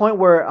gets to a point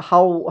where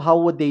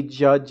how would they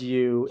judge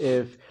you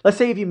if, let's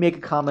say, if you make a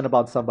comment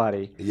about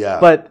somebody,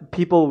 but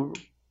people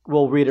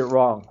will read it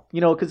wrong.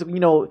 Because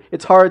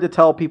it's hard to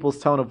tell people's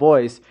tone of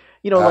voice.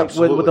 Like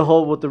with the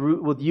whole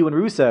with you and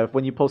Rusev,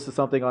 when you posted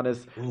something on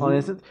his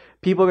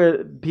people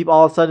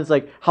all of a sudden it's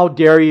like, how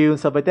dare you and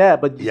stuff like that.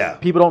 But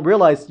people don't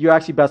realize you're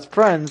actually best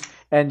friends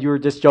and you're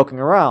just joking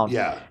around.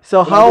 Yeah.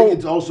 So but I think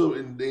it's also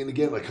and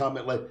again, like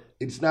comment, like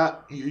it's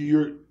not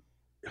you're.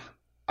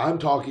 I'm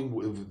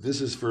talking.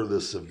 This is for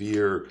the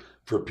severe,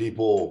 for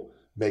people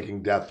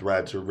making death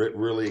threats or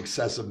really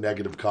excessive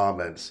negative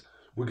comments,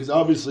 because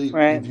obviously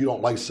if you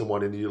don't like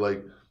someone and you're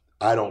like,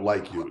 I don't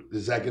like you,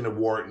 is that going to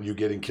warrant you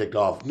getting kicked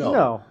off?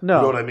 No. You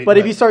know what I mean? But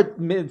if you start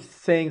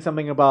saying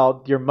something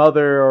about your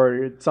mother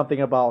or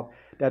something about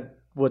that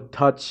would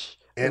touch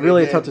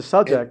touch a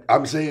subject.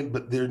 I'm saying,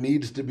 but there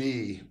needs to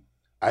be.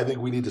 I think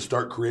we need to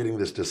start creating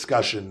this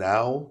discussion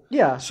now.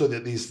 Yeah. So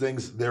that these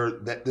things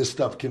that this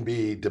stuff can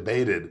be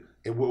debated.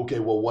 And okay,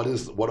 well, what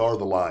are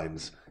the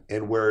lines,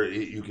 and where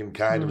you can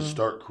kind of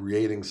start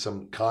creating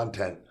some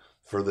content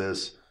for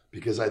this.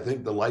 Because I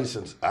think the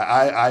license,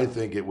 I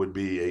think it would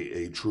be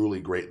a truly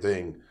great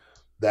thing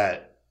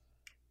that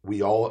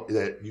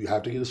you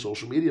have to get a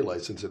social media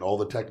license and all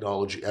the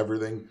technology,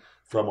 everything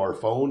from our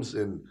phones.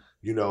 And,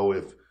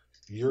 if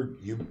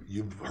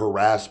you've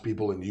harassed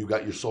people and you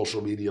got your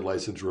social media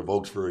license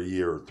revoked for a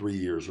year or 3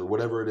 years or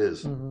whatever it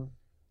is,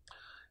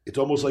 it's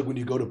almost like when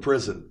you go to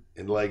prison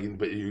and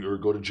or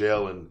go to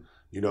jail and,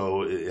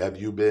 have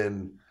you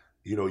been,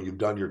 you've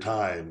done your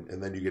time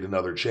and then you get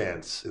another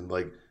chance, and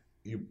like,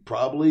 you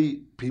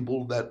probably,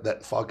 people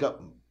that fuck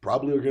up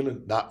probably are going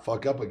to not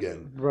fuck up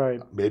again. Right.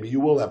 Maybe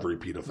you will have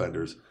repeat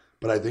offenders,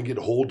 but I think it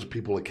holds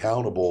people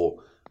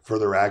accountable for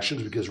their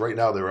actions, because right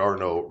now there are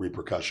no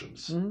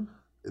repercussions.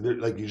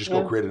 Like you just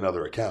go create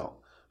another account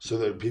so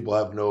that people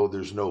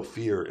there's no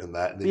fear in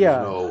that.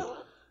 And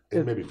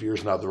and maybe fear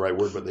is not the right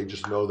word, but they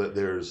just know that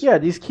there's. Yeah,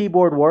 these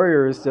keyboard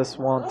warriors just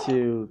want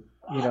to,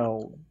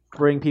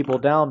 bring people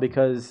down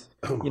because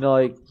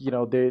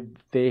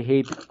they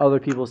hate other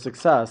people's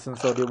success, and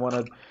so they want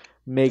to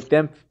make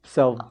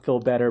themselves feel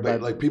better.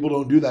 But like people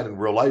don't do that in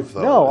real life,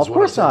 though. No, of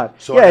course not.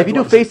 So if you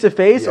do face to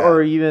face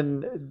or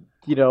even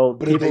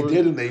But if they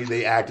did and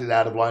they acted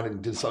out of line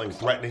and did something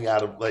threatening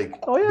there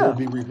would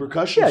be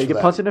repercussions. Yeah, you for get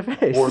that. punched in the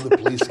face. Or the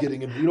police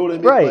getting in. You know what I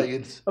mean?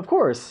 Right. Of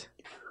course.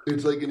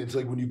 It's like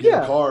when you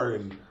get a car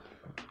and,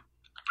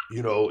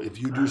 if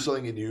you do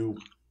something and you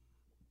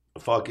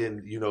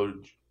fucking,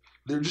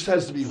 there just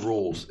has to be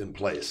rules in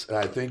place. And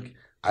I think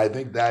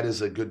that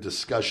is a good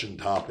discussion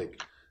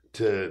topic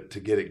to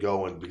get it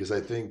going, because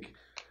I think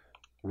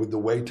with the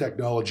way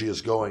technology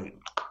is going,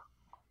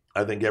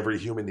 I think every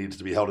human needs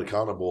to be held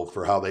accountable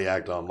for how they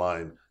act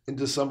online. And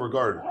to some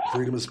regard,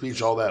 freedom of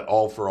speech, all that,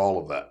 all for all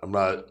of that.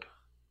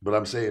 But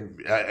I'm saying,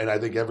 and I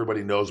think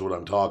everybody knows what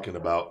I'm talking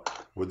about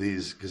with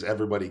these, because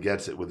everybody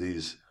gets it with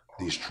these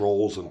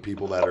trolls and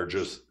people that are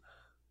just,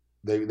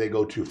 they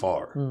go too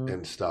far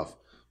and stuff.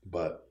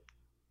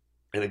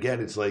 And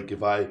again, it's like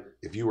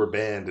if you were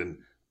banned and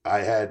I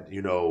had,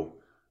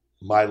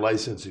 my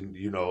license and,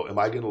 am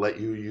I going to let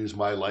you use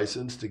my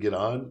license to get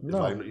on?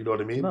 No. You know what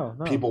I mean? No.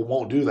 People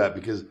won't do that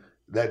because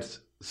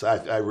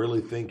I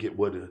really think it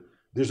would,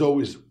 there's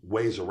always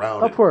ways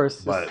around it. Of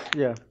course. But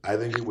yeah, I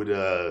think it would,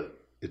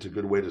 it's a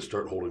good way to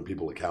start holding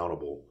people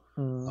accountable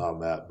on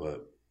that.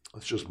 But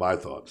that's just my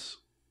thoughts.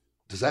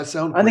 Does that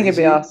sound crazy? I think it'd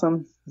be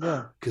awesome.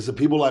 Yeah. Because the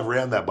people I've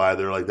ran that by,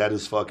 they're like, that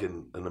is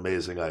fucking an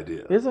amazing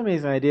idea. It's an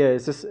amazing idea.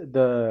 It's just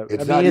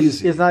It's not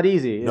easy. It's not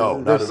easy.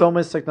 No, there's so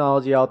much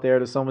technology out there.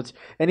 There's so much.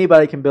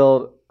 Anybody can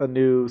build a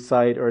new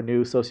site or a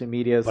new social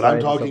media site. But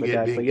I'm talking like it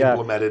that. being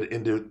implemented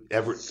into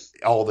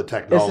all the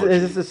technology.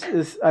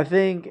 I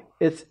think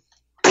it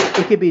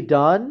could be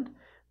done,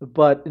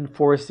 but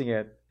enforcing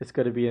it's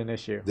going to be an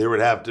issue. There would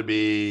have to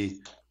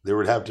be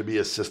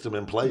a system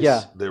in place.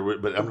 Yeah.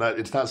 But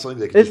it's not something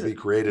that can just be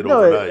created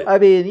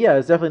overnight.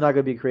 It's definitely not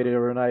going to be created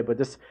overnight.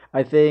 But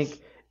I think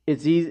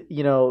it's easy.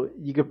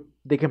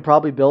 They can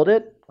probably build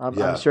it.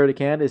 I'm sure they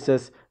can. It's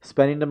just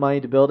spending the money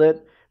to build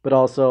it, but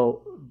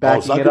also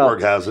backing it up.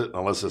 Zuckerberg has it,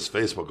 unless it's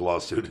Facebook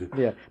lawsuit.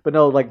 Yeah, but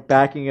no,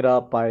 backing it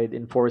up by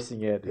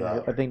enforcing it.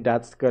 Yeah. I think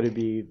that's going to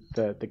be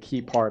the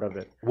key part of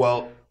it.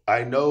 Well,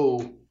 I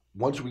know.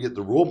 Once we get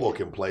the rule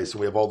book in place and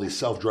we have all these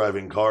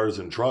self-driving cars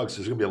and trucks,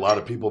 there's going to be a lot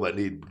of people that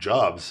need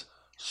jobs.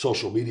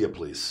 Social media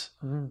police.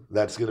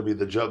 That's going to be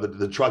the job.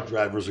 The truck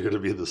drivers are going to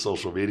be the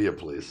social media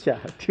police. Yeah.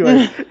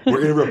 We're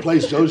going to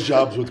replace those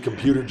jobs with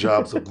computer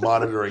jobs of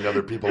monitoring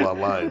other people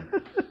online.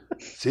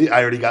 See,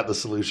 I already got the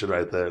solution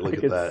right there.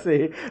 Look at that.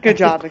 See. Good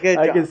job. Good job.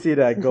 I can see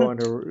that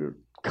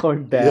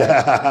going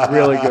bad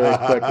really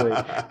quickly.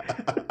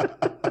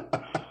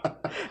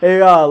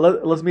 Hey,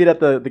 let's meet at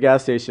the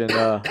gas station.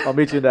 I'll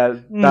meet you in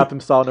that bathroom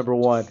stall number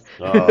 1.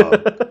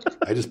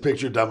 I just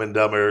pictured Dumb and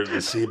Dumber,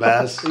 the sea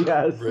bass.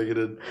 Yes. Bring it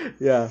in.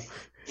 Yeah.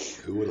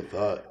 Who would have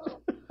thought?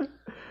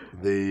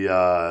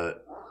 The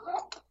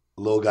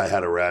little guy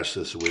had a rash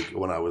this week.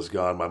 When I was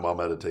gone, my mom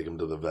had to take him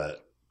to the vet.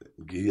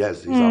 He's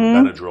on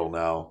Benadryl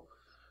now.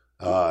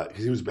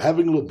 He was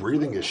having little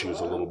breathing issues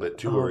a little bit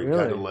too, where he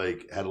kind of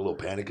had a little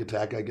panic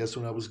attack, I guess,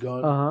 when I was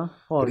gone.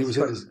 Well, but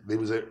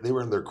they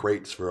were in their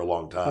crates for a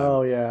long time.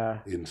 Oh yeah,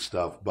 and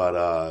stuff.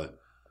 But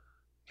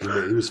he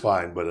was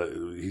fine. But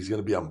he's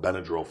going to be on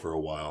Benadryl for a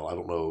while. I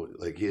don't know.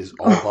 His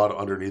all bottom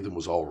underneath him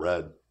was all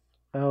red.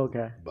 Oh,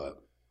 okay.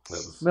 But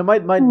that was...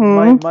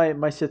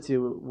 my Shih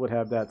Tzu would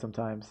have that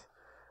sometimes.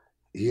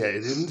 Yeah,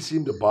 it didn't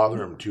seem to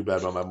bother him too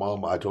bad. But my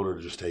mom, I told her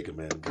to just take him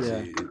in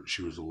because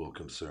she was a little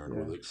concerned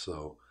with it.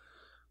 So.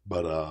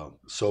 But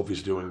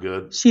Sophie's doing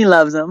good. She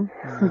loves him.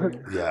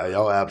 Yeah,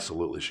 oh,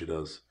 absolutely, she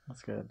does.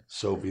 That's good.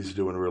 Sophie's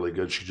doing really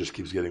good. She just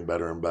keeps getting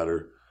better and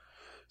better.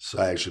 So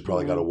I actually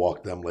probably got to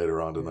walk them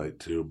later on tonight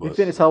too. But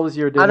how was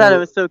your dinner? I thought it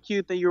was so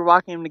cute that you were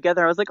walking them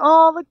together. I was like,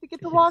 oh, look, they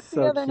get to walk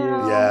together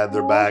now. Yeah,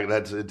 they're back.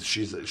 That's it.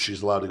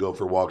 She's allowed to go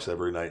for walks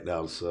every night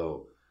now.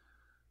 So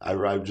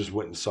I just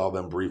went and saw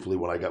them briefly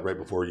when I got right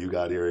before you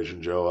got here,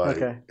 Asian Joe.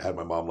 I had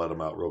my mom let them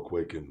out real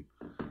quick and.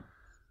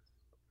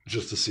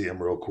 Just to see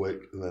him real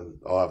quick, and then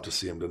I'll have to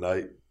see him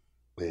tonight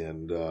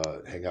and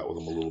hang out with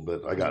him a little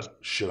bit. I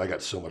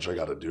got so much I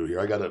got to do here.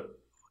 I got to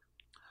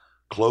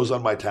close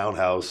on my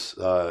townhouse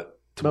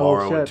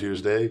tomorrow and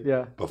Tuesday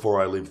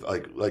before I leave,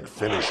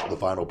 finish the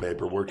final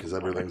paperwork because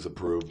everything's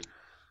approved.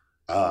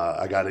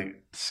 I got to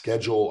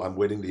schedule, I'm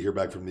waiting to hear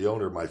back from the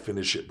owner, my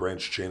Finish It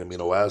branched chain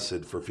amino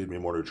acid for Feed Me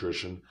More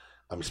Nutrition.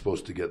 I'm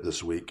supposed to get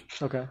this week.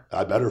 Okay.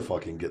 I better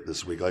fucking get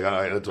this week. That's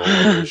a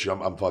whole other issue.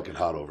 I'm fucking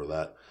hot over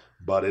that.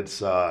 But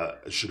it's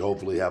should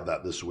hopefully have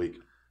that this week,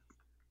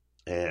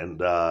 and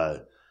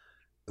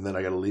then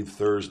I got to leave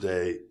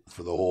Thursday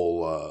for the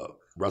whole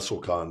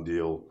WrestleCon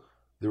deal.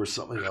 There was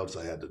something else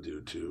I had to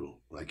do too.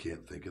 I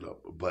can't think it up,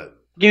 but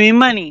give me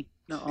money.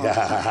 No.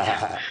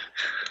 Yeah,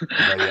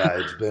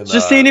 it's been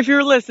just seeing if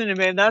you're listening,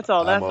 man. That's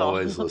all. I'm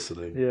always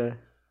listening. Yeah,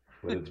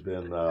 but it's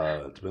been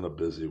a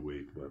busy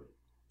week. But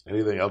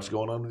anything else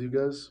going on with you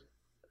guys?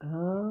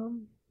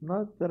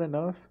 Not that I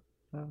know of.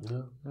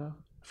 No.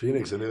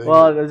 Phoenix, anything?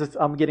 Well,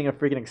 I'm getting a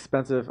freaking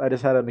expensive. I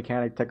just had a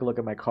mechanic take a look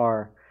at my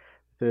car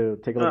to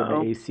take a look at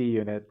my AC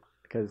unit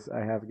because I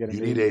have to get a You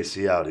new. need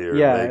AC out here.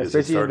 Yeah, in Vegas. It's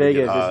especially in starting to get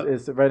Vegas. hot.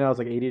 It's right now it's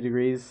like 80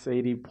 degrees,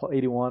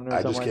 81 or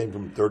I something. just came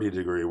from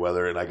 30-degree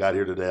weather, and I got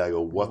here today. I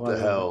go, what the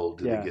Whatever. hell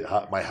did Yeah. it get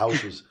hot?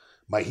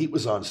 My heat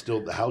was on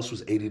still. The house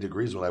was 80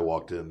 degrees when I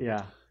walked in.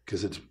 Yeah.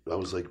 Because I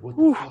was like, what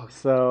the fuck?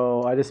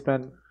 So I just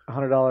spent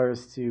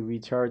 $100 to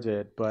recharge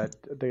it, but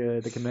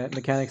the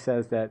mechanic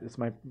says that it's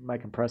my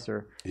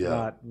compressor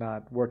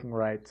not working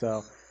right.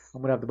 So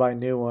I'm gonna have to buy a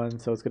new one.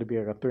 So it's gonna be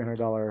like a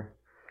 $300.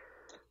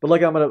 But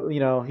like I'm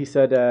gonna, he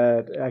said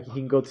that he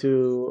can go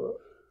to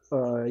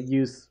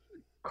used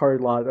car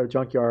lot or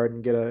junkyard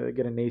and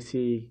get an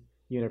AC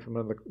unit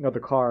from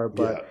another car.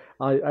 But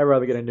I'd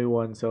rather get a new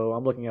one. So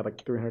I'm looking at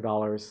like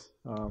 $300,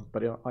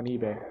 but on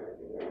eBay.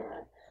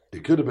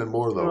 It could have been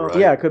more though, right?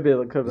 Yeah, it could be a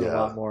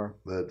lot more.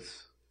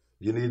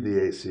 You need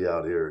the AC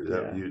out here,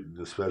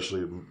 Yeah.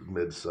 especially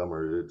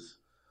midsummer. It's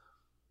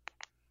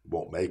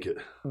won't make it.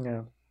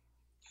 Yeah.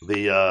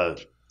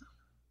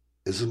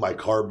 This is my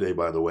carb day,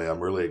 by the way.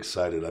 I'm really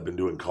excited. I've been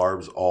doing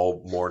carbs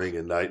all morning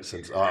and night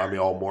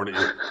all morning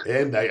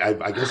and night.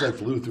 I guess I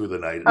flew through the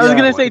night. I was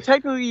gonna say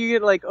technically you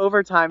get like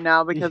overtime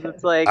now because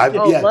it's like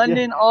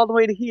London all the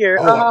way to here.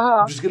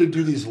 I'm just gonna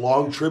do these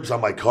long trips on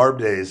my carb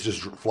days.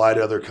 Just fly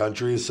to other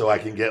countries so I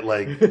can get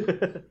like,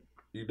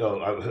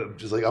 I'm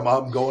just like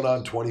I'm going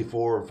on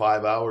 24 or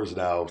 5 hours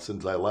now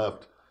since I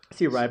left.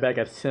 See right back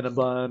at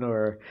Cinnabon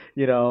or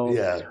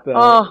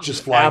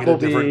just flying at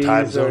different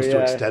time Applebee's zones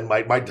to extend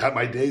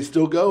my day's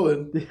still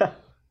going.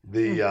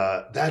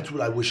 Yeah. That's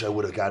what I wish I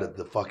would have got at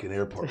the fucking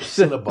airport.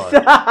 Cinnabon.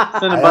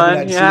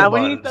 Cinnabon. Yeah,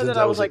 when you said since that,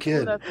 I I was was like, a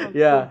kid. that sounds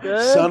so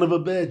good. Son of a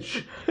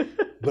bitch.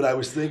 But I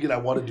was thinking I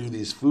want to do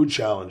these food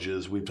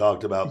challenges we've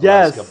talked about.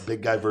 Yes.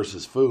 Big guy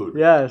versus food.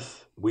 Yes.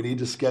 We need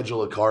to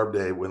schedule a carb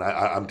day when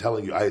I'm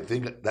telling you, I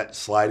think that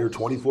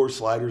 24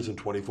 sliders in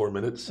 24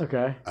 minutes.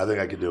 Okay. I think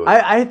I could do it.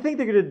 I think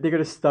they're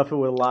gonna stuff it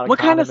with a lot of What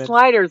kind of condiments.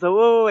 sliders?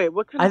 Oh, wait.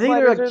 What kind I of think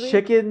sliders they're are like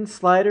chicken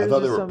sliders. I thought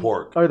they or were something.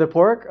 pork. Or the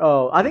pork?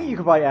 Oh, I think you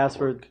could probably ask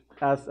for.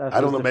 I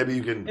don't know. Maybe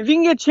you can. If you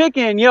can get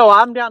chicken,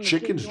 I'm down.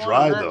 Chicken's to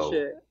dry that though.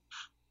 Shit.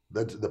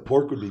 The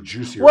pork would be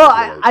juicier. Well,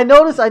 I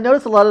noticed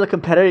a lot of the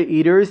competitive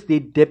eaters they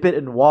dip it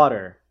in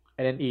water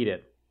and then eat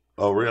it.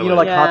 Oh, really?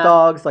 Like hot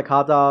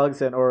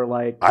dogs, or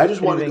like. I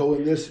just want to go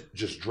in this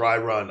just dry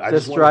run. I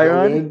just want dry to go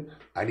run? in.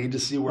 I need to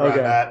see where I'm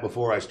at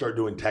before I start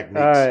doing techniques.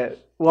 All right.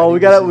 Well, we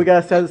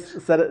gotta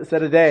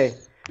set a day.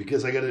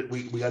 Because we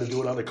gotta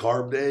do it on a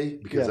carb day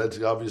because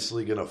that's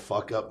obviously gonna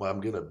fuck up.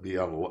 I'm gonna be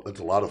on. That's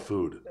a lot of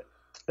food.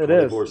 It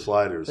is 24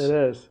 sliders. It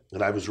is.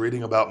 And I was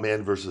reading about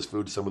Man versus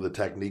Food. Some of the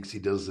techniques he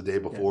does the day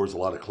before is a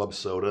lot of club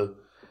soda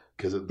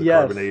because of the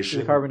carbonation.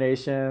 The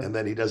carbonation. And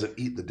then he doesn't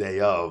eat the day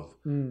of,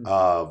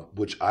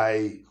 which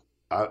I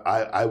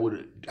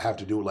would have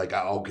to do like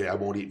I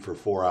won't eat for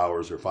 4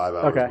 hours or 5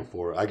 hours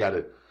before. I gotta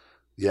eat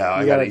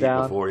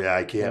before. Yeah,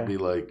 I can't be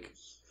like.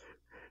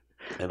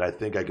 And I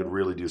think I could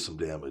really do some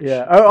damage.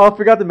 Yeah. Oh, I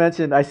forgot to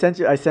mention. I sent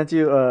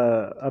you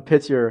a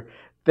picture.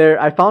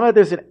 I found out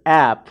there's an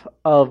app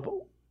of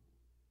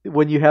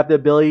when you have the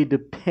ability to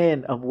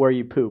pin of where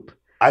you poop.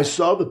 I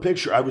saw the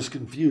picture. I was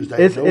confused.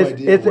 I had no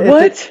idea.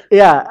 What?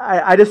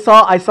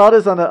 I saw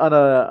this on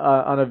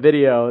a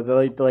video.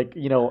 Like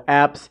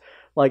apps.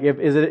 Like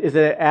is it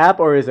an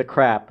app or is it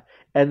crap?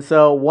 And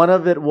so one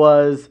of it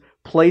was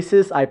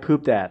places I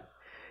pooped at.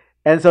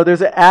 And so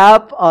there's an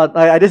app.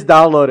 I just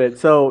downloaded it.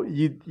 So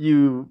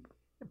you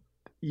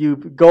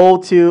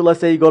go to, let's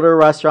say you go to a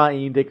restaurant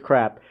and you take a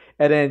crap,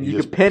 and then you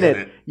can pin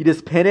it. You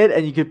just pin it,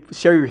 and you can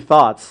share your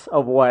thoughts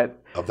of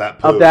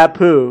that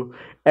poo.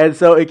 And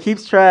so it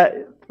keeps track.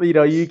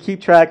 You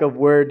keep track of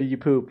where do you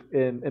poop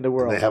in the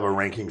world. They have a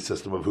ranking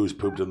system of who's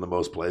pooped in the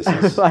most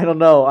places. I don't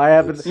know. I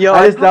haven't.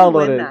 I just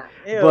downloaded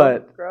it. Ew,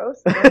 but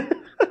gross.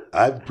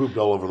 I've pooped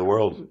all over the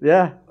world.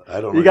 Yeah. I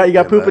don't. You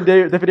got poop in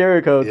different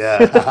area codes.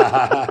 Yeah.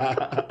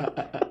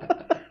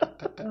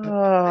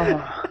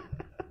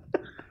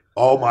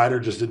 All mine are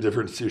just in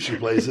different sushi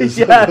places.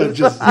 Yes.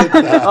 Just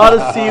all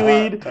the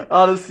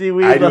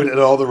seaweed. I do it at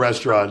all the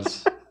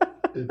restaurants.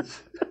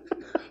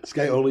 This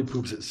guy only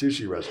poops at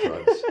sushi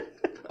restaurants.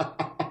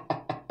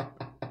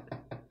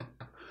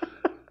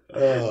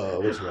 Oh,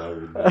 what's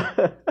wrong with me?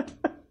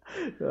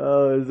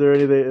 Oh, is there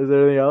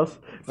anything else?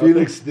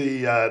 Phoenix,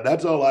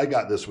 that's all I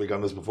got this week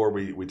on this before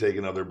we take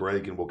another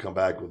break and we'll come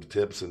back with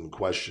tips and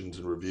questions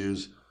and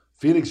reviews.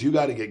 Phoenix, you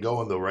got to get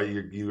going though, right?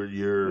 You're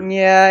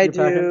Yeah, I You're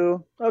packing?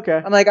 do.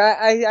 Okay. I'm like,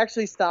 I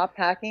actually stopped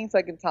packing so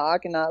I can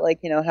talk and not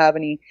have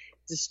any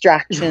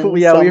distractions.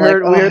 Yeah, So we I'm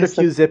heard like, a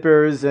few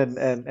zippers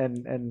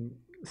and.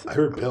 I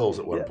heard pills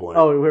at one point.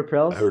 Oh, we heard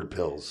pills. I heard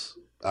pills.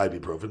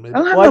 Ibuprofen, maybe.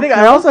 I Well,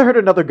 I also heard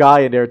another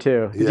guy in there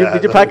too.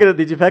 Did you pack a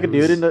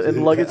dude in the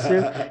luggage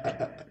too?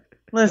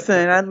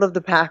 Listen, I'd love to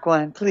pack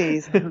one,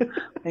 please.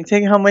 And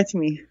take it home with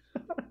me.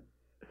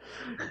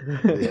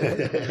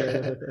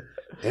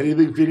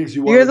 Anything, Phoenix?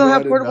 You You guys don't to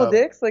have add in, portable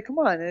dicks? Like, come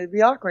on, it'd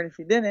be awkward if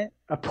you didn't.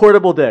 A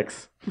portable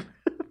dicks.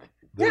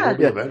 They Yeah. will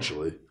be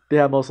eventually.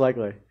 Yeah, most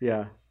likely.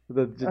 Yeah.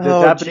 The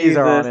Oh, Japanese Jesus,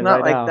 are on it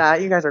not right like now.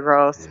 that. You guys are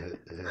gross.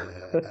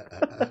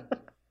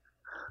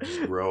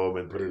 Just grow them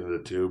and put it in a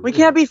tube. We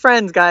can't be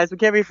friends, guys. We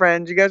can't be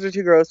friends. You guys are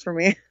too gross for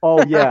me.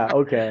 Oh yeah,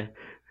 okay.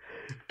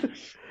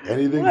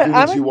 Anything What?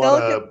 Phoenix I'm you a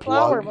want to delicate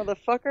flower, plug?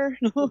 motherfucker.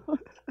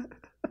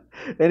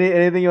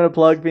 Anything you want to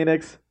plug,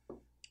 Phoenix?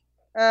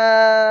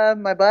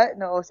 My butt?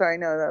 No, sorry,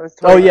 no, that was.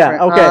 Oh Totally yeah,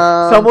 different.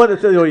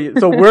 okay.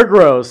 So we're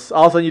gross.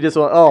 All of a sudden you just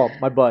went, oh,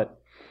 my butt.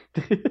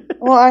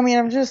 Well, I mean,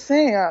 I'm just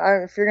saying,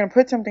 if you're gonna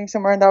put something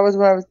somewhere, that was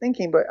what I was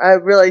thinking. But I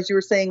realized you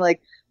were saying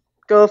like,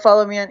 go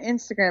follow me on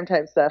Instagram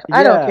type stuff.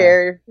 I don't Yeah.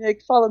 care.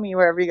 Like, follow me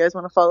wherever you guys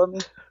want to follow me.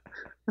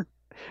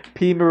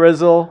 P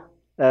Marizzle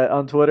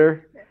on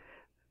Twitter.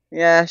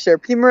 Yeah, sure.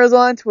 P Marizzle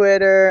on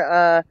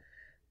Twitter,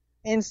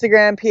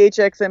 Instagram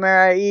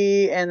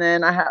PHXMRIE, and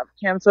then I have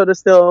Cam Soda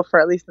still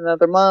for at least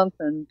another month,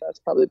 and that's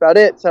probably about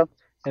it. So,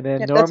 And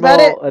then yeah, that's about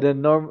it.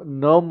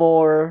 no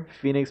more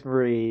Phoenix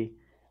Marie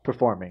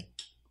performing.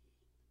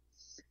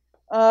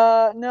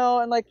 No,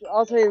 and like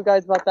I'll tell you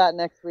guys about that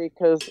next week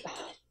because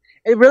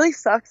it really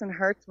sucks and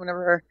hurts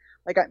whenever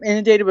like I'm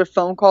inundated with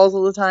phone calls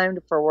all the time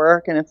for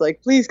work, and it's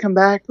like, please come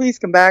back,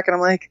 and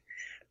I'm like,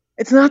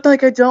 it's not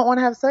like I don't want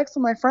to have sex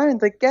with my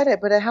friends, like get it,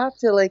 but I have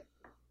to like.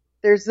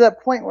 There's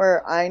that point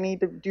where I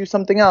need to do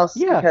something else.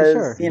 Yeah, for because,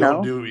 sure.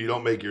 You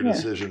don't make your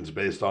decisions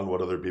based on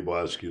what other people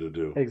ask you to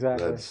do.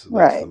 Exactly. That's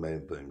Right. the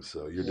main thing.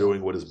 So you're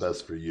doing what is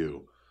best for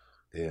you,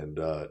 and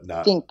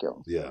not. Thank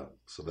you. Yeah.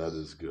 So that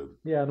is good.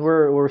 Yeah, and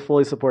we're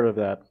fully supportive of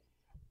that.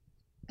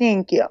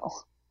 Thank you.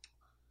 All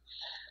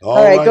All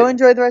right, right. go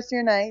enjoy the rest of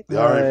your night. All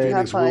right, Have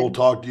Phoenix. fun. We'll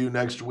talk to you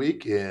next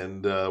week,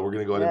 and we're going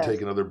to go ahead and Yes.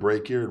 take another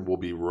break here, and we'll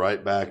be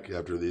right back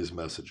after these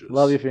messages.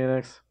 Love you,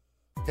 Phoenix.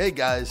 Hey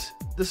guys,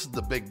 this is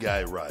the big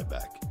guy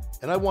Ryback,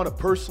 and I want to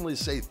personally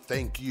say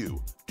thank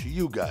you to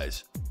you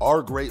guys,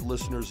 our great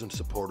listeners and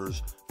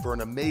supporters, for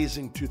an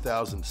amazing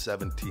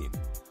 2017.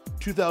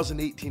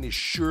 2018 is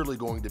surely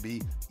going to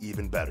be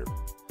even better.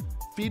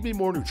 Feed Me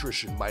More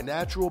Nutrition, my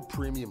natural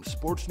premium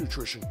sports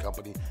nutrition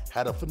company,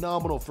 had a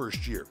phenomenal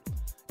first year,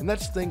 and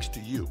that's thanks to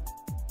you.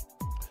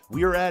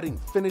 We are adding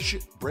Finish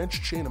It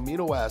branched chain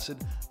amino acid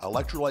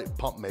electrolyte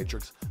pump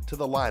matrix to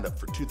the lineup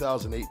for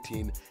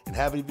 2018 and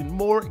have even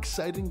more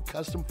exciting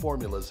custom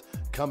formulas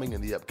coming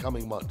in the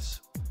upcoming months.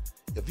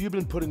 If you've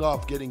been putting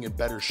off getting in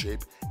better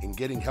shape and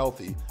getting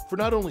healthy for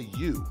not only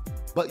you,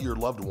 but your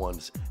loved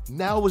ones,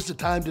 now is the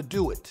time to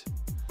do it.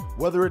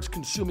 Whether it's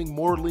consuming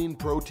more lean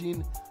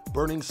protein,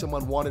 burning some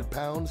unwanted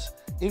pounds,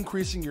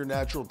 increasing your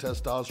natural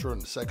testosterone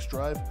and sex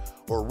drive,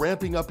 or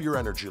ramping up your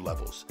energy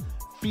levels,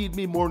 Feed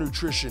Me More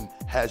Nutrition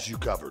has you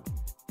covered.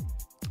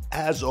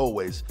 As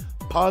always,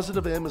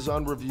 positive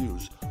Amazon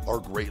reviews are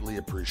greatly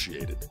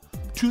appreciated.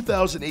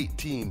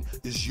 2018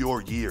 is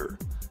your year.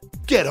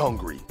 Get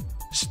hungry,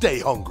 stay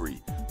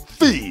hungry,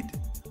 feed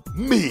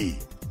me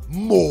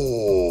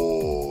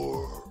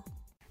more.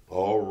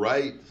 All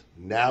right,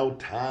 now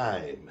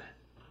time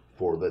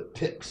for the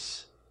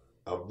tips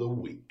of the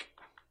week.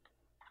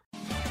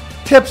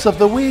 Tips of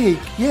the week,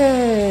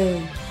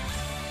 yay!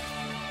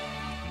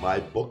 My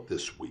book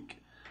this week.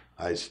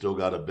 I still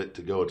got a bit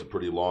to go. It's a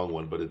pretty long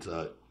one, but it's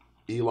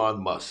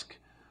Elon Musk.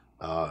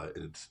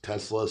 It's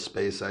Tesla,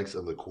 SpaceX,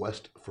 and the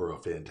quest for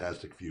a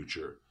fantastic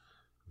future.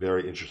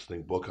 Very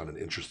interesting book on an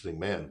interesting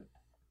man.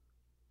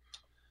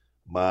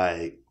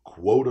 My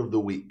quote of the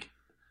week.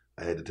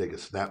 I had to take a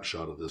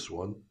snapshot of this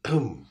one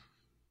because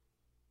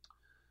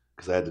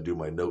I had to do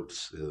my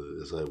notes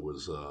as I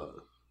was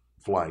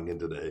flying in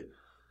today.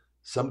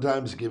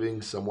 Sometimes giving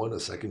someone a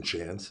second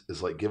chance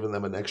is like giving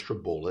them an extra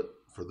bullet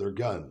for their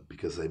gun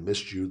because they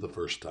missed you the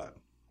first time.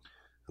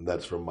 And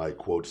that's from my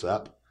quotes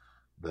app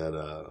that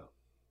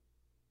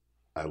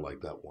I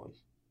like that one.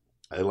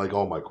 I like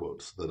all my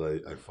quotes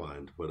that I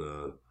find, but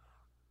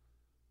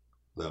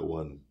that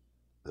one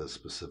has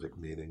specific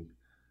meaning.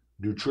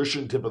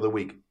 Nutrition tip of the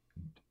week.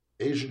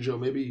 Asian Joe,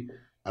 maybe,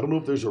 I don't know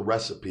if there's a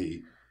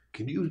recipe.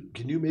 Can you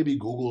maybe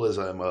Google as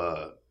I'm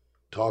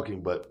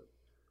talking, but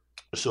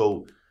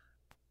so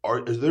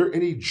is there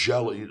any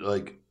jello,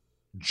 like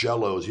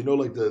jellos,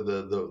 like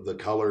the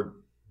colored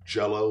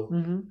jello?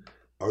 Mm-hmm.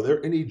 Are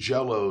there any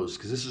jellos?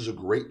 Because this is a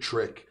great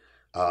trick.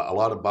 A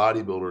lot of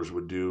bodybuilders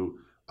would do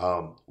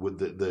with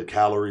the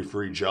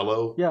calorie-free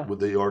jello with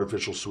the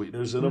artificial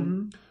sweeteners in them.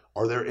 Mm-hmm.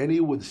 Are there any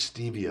with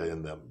stevia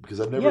in them? Because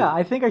I've never. Yeah,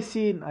 I think I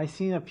seen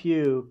a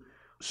few.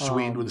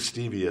 Sweetened with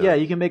stevia. Yeah,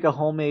 you can make a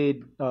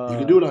homemade. You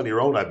can do it on your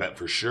own, I bet,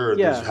 for sure.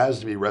 Yeah. There has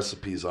to be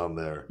recipes on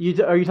there.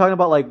 Are you talking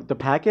about like the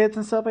packets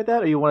and stuff like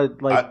that, or you want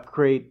to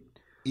create?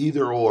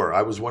 Either or.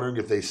 I was wondering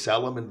if they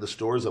sell them in the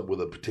stores up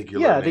with a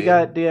particular name. They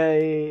got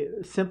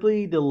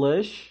Simply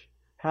Delish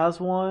has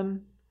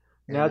one.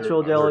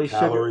 Natural jelly,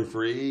 calorie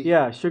free.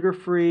 Yeah, sugar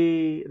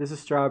free. This is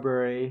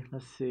strawberry.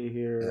 Let's see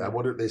here. Yeah, I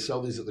wonder if they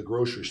sell these at the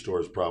grocery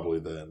stores probably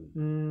then.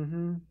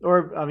 Mm-hmm.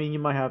 Or I mean, you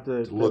might have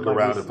to look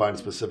around and find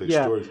specific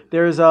stores.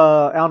 There's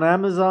on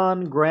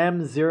Amazon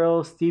Gram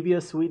Zero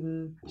stevia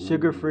sweetened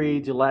sugar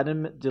free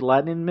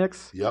gelatin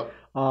mix. Yep.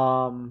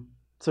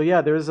 So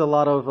yeah, there's a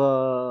lot of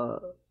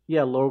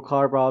low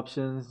carb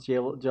options,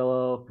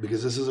 Jello.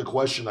 Because this is a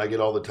question I get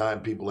all the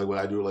time. People like when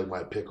I do like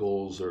my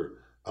pickles or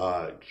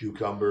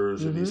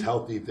cucumbers or these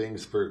healthy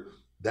things for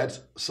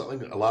that's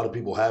something a lot of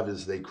people have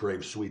is they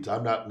crave sweets.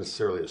 I'm not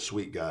necessarily a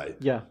sweet guy.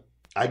 Yeah.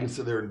 I can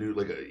sit there and do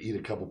eat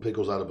a couple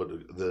pickles out of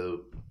it.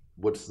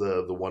 What's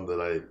the one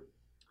that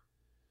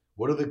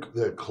what are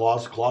the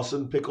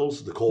Clausen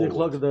pickles? The cold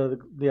ones.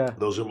 Yeah.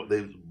 Those are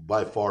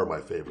by far my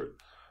favorite.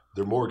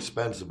 They're more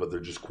expensive, but they're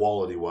just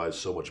quality wise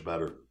so much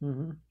better.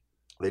 Mm-hmm.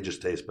 They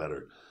just taste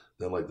better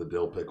than like the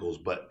dill pickles.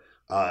 But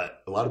a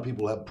lot of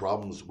people have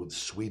problems with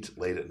sweets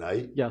late at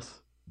night. Yes.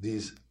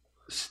 These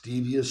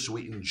stevia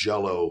sweetened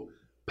Jello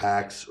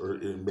packs or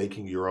in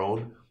making your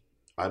own.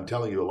 I'm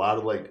telling you, a lot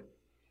of like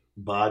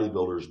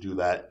bodybuilders do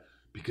that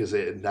because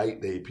at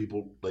night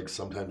people like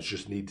sometimes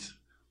just need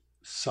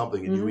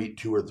something and you eat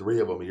 2 or 3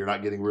 of them and you're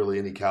not getting really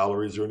any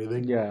calories or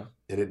anything. Yeah.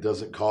 And it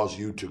doesn't cause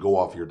you to go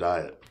off your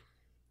diet.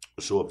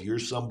 So if you're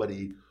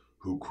somebody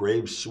who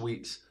craves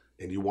sweets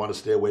and you want to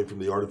stay away from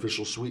the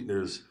artificial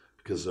sweeteners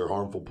because they're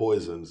harmful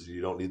poisons,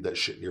 you don't need that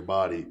shit in your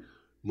body,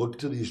 look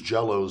to these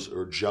Jellos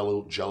or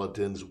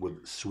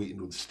gelatins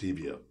sweetened with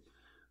stevia.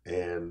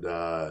 And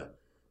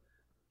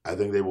I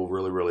think they will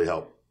really, really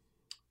help.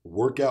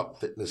 Workout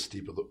fitness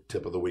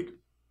tip of the week.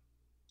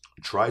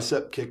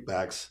 Tricep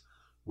kickbacks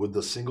with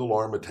the single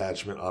arm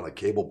attachment on a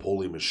cable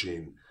pulley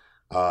machine.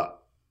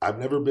 I've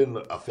never been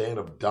a fan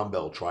of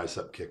dumbbell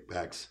tricep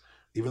kickbacks.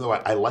 Even though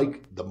I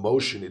like the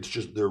motion, it's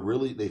just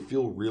they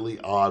feel really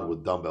odd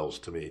with dumbbells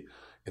to me.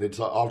 And it's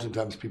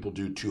oftentimes people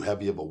do too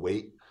heavy of a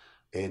weight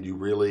and you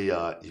really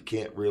you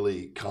can't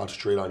really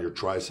concentrate on your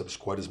triceps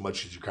quite as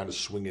much as you kind of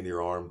swinging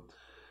your arm.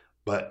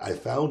 But I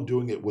found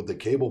doing it with the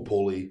cable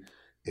pulley,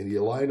 and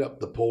you line up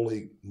the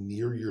pulley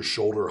near your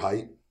shoulder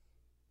height.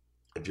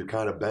 If you're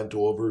kind of bent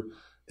over,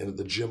 and at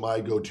the gym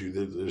I go to,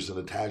 there's an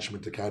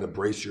attachment to kind of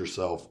brace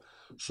yourself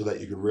so that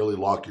you can really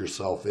lock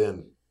yourself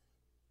in.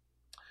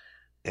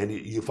 And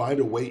you find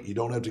a weight, you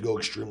don't have to go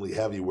extremely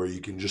heavy where you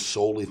can just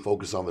solely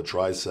focus on the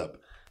tricep.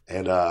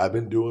 And I've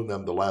been doing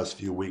them the last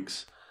few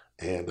weeks,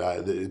 and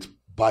it's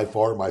by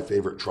far my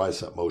favorite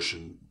tricep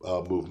motion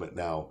movement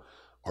now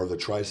are the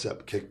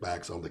tricep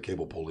kickbacks on the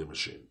cable pulley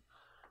machine.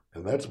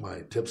 And that's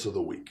my tips of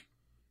the week.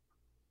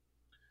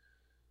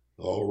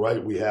 All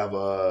right, we have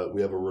a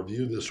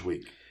review this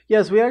week.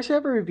 Yes, we actually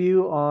have a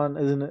review on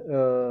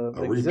a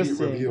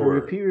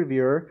repeat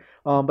reviewer.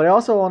 But I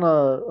also want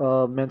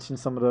to mention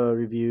some of the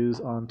reviews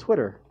on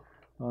Twitter,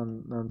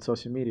 on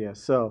social media.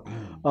 So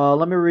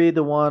let me read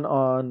the one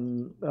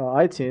on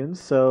iTunes.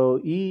 So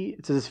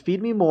it says,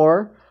 "Feed me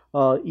more."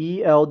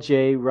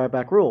 ELJ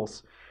Ryback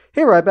rules.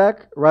 Hey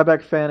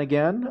Ryback fan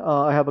again.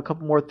 I have a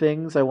couple more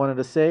things I wanted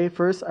to say.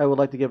 First, I would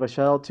like to give a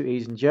shout out to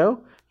Asian Joe.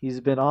 He's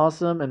been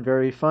awesome and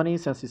very funny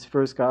since he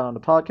first got on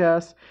the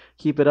podcast.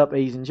 Keep it up,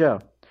 Asian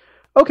Joe.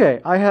 Okay,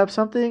 I have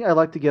something I'd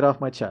like to get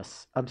off my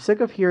chest. I'm sick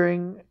of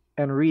hearing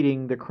and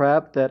reading the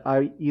crap that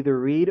I either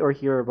read or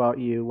hear about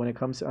you when it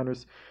comes to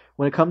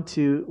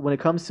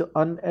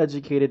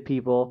uneducated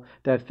people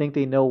that think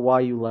they know why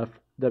you left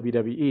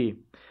WWE.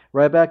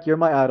 Ryback, you're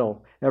my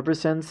idol. Ever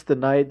since the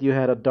night you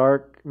had a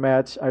dark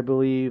match, I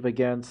believe,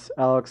 against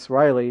Alex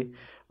Riley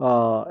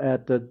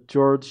at the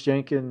George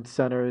Jenkins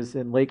Centers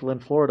in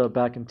Lakeland, Florida,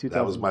 back in 2000.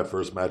 That was my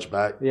first match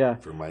back. Yeah,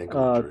 for my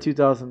ankle injury.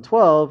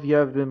 2012. You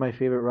have been my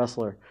favorite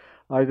wrestler.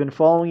 I've been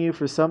following you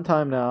for some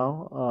time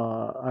now.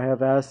 I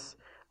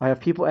have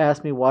people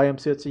ask me why I'm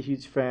such a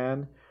huge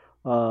fan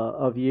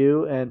of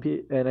you,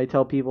 and I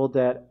tell people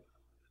that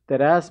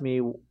ask me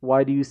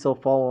why do you still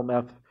follow him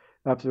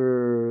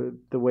after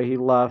the way he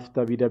left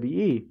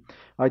WWE.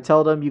 I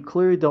tell them you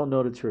clearly don't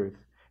know the truth,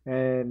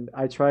 and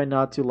I try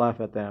not to laugh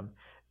at them.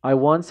 I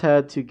once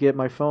had to get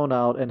my phone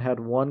out and had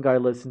one guy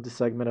listen to a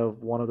segment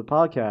of one of the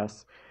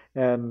podcasts,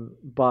 and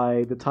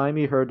by the time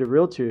he heard the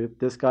real truth,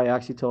 this guy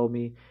actually told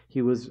me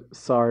he was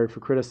sorry for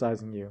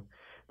criticizing you.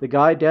 The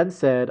guy then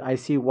said, I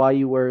see why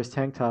you wear his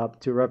tank top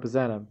to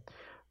represent him.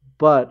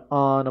 But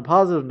on a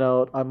positive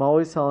note, I'm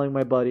always telling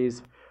my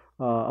buddies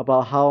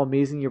about how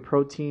amazing your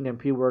protein and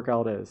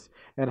pre-workout is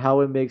and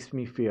how it makes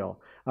me feel.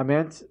 I'm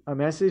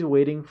actually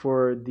waiting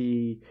for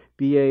the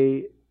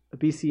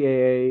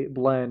BCAA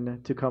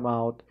blend to come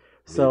out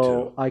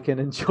so I can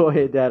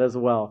enjoy that as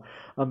well.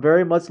 I'm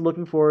very much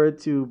looking forward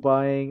to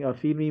buying a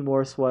Feed Me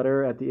More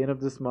sweater at the end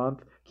of this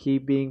month.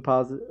 Keep being a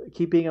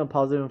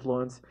positive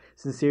influence.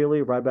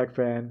 Sincerely, Ryback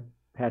fan.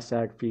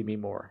 # Feed Me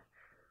More.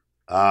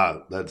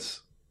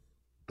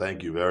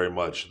 Thank you very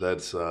much.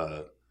 That's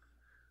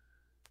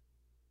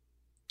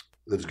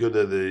good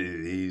that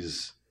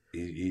he's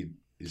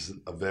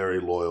a very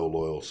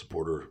loyal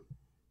supporter,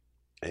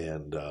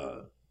 and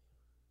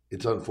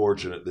it's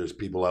unfortunate there's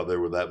people out there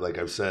with that, like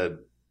I've said,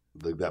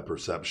 that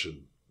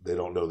perception. They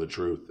don't know the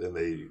truth, and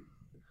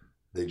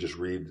they just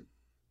read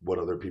what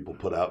other people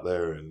put out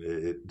there, and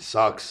it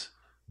sucks.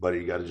 But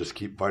you got to just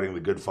keep fighting the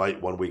good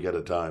fight 1 week at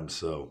a time.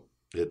 So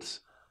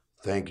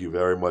thank you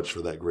very much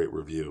for that great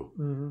review.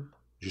 Mm-hmm.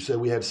 Did you say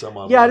we had some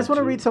on? Yeah, I just want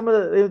to read some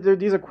of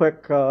these are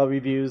quick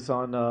reviews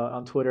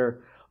on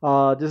Twitter.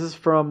 This is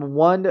from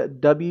one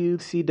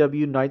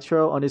WCW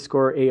Nitro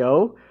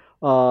 _AO.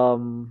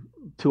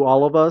 to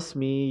all of us,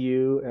 me,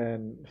 you,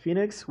 and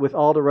Phoenix. With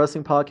all the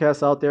wrestling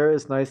podcasts out there,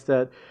 it's nice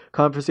that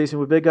Conversation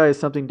with Big Guy is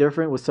something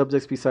different with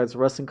subjects besides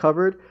wrestling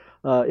covered.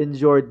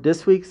 Enjoyed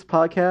this week's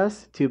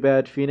podcast. Too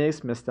bad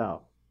Phoenix missed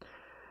out.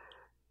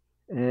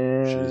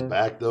 And She's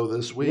back, though,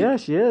 this week. Yeah,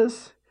 she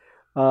is.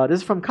 This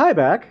is from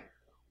Kaiback.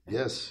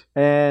 Yes.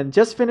 And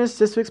just finished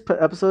this week's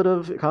episode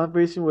of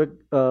Conversation with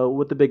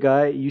the Big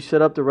Guy. You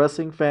shut up the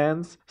wrestling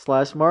fans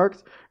 /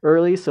 marks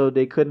early so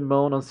they couldn't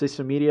moan on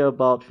social media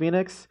about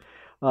Phoenix.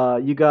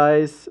 You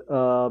guys,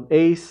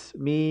 Ace,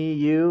 me,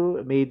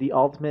 you, made the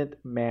ultimate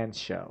man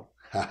show.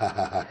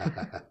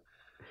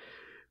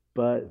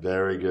 But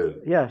very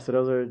good. Yeah, so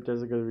those are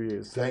good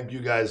reviews. Thank you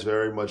guys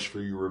very much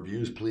for your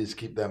reviews. Please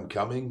keep them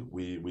coming.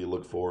 We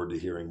look forward to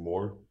hearing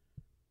more.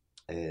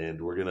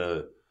 And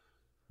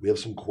we have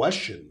some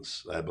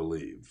questions, I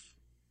believe.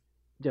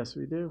 Yes,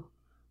 we do.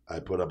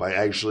 As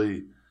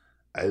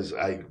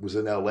I was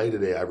in LA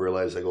today, I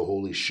realized, I go,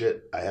 holy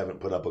shit, I haven't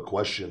put up a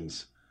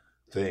questions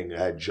thing.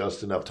 I had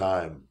just enough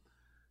time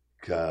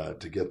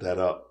to get that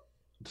up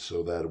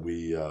so that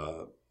we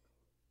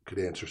could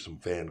answer some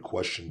fan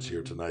questions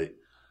here tonight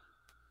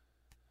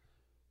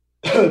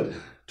to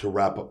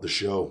wrap up the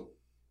show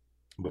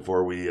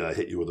before we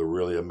hit you with a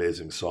really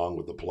amazing song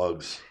with the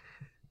plugs.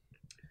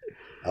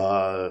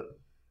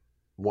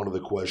 One of the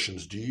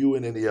questions, do you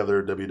and any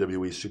other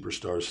WWE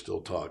superstars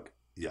still talk?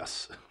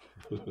 Yes.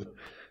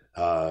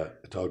 I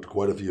talked to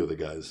quite a few of the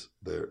guys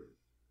there.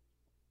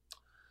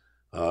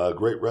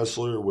 Great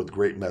wrestler with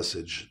great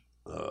message.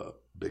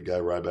 Big Guy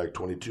Ryback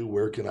 22.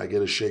 Where can I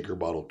get a shaker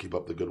bottle? Keep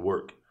up the good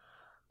work.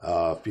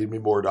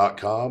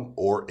 Feedmemore.com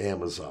or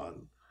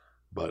Amazon.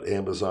 But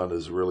Amazon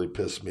has really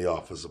pissed me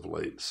off as of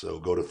late. So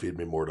go to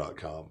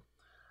feedmemore.com.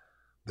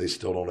 They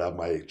still don't have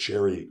my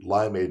cherry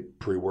limeade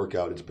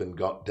pre-workout. It's been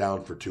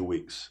down for 2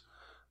 weeks.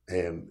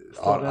 And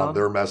on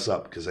their mess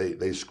up because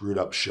they screwed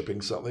up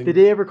shipping something. Did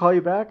they ever call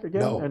you back again?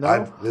 No.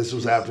 This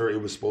was after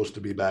it was supposed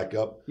to be back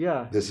up.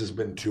 Yeah. This has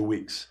been 2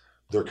 weeks.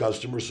 Their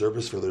customer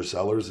service for their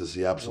sellers is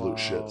the absolute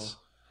shits.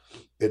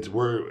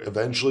 We're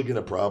eventually going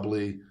to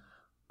probably...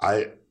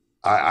 I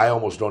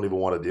almost don't even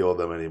want to deal with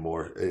them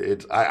anymore.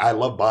 I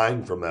love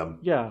buying from them.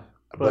 Yeah.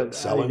 But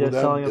selling with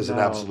them is an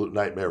absolute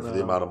nightmare for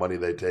the amount of money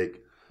they take.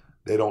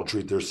 They don't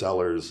treat their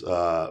sellers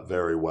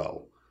very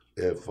well.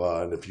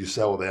 If you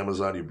sell with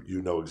Amazon,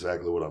 you know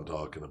exactly what I'm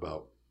talking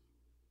about.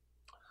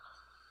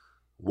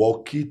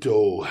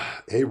 Walkito,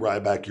 hey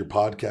Ryback, your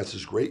podcast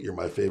is great. You're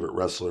my favorite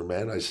wrestler,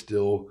 man. I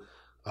still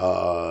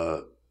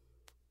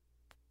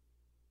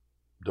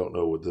don't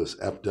know what this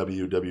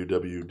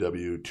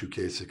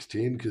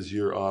FWWWW2K16 because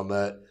you're on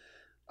that.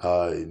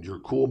 And you're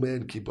cool,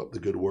 man. Keep up the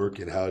good work.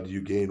 And how do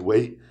you gain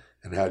weight?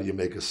 And how do you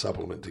make a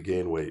supplement to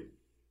gain weight?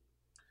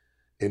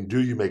 And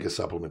do you make a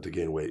supplement to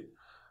gain weight?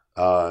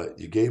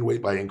 You gain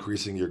weight by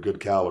increasing your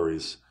good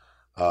calories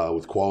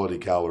with quality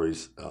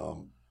calories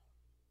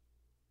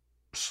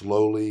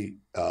slowly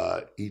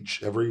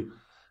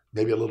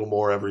maybe a little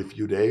more every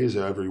few days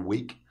or every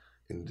week.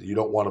 And you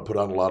don't want to put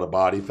on a lot of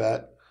body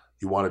fat.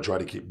 You want to try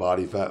to keep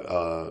body fat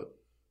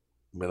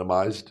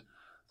minimized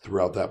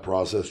throughout that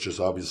process, just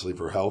obviously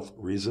for health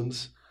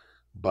reasons.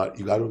 But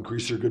you got to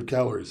increase your good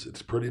calories.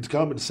 It's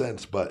common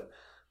sense, but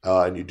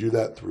and you do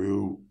that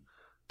through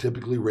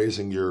typically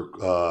raising your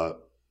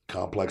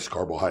complex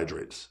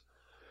carbohydrates.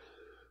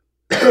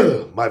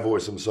 My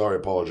voice, I'm sorry, I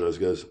apologize,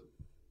 guys.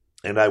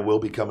 And I will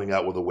be coming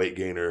out with a weight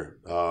gainer,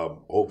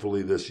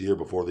 hopefully this year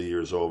before the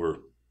year's over.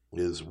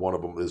 Is one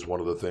of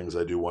the things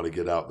I do want to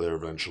get out there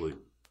eventually,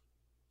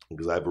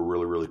 because I have a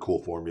really, really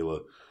cool formula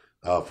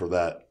for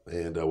that,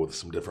 and with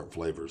some different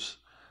flavors,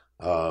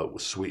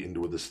 sweetened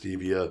with the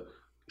stevia,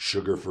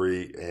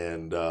 sugar-free,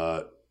 and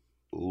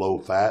low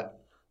fat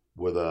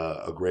with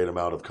a great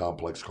amount of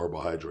complex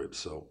carbohydrates.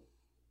 So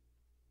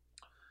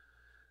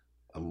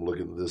I'm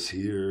looking at this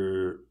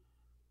here.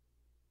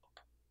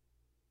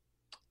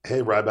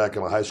 Hey, Ryback,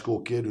 I'm a high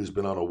school kid who's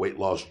been on a weight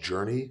loss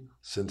journey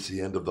since the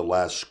end of the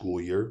last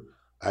school year.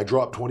 I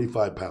dropped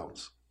 25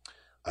 pounds.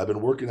 I've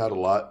been working out a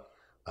lot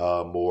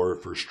more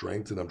for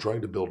strength, and I'm trying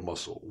to build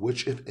muscle.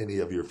 Which, if any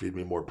of your Feed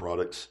Me More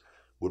products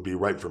would be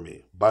right for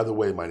me? By the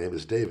way, my name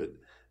is David,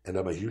 and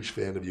I'm a huge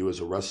fan of you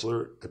as a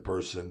wrestler, a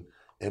person.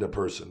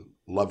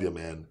 Love you,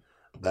 man.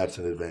 That's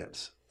in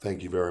advance.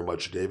 Thank you very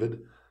much,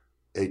 David,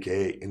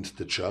 a.k.a.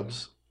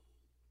 InstaChubs.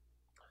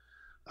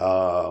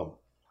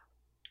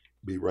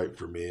 Be right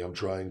for me. I'm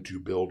trying to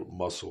build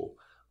muscle.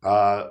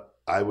 I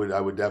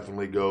would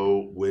definitely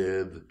go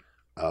with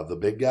the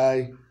Big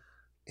Guy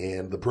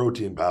and the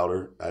protein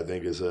powder. I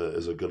think is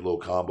a good little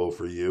combo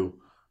for you.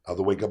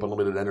 The Wake Up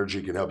Unlimited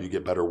Energy can help you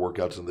get better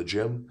workouts in the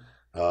gym,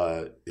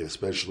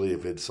 especially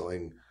if it's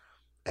something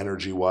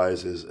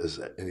energy-wise is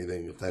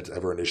anything, if that's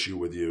ever an issue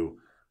with you.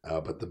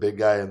 But the Big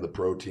Guy and the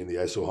protein, the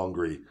ISO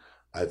Hungry,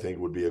 I think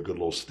would be a good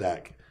little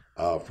stack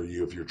for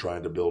you if you're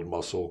trying to build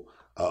muscle,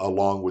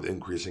 along with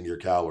increasing your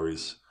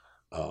calories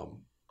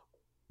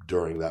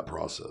during that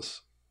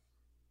process.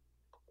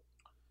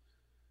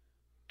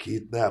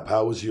 Keith Knapp,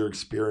 how was your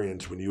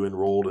experience when you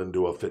enrolled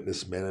into a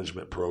fitness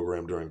management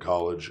program during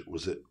college?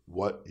 Was it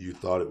what you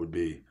thought it would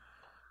be.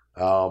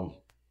 I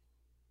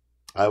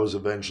was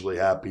eventually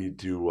happy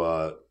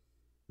to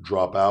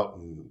drop out,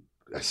 and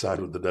I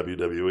signed with the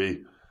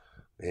WWE.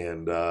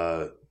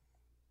 And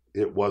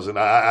it wasn't.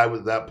 I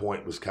was at that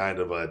point was kind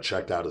of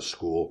checked out of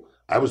school.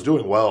 I was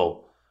doing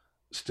well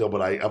still,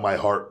 but my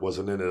heart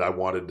wasn't in it. I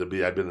wanted to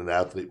be. I'd been an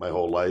athlete my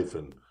whole life,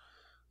 and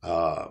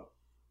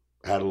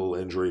had a little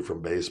injury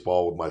from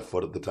baseball with my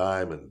foot at the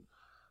time, and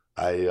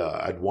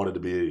I'd wanted to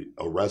be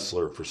a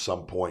wrestler for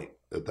some point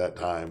at that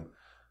time,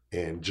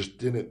 and just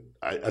didn't.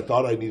 I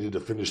thought I needed to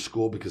finish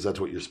school because that's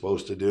what you're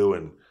supposed to do,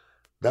 and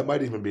that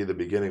might even be the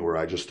beginning where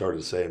I just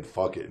started saying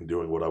fuck it and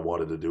doing what I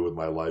wanted to do with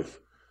my life,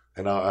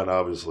 and I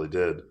obviously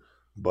did.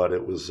 But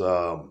it was,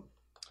 it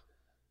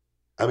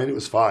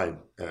was fine.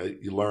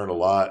 You learn a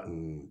lot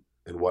and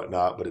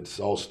whatnot, but it's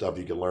all stuff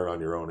you can learn on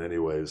your own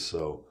anyways.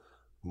 So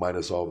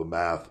minus all the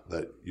math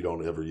that you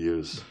don't ever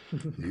use,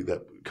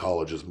 that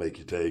colleges make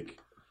you take,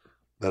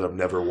 that I've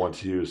never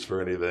once used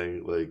for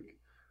anything. Like,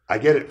 I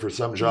get it for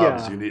some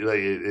jobs. You need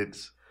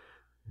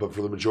but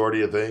for the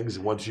majority of things,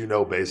 once you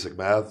know basic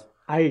math.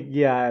 I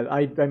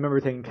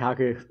remember taking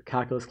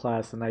calculus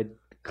class, and I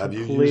have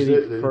you used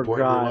it at any forgot.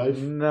 point in your life?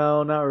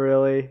 No, not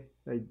really.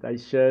 I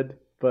should,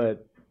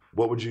 but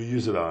what would you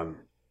use it on?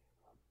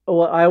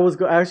 Well, I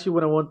was actually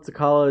when I went to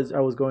college, I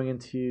was going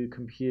into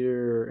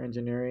computer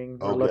engineering,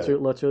 or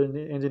electrical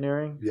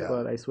engineering. Yeah.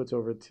 But I switched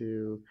over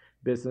to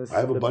business. I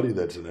have a buddy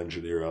that's an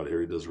engineer out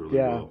here. He does really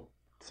well.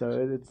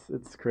 So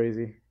it's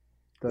crazy.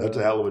 That's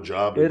a hell of a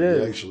job. It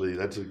is. Actually,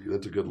 that's a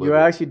good living. You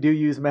actually do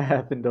use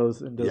math in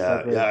those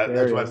yeah,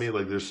 that's what I mean.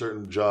 Like, there's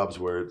certain jobs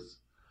where it's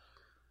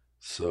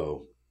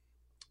so.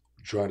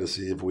 I'm trying to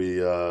see if we.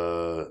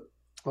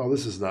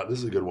 This is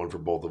a good one for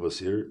both of us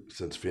here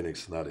since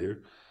Phoenix is not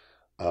here.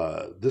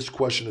 This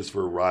question is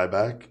for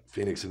Ryback,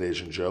 Phoenix and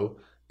Asian Joe.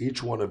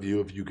 Each one of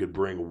you, if you could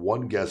bring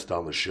one guest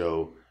on the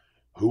show,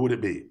 who would it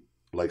be?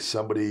 Like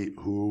somebody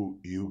who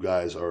you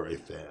guys are a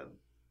fan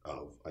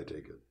of. I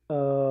take it.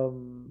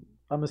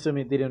 I'm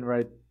assuming they didn't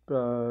write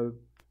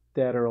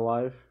Dead or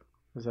Alive.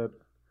 Is that?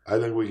 I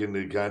think we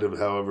can kind of,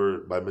 however,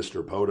 by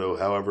Mr. Poto,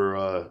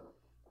 however,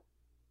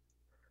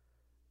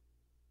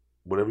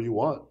 whatever you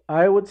want.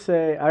 I would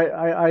say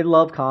I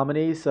love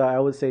comedy, so I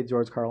would say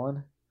George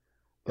Carlin.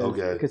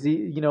 Okay. Because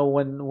he,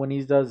 when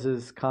he does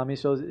his comedy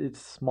shows,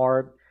 it's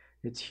smart,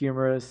 it's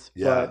humorous,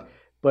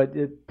 but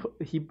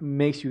he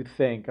makes you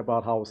think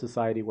about how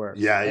society works.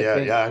 Yeah,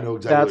 I know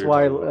exactly. That's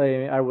why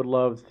I would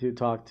love to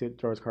talk to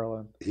George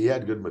Carlin. He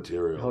had good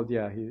material. Oh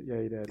yeah, he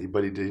did.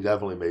 But he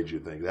definitely made you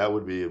think. That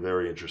would be a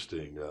very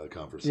interesting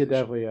conversation. It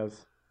definitely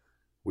is.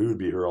 We would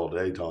be here all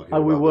day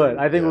talking. We would.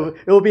 I think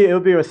it would be a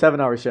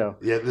 7-hour show.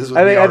 Yeah, this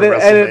would be our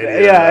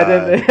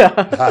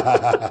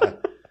WrestleMania.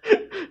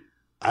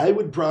 I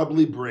would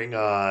probably bring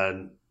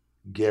on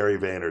Gary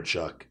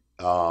Vaynerchuk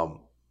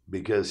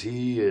because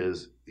he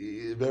is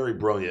a very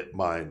brilliant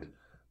mind,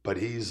 but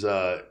he's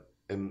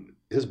and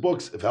his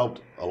books have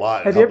helped a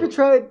lot. Have you ever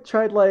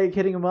tried like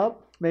hitting him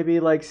up? Maybe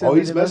like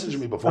he's messaged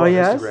me before on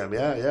Instagram.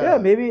 Yeah.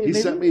 Maybe he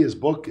sent me his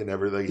book and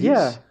everything.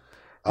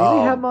 Maybe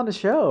have him on the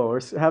show or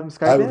have him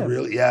Skype I would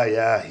really,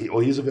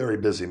 he's a very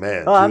busy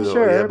man. Oh, I'm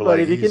sure,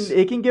 but if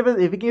he can give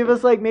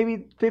us like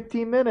maybe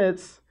 15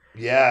 minutes.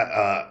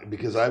 Yeah,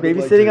 because I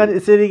maybe sitting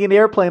in the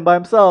airplane by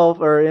himself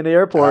or in the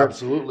airport.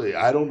 Absolutely,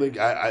 I don't think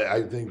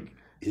I think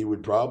he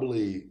would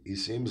probably. He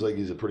seems like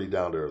he's a pretty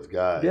down to earth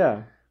guy.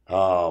 Yeah.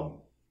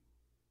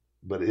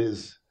 But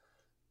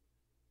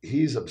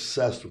he's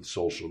obsessed with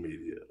social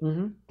media,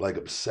 like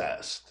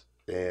obsessed,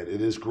 and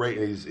it is great.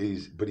 We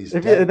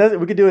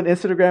could do an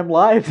Instagram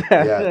live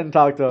and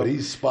talk to him. But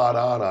he's spot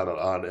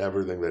on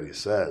everything that he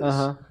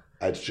says.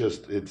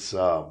 It's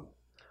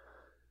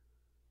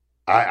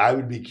I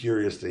would be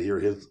curious to hear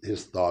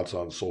his thoughts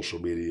on social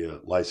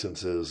media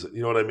licenses.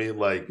 You know what I mean?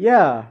 Like,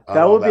 that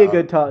would be a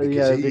good topic.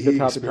 Yeah, he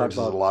experiences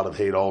a lot of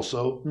hate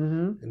also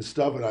and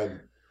stuff. And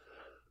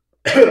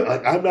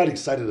I'm not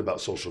excited about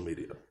social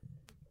media.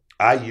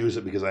 I use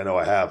it because I know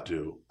I have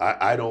to.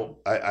 I don't.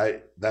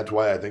 That's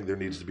why I think there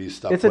needs to be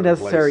stuff. It's a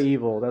necessary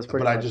evil. That's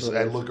pretty. But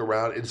I look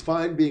around. It's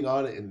fine being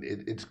on it, and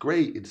it's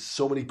great. It's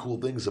so many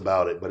cool things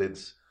about it, but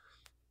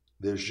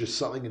there's just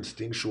something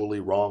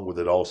instinctually wrong with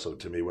it also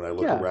to me when I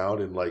look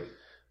around and like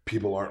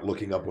people aren't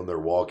looking up when they're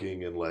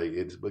walking and like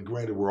but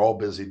granted we're all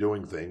busy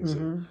doing things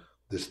and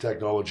this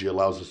technology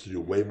allows us to do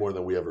way more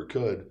than we ever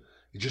could.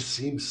 It just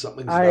seems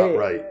something's not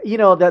right.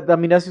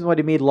 That's just why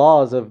they made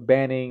laws of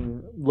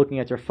banning looking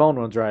at your phone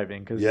when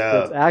driving because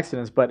it's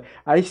accidents. But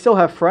I still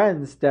have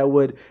friends that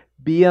would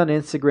be on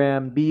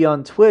Instagram, be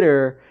on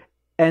Twitter,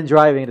 and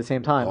driving at the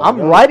same time.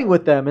 I'm riding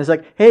with them. It's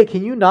like, hey,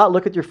 can you not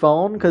look at your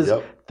phone? Because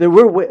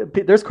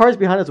there's cars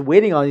behind us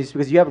waiting on you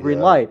because you have a green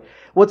light.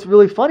 What's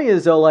really funny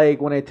is though,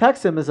 like when I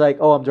text them, it's like,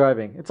 oh, I'm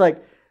driving. It's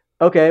like,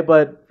 okay,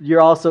 but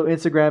you're also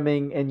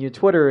Instagramming and you're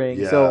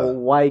Twittering. So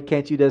why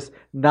can't you just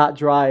not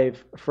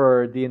drive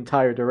for the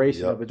entire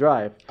duration of the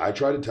drive? I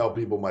try to tell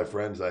people, my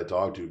friends that I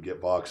talk to,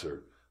 get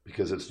Voxer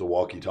because it's the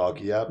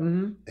walkie-talkie app,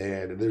 and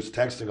there's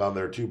texting on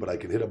there too. But I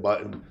can hit a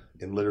button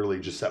and literally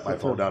just set my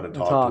phone down and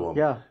talk to them.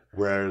 Yeah.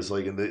 Whereas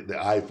like in the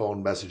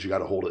iPhone message, you got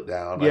to hold it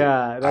down.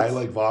 Yeah, I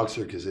like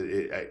Voxer because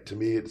to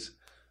me it's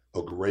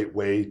a great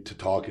way to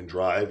talk and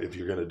drive if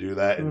you're going to do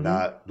that and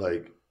not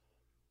like.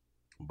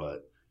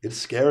 But it's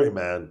scary,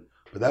 man.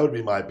 But that would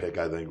be my pick.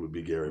 I think would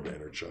be Gary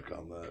Vaynerchuk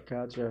on that.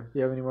 Gotcha. Do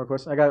you have any more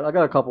questions? I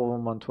got a couple of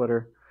them on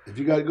Twitter. If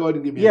you got to go ahead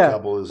and give me a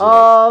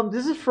couple.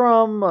 This is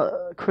from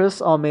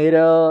Chris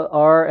Almeida,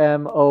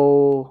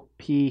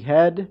 RMOP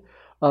head.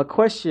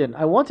 Question: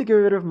 I want to get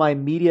rid of my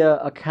media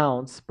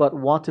accounts, but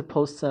want to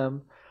post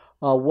them.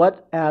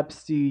 What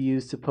apps do you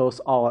use to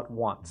post all at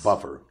once?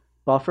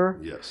 Buffer.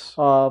 Yes.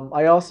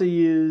 I also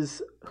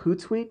use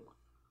Hootsuite.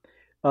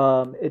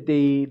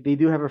 They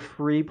do have a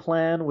free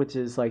plan, which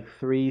is like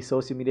 3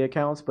 social media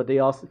accounts, but they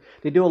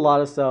do a lot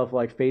of stuff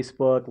like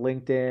Facebook,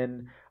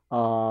 LinkedIn.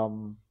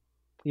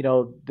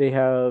 They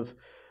have,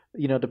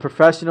 the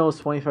professional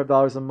is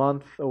 $25 a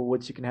month,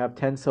 which you can have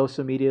 10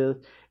 social media,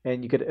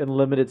 and you get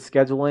unlimited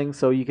scheduling,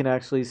 so you can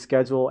actually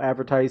schedule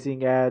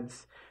advertising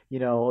ads,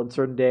 on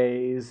certain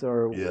days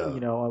or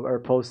or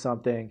post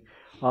something.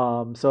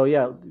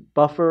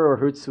 Buffer or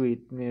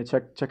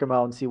Hootsuite. Check them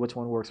out and see which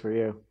one works for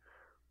you.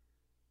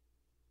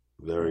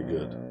 Very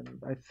good.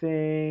 I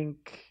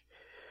think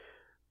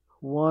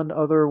one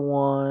other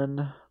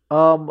one.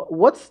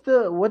 What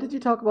did you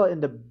talk about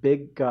in the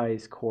big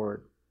guys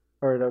court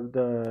or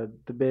the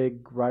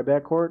big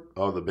Ryback court?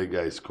 Oh, the big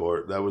guys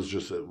court. That was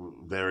just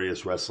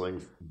various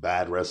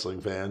bad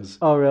wrestling fans.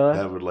 Oh, really?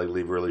 That would like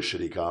leave really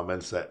shitty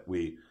comments that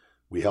we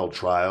held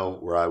trial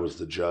where I was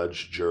the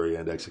judge, jury,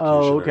 and executioner.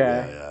 Oh,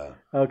 okay. Yeah.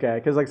 Okay,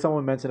 because like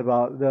someone mentioned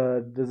about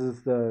this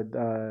is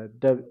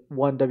the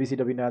one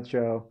WCW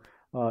Nitro.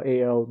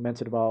 AO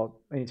mentioned about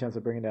any chance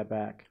of bringing that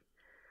back.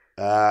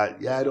 I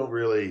don't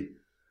really.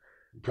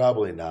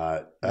 Probably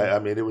not. I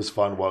mean, it was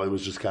fun while it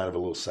was just kind of a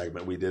little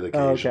segment we did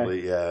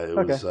occasionally. Oh, okay.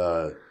 Yeah, it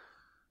was.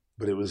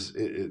 But it was.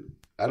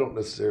 I don't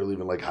necessarily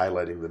even like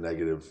highlighting the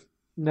negative.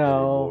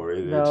 No,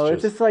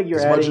 it's just like you're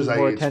adding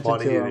more attention to it.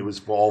 It's funny and it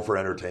was all for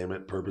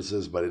entertainment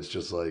purposes, but it's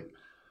just like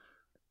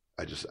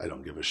I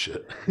don't give a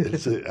shit.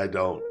 I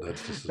don't.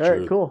 That's just the truth. All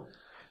right, cool.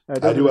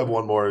 I do have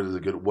one more.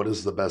 What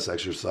is the best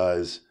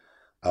exercise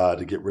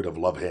to get rid of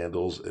love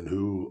handles, and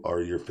who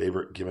are your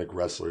favorite gimmick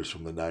wrestlers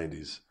from the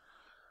 90s?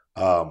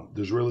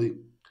 There's really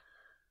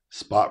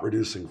spot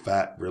reducing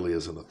fat really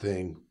isn't a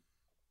thing.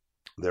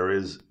 There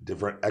is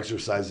different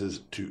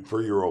exercises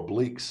for your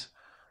obliques.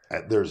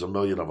 There's a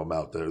million of them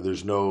out there.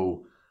 There's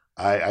no,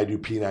 I do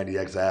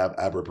P90X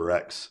ab ripper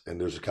X, and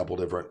there's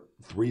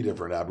three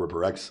different ab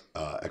ripper X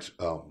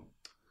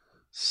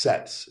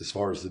sets as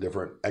far as the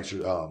different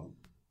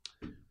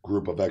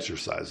group of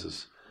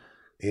exercises.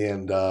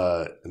 And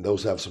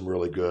those have some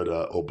really good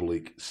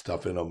oblique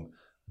stuff in them.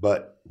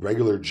 But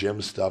regular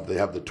gym stuff, they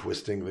have the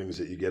twisting things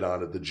that you get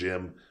on at the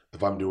gym.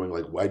 If I'm doing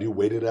I do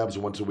weighted abs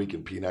once a week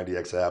and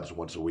P90X abs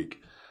once a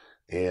week.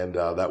 And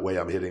that way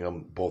I'm hitting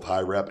them both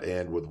high rep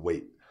and with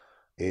weight.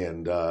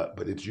 And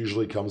but it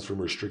usually comes from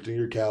restricting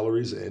your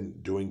calories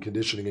and doing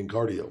conditioning and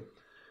cardio.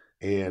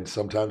 And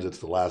sometimes it's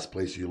the last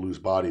place you lose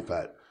body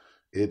fat.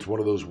 It's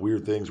one of those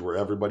weird things where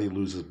everybody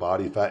loses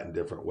body fat in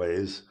different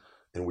ways.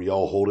 And we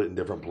all hold it in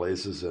different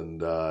places.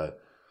 And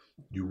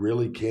you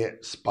really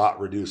can't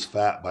spot reduce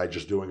fat by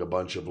just doing a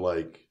bunch of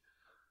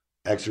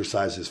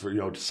exercises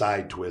for,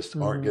 side twists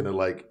aren't going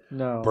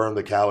to burn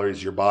the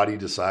calories. Your body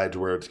decides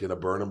where it's going to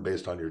burn them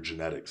based on your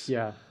genetics.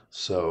 Yeah.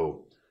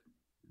 So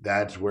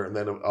that's where, and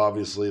then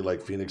obviously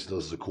Phoenix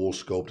does the cool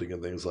sculpting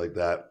and things like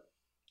that,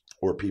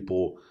 or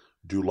people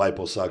do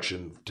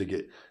liposuction to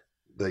get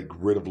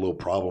rid of little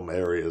problem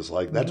areas.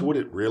 That's what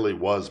it really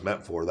was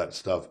meant for, that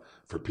stuff.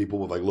 For people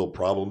with little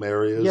problem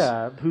areas.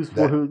 Yeah,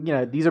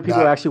 these are people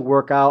who actually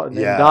work out and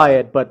then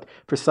diet, but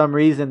for some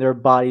reason their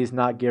body's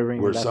not giving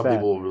them that some fat.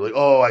 people were like,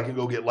 oh, I can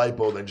go get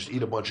lipo, then just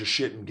eat a bunch of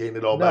shit and gain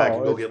it all back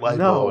and go get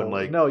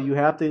lipo. No, you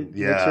have to make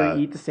sure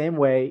you eat the same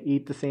way,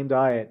 eat the same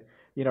diet.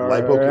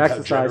 Lipo or can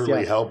exercise,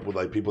 generally help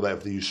with people that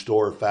if you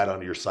store fat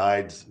on your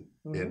sides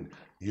and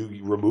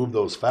you remove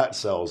those fat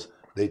cells,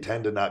 they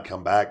tend to not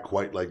come back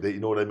quite like that. You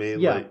know what I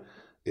mean? Yeah.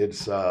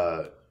 It's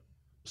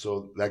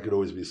so that could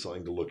always be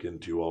something to look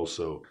into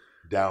also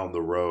down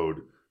the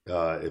road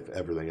if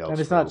everything else. And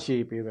it's not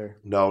cheap either.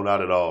 No,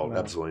 not at all. No.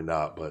 Absolutely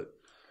not. But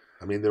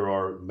I mean, there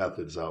are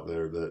methods out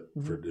there that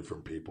for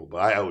different people.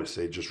 But I always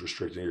say just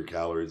restricting your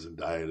calories and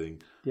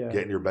dieting, get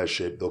in your best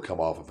shape. They'll come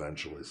off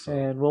eventually. So.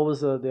 And what was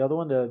the other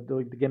one?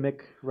 The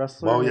gimmick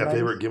wrestler? Well, yeah,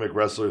 favorite gimmick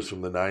wrestlers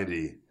from the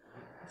 90s.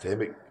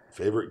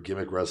 Favorite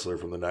gimmick wrestler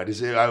from the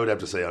 90s? I would have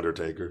to say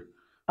Undertaker.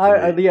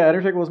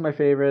 Undertaker was my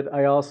favorite.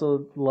 I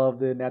also love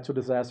the Natural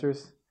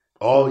Disasters.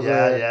 Oh,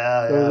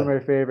 yeah. Those are my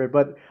favorite.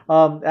 But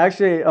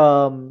actually,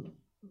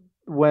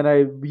 when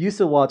I used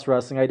to watch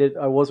wrestling,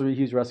 I was a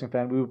huge wrestling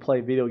fan. We would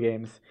play video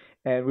games,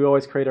 and we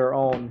always create our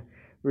own.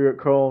 We would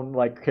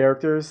create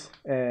characters,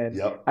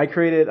 and I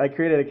created a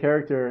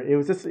character. It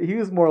was he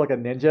was more like a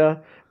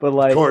ninja, but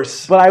of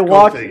course. But I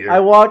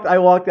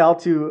walked out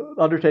to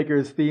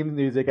Undertaker's theme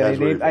music,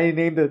 and I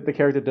named the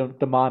character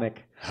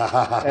Demonic.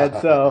 And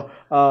so,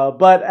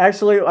 but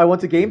actually, I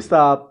went to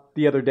GameStop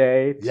the other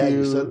day Yeah,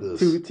 you said this.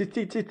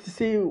 to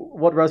see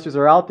what wrestlers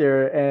are out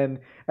there, and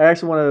I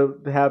actually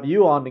want to have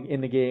you on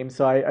in the game.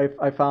 So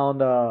I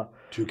found 2K16.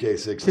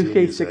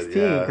 2K16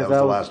 Yeah, because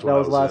that was that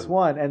was the last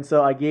one, and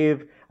so I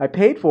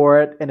paid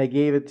for it and I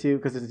gave it to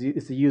because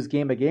it's a used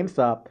game at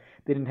GameStop.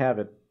 They didn't have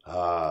it.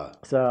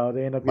 So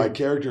they end up. My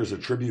characters'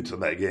 attributes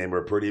in that game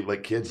are pretty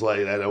like kids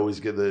like that. Always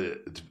get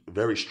it's a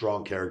very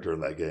strong character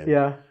in that game.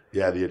 Yeah.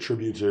 Yeah, the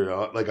attributes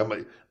are like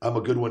I'm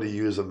a good one to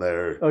use in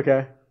there.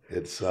 Okay.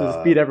 It's so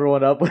just beat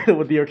everyone up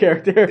with your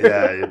character.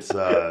 Yeah, it's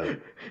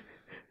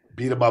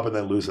beat them up and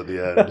then lose at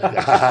the end.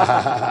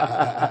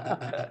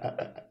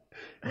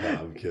 No,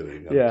 I'm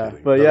kidding. I'm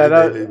kidding. But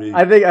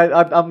I think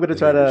I'm gonna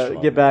try to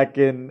get back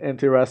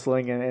into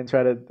wrestling and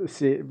try to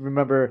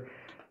remember.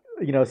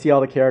 See all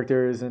the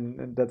characters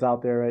and that's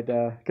out there right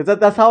there. Because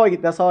that's how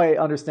I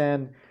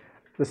understand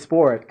the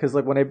sport. Because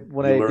like when I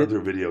learn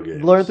through video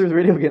games. Learn through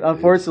video games.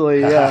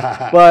 Unfortunately,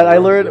 yeah. But I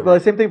learned. But the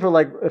same thing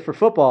for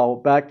football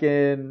back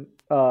in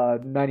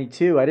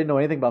 '92. I didn't know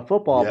anything about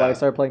football, but I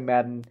started playing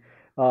Madden.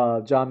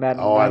 John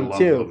Madden 92. I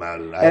love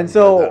Madden. And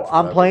so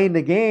I'm playing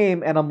the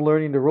game and I'm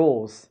learning the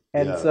rules.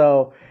 And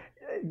so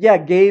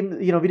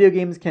video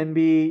games can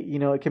be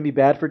it can be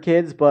bad for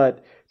kids,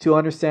 but to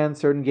understand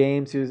certain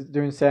games, to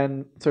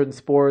understand certain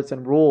sports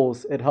and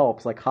rules, it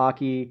helps. Like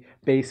hockey,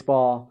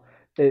 baseball,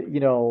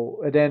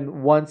 and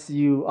then once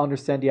you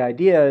understand the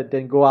idea,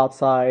 then go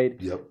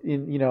outside. Yep.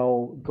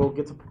 Go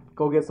get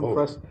some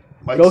fresh.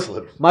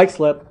 Mike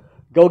slip.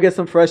 Go get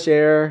some fresh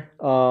air.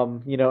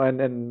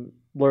 And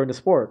learn the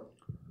sport.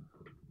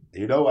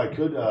 I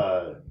could.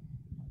 I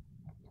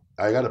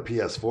got a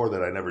PS4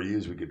 that I never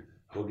used. We could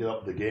go get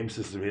up the game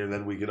system here, and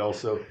then we could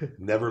also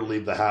never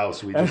leave the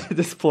house. We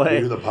just play.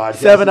 Do the podcast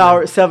 7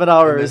 hours.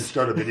 And then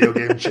start a video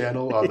game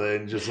channel on the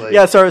and just like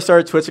start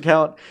a Twitch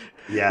account.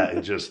 Yeah,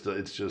 it's just.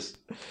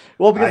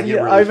 Well, because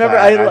I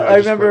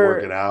remember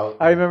working out.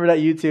 I remember that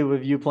YouTube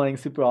of you playing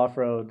Super Off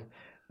Road.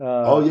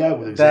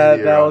 With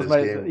that was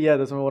my game.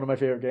 That's one of my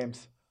favorite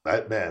games.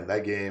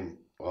 That game.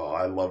 Oh,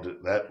 I loved it.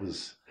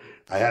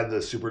 I had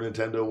the Super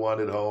Nintendo one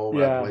at home.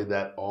 Yeah. I played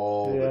that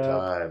all the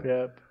time.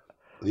 Yeah.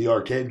 The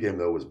arcade game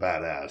though was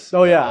badass.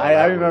 Oh yeah,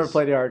 I remember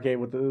playing the arcade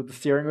with the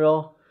steering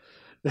wheel.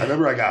 I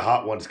remember I got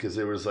hot once because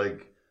it was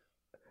like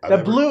the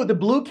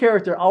blue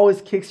character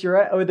always kicks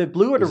your ass, or the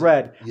blue or the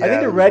red. Yeah, I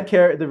think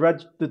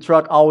the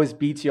truck always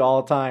beats you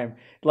all the time.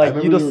 Like I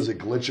remember there was a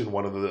glitch in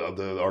one of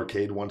the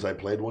arcade ones I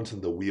played once,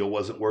 and the wheel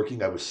wasn't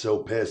working. I was so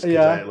pissed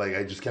because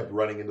I just kept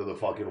running into the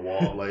fucking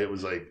wall. Like it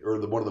was like,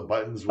 or one of the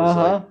buttons was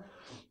like.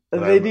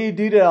 They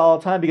do that all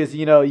the time because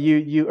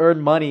you earn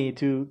money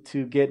to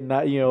get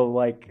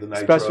like the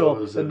special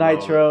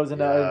nitros and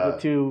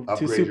to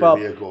soup up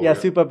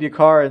soup up your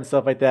car and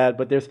stuff like that.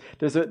 But there's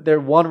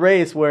one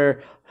race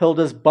where he'll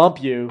just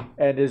bump you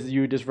and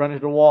you just run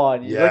into the wall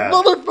and you're like,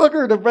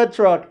 motherfucker, the red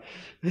truck.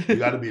 You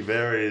got to be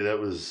that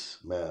was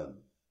man.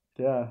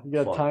 Yeah,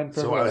 you got time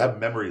for. So I have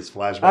memories,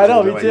 flashbacks. I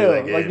know, me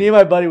too. Like me and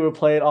my buddy would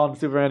play it on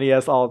Super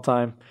NES all the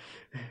time.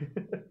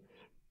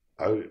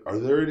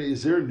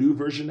 Is there a new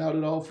version out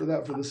at all for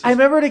that for this? I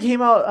remember they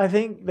came out. I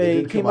think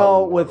they came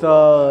out with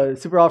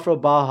Super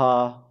Off-Road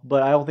Baja,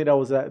 but I don't think that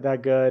was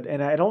that good.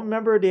 And I don't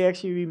remember they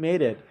actually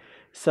remade it.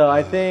 So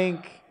I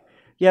think,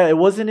 it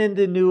wasn't in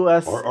the new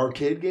Are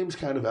arcade games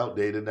kind of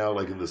outdated now?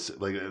 Like is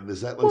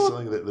that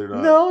something that they're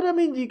not? No, I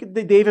mean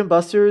the Dave and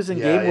Buster's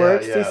and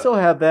GameWorks, they still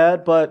have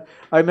that. But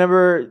I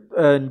remember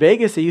in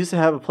Vegas they used to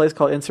have a place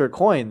called Insert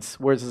Coins,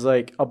 where it's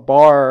like a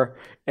bar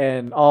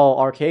and all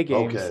arcade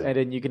games, and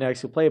then you can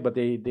actually play. But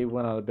they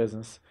went out of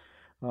business,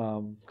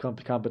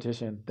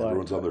 competition. But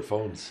everyone's on their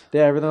phones.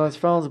 Yeah, everyone's on their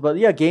phones. But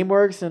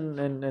GameWorks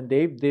and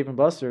Dave and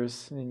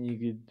Buster's, and you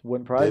could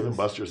win prizes. Dave and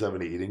Buster's have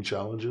any eating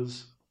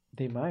challenges?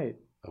 They might.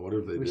 I wonder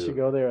if they do. We should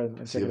go there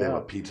and see check if they it have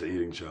out. a pizza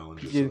eating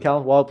challenge. You can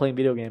count while playing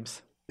video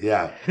games.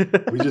 Yeah,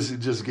 we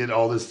just get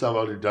all this stuff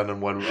done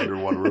in under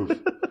one roof.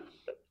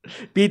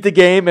 Beat the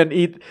game and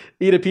eat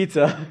a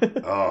pizza.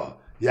 Oh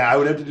yeah, I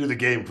would have to do the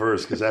game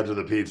first because after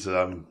the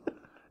pizza,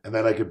 and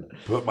then I could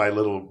put my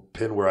little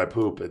pin where I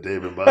poop at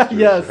Dave and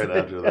Buster's right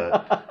after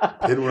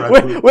that. Pin where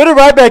I poop. Where did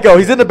Ryback go?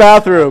 He's in the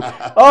bathroom.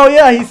 Oh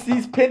yeah,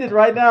 he's pinned it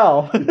right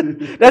now.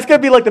 That's gonna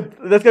be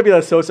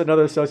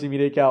another social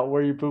media account.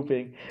 Where you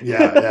pooping?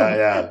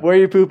 Yeah.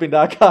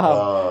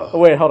 Whereyouppooping.com. Oh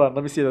wait, hold on.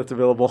 Let me see if that's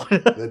available.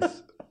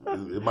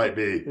 It might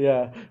be.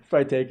 Yeah, it's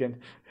probably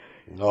taken.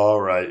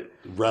 All right,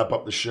 wrap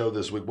up the show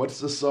this week. What's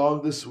the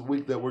song this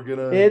week that we're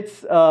gonna?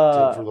 It's take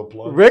for the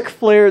plug? Ric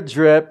Flair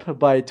 "Drip"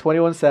 by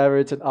 21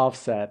 Savage and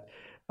Offset.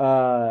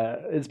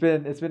 It's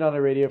been on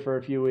the radio for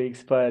a few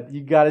weeks, but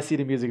you got to see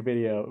the music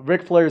video.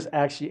 Ric Flair's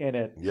actually in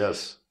it.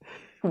 Yes,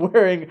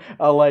 wearing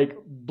a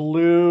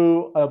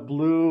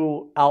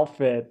blue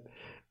outfit,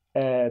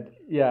 and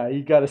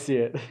you got to see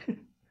it.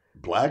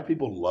 Black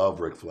people love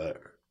Ric Flair.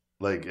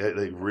 Like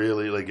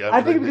really,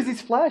 I think because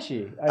he's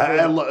flashy.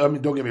 I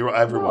mean, don't get me wrong.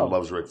 Everyone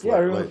loves Ric Flair. Yeah,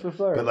 everyone loves Ric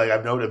Flair. But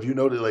have you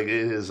noted? It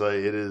is.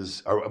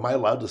 Am I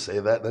allowed to say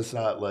that? That's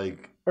not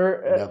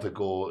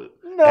unethical.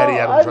 No, Eddie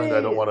Adams. I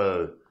don't want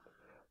to.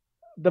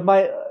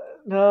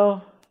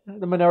 No.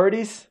 The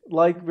minorities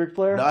like Ric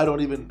Flair. No, I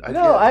don't even. I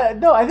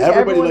think everybody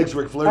everyone, likes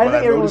Ric Flair, I but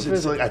think I've everyone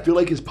noticed feels- I feel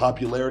like his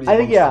popularity I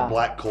think, amongst yeah. the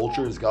black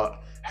culture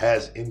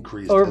has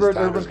increased. as time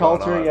urban has gone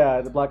culture, on.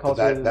 yeah, the black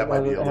culture. That might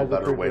be a little has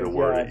better way to improved,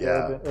 word it.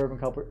 Yeah, the urban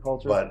culture.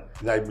 but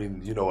I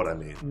mean, you know what I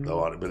mean.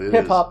 Though, but it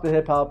hip hop, is the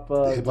hip hop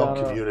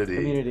genre,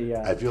 community.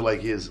 Yeah, I feel like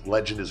his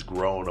legend has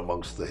grown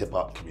amongst the hip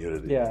hop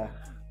community. yeah.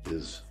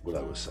 Is what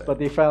I was saying. But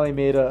they finally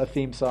made a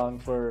theme song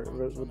for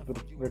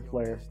with Ric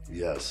Flair.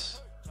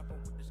 Yes.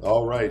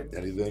 All right.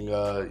 Anything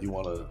you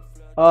want to?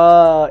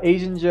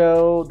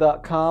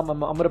 AsianJoe.com. I'm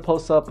gonna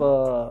post up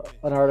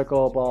an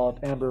article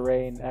about Amber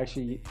Rain.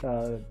 Actually,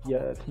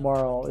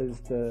 tomorrow is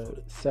the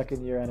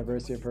 2nd year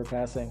anniversary of her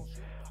passing.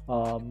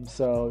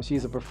 So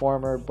she's a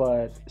performer,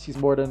 but she's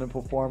more than a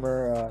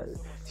performer.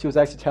 She was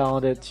actually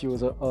talented. She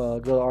was a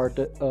good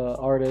artist,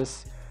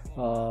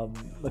 a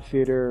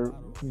theater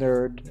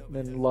nerd,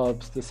 and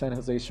loves the San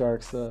Jose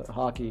Sharks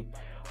hockey.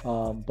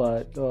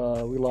 But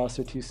we lost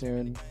her too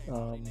soon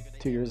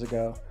 2 years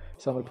ago.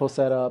 So I'm going to post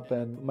that up.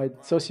 And my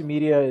social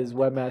media is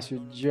Webmaster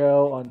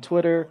Joe on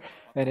Twitter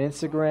and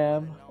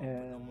Instagram.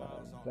 And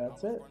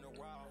that's it.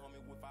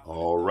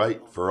 All right.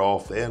 For all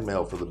fan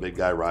mail for the Big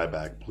Guy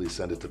Ryback, please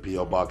send it to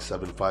P.O. Box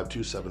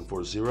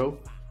 752740,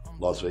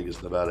 Las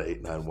Vegas, Nevada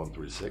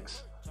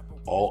 89136.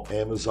 All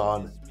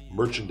Amazon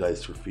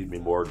merchandise for Feed Me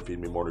More and Feed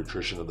Me More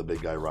Nutrition of the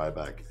Big Guy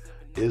Ryback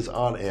is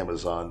on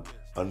Amazon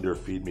under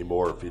Feed Me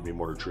More or Feed Me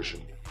More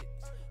Nutrition.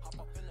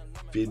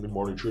 Feed Me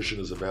More Nutrition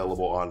is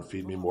available on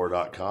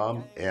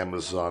feedmemore.com,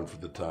 Amazon for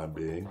the time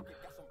being,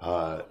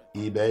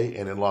 eBay,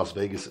 and in Las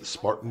Vegas at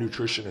Spartan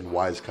Nutrition and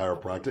Wise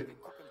Chiropractic.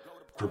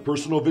 For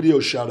personal video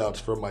shoutouts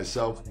from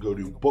myself, go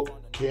to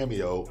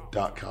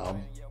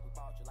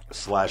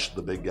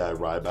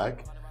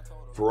bookcameo.com/thebigguy.ryback.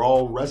 For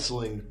all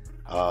wrestling,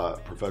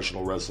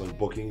 professional wrestling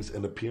bookings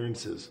and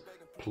appearances,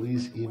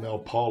 please email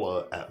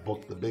Paula at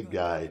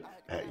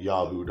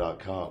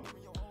bookthebigguy@yahoo.com.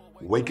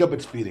 Wake Up,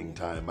 It's Feeding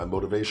Time, my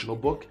motivational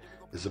book,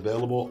 is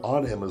available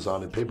on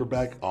Amazon in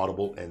paperback,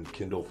 Audible, and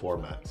Kindle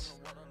formats.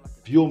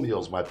 Fuel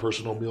Meals, my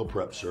personal meal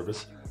prep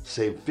service,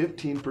 save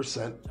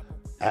 15%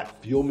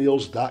 at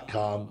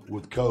fuelmeals.com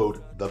with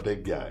code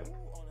THEBIGGUY.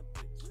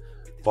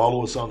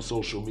 Follow us on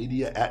social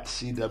media at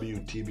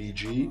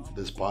CWTBG for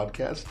this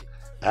podcast,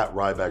 at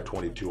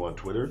Ryback22 on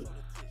Twitter,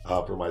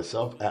 for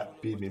myself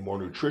at Feed Me More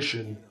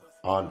Nutrition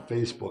on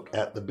Facebook,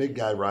 at The Big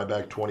Guy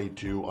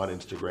Ryback22 on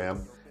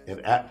Instagram,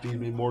 and at Feed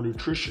Me More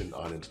Nutrition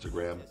on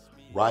Instagram,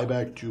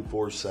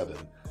 Ryback247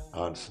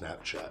 on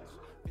Snapchat.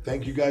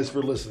 Thank you guys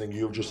for listening.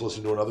 You have just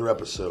listened to another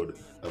episode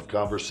of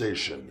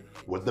Conversation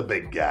with the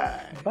Big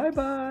Guy.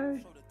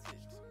 Bye-bye.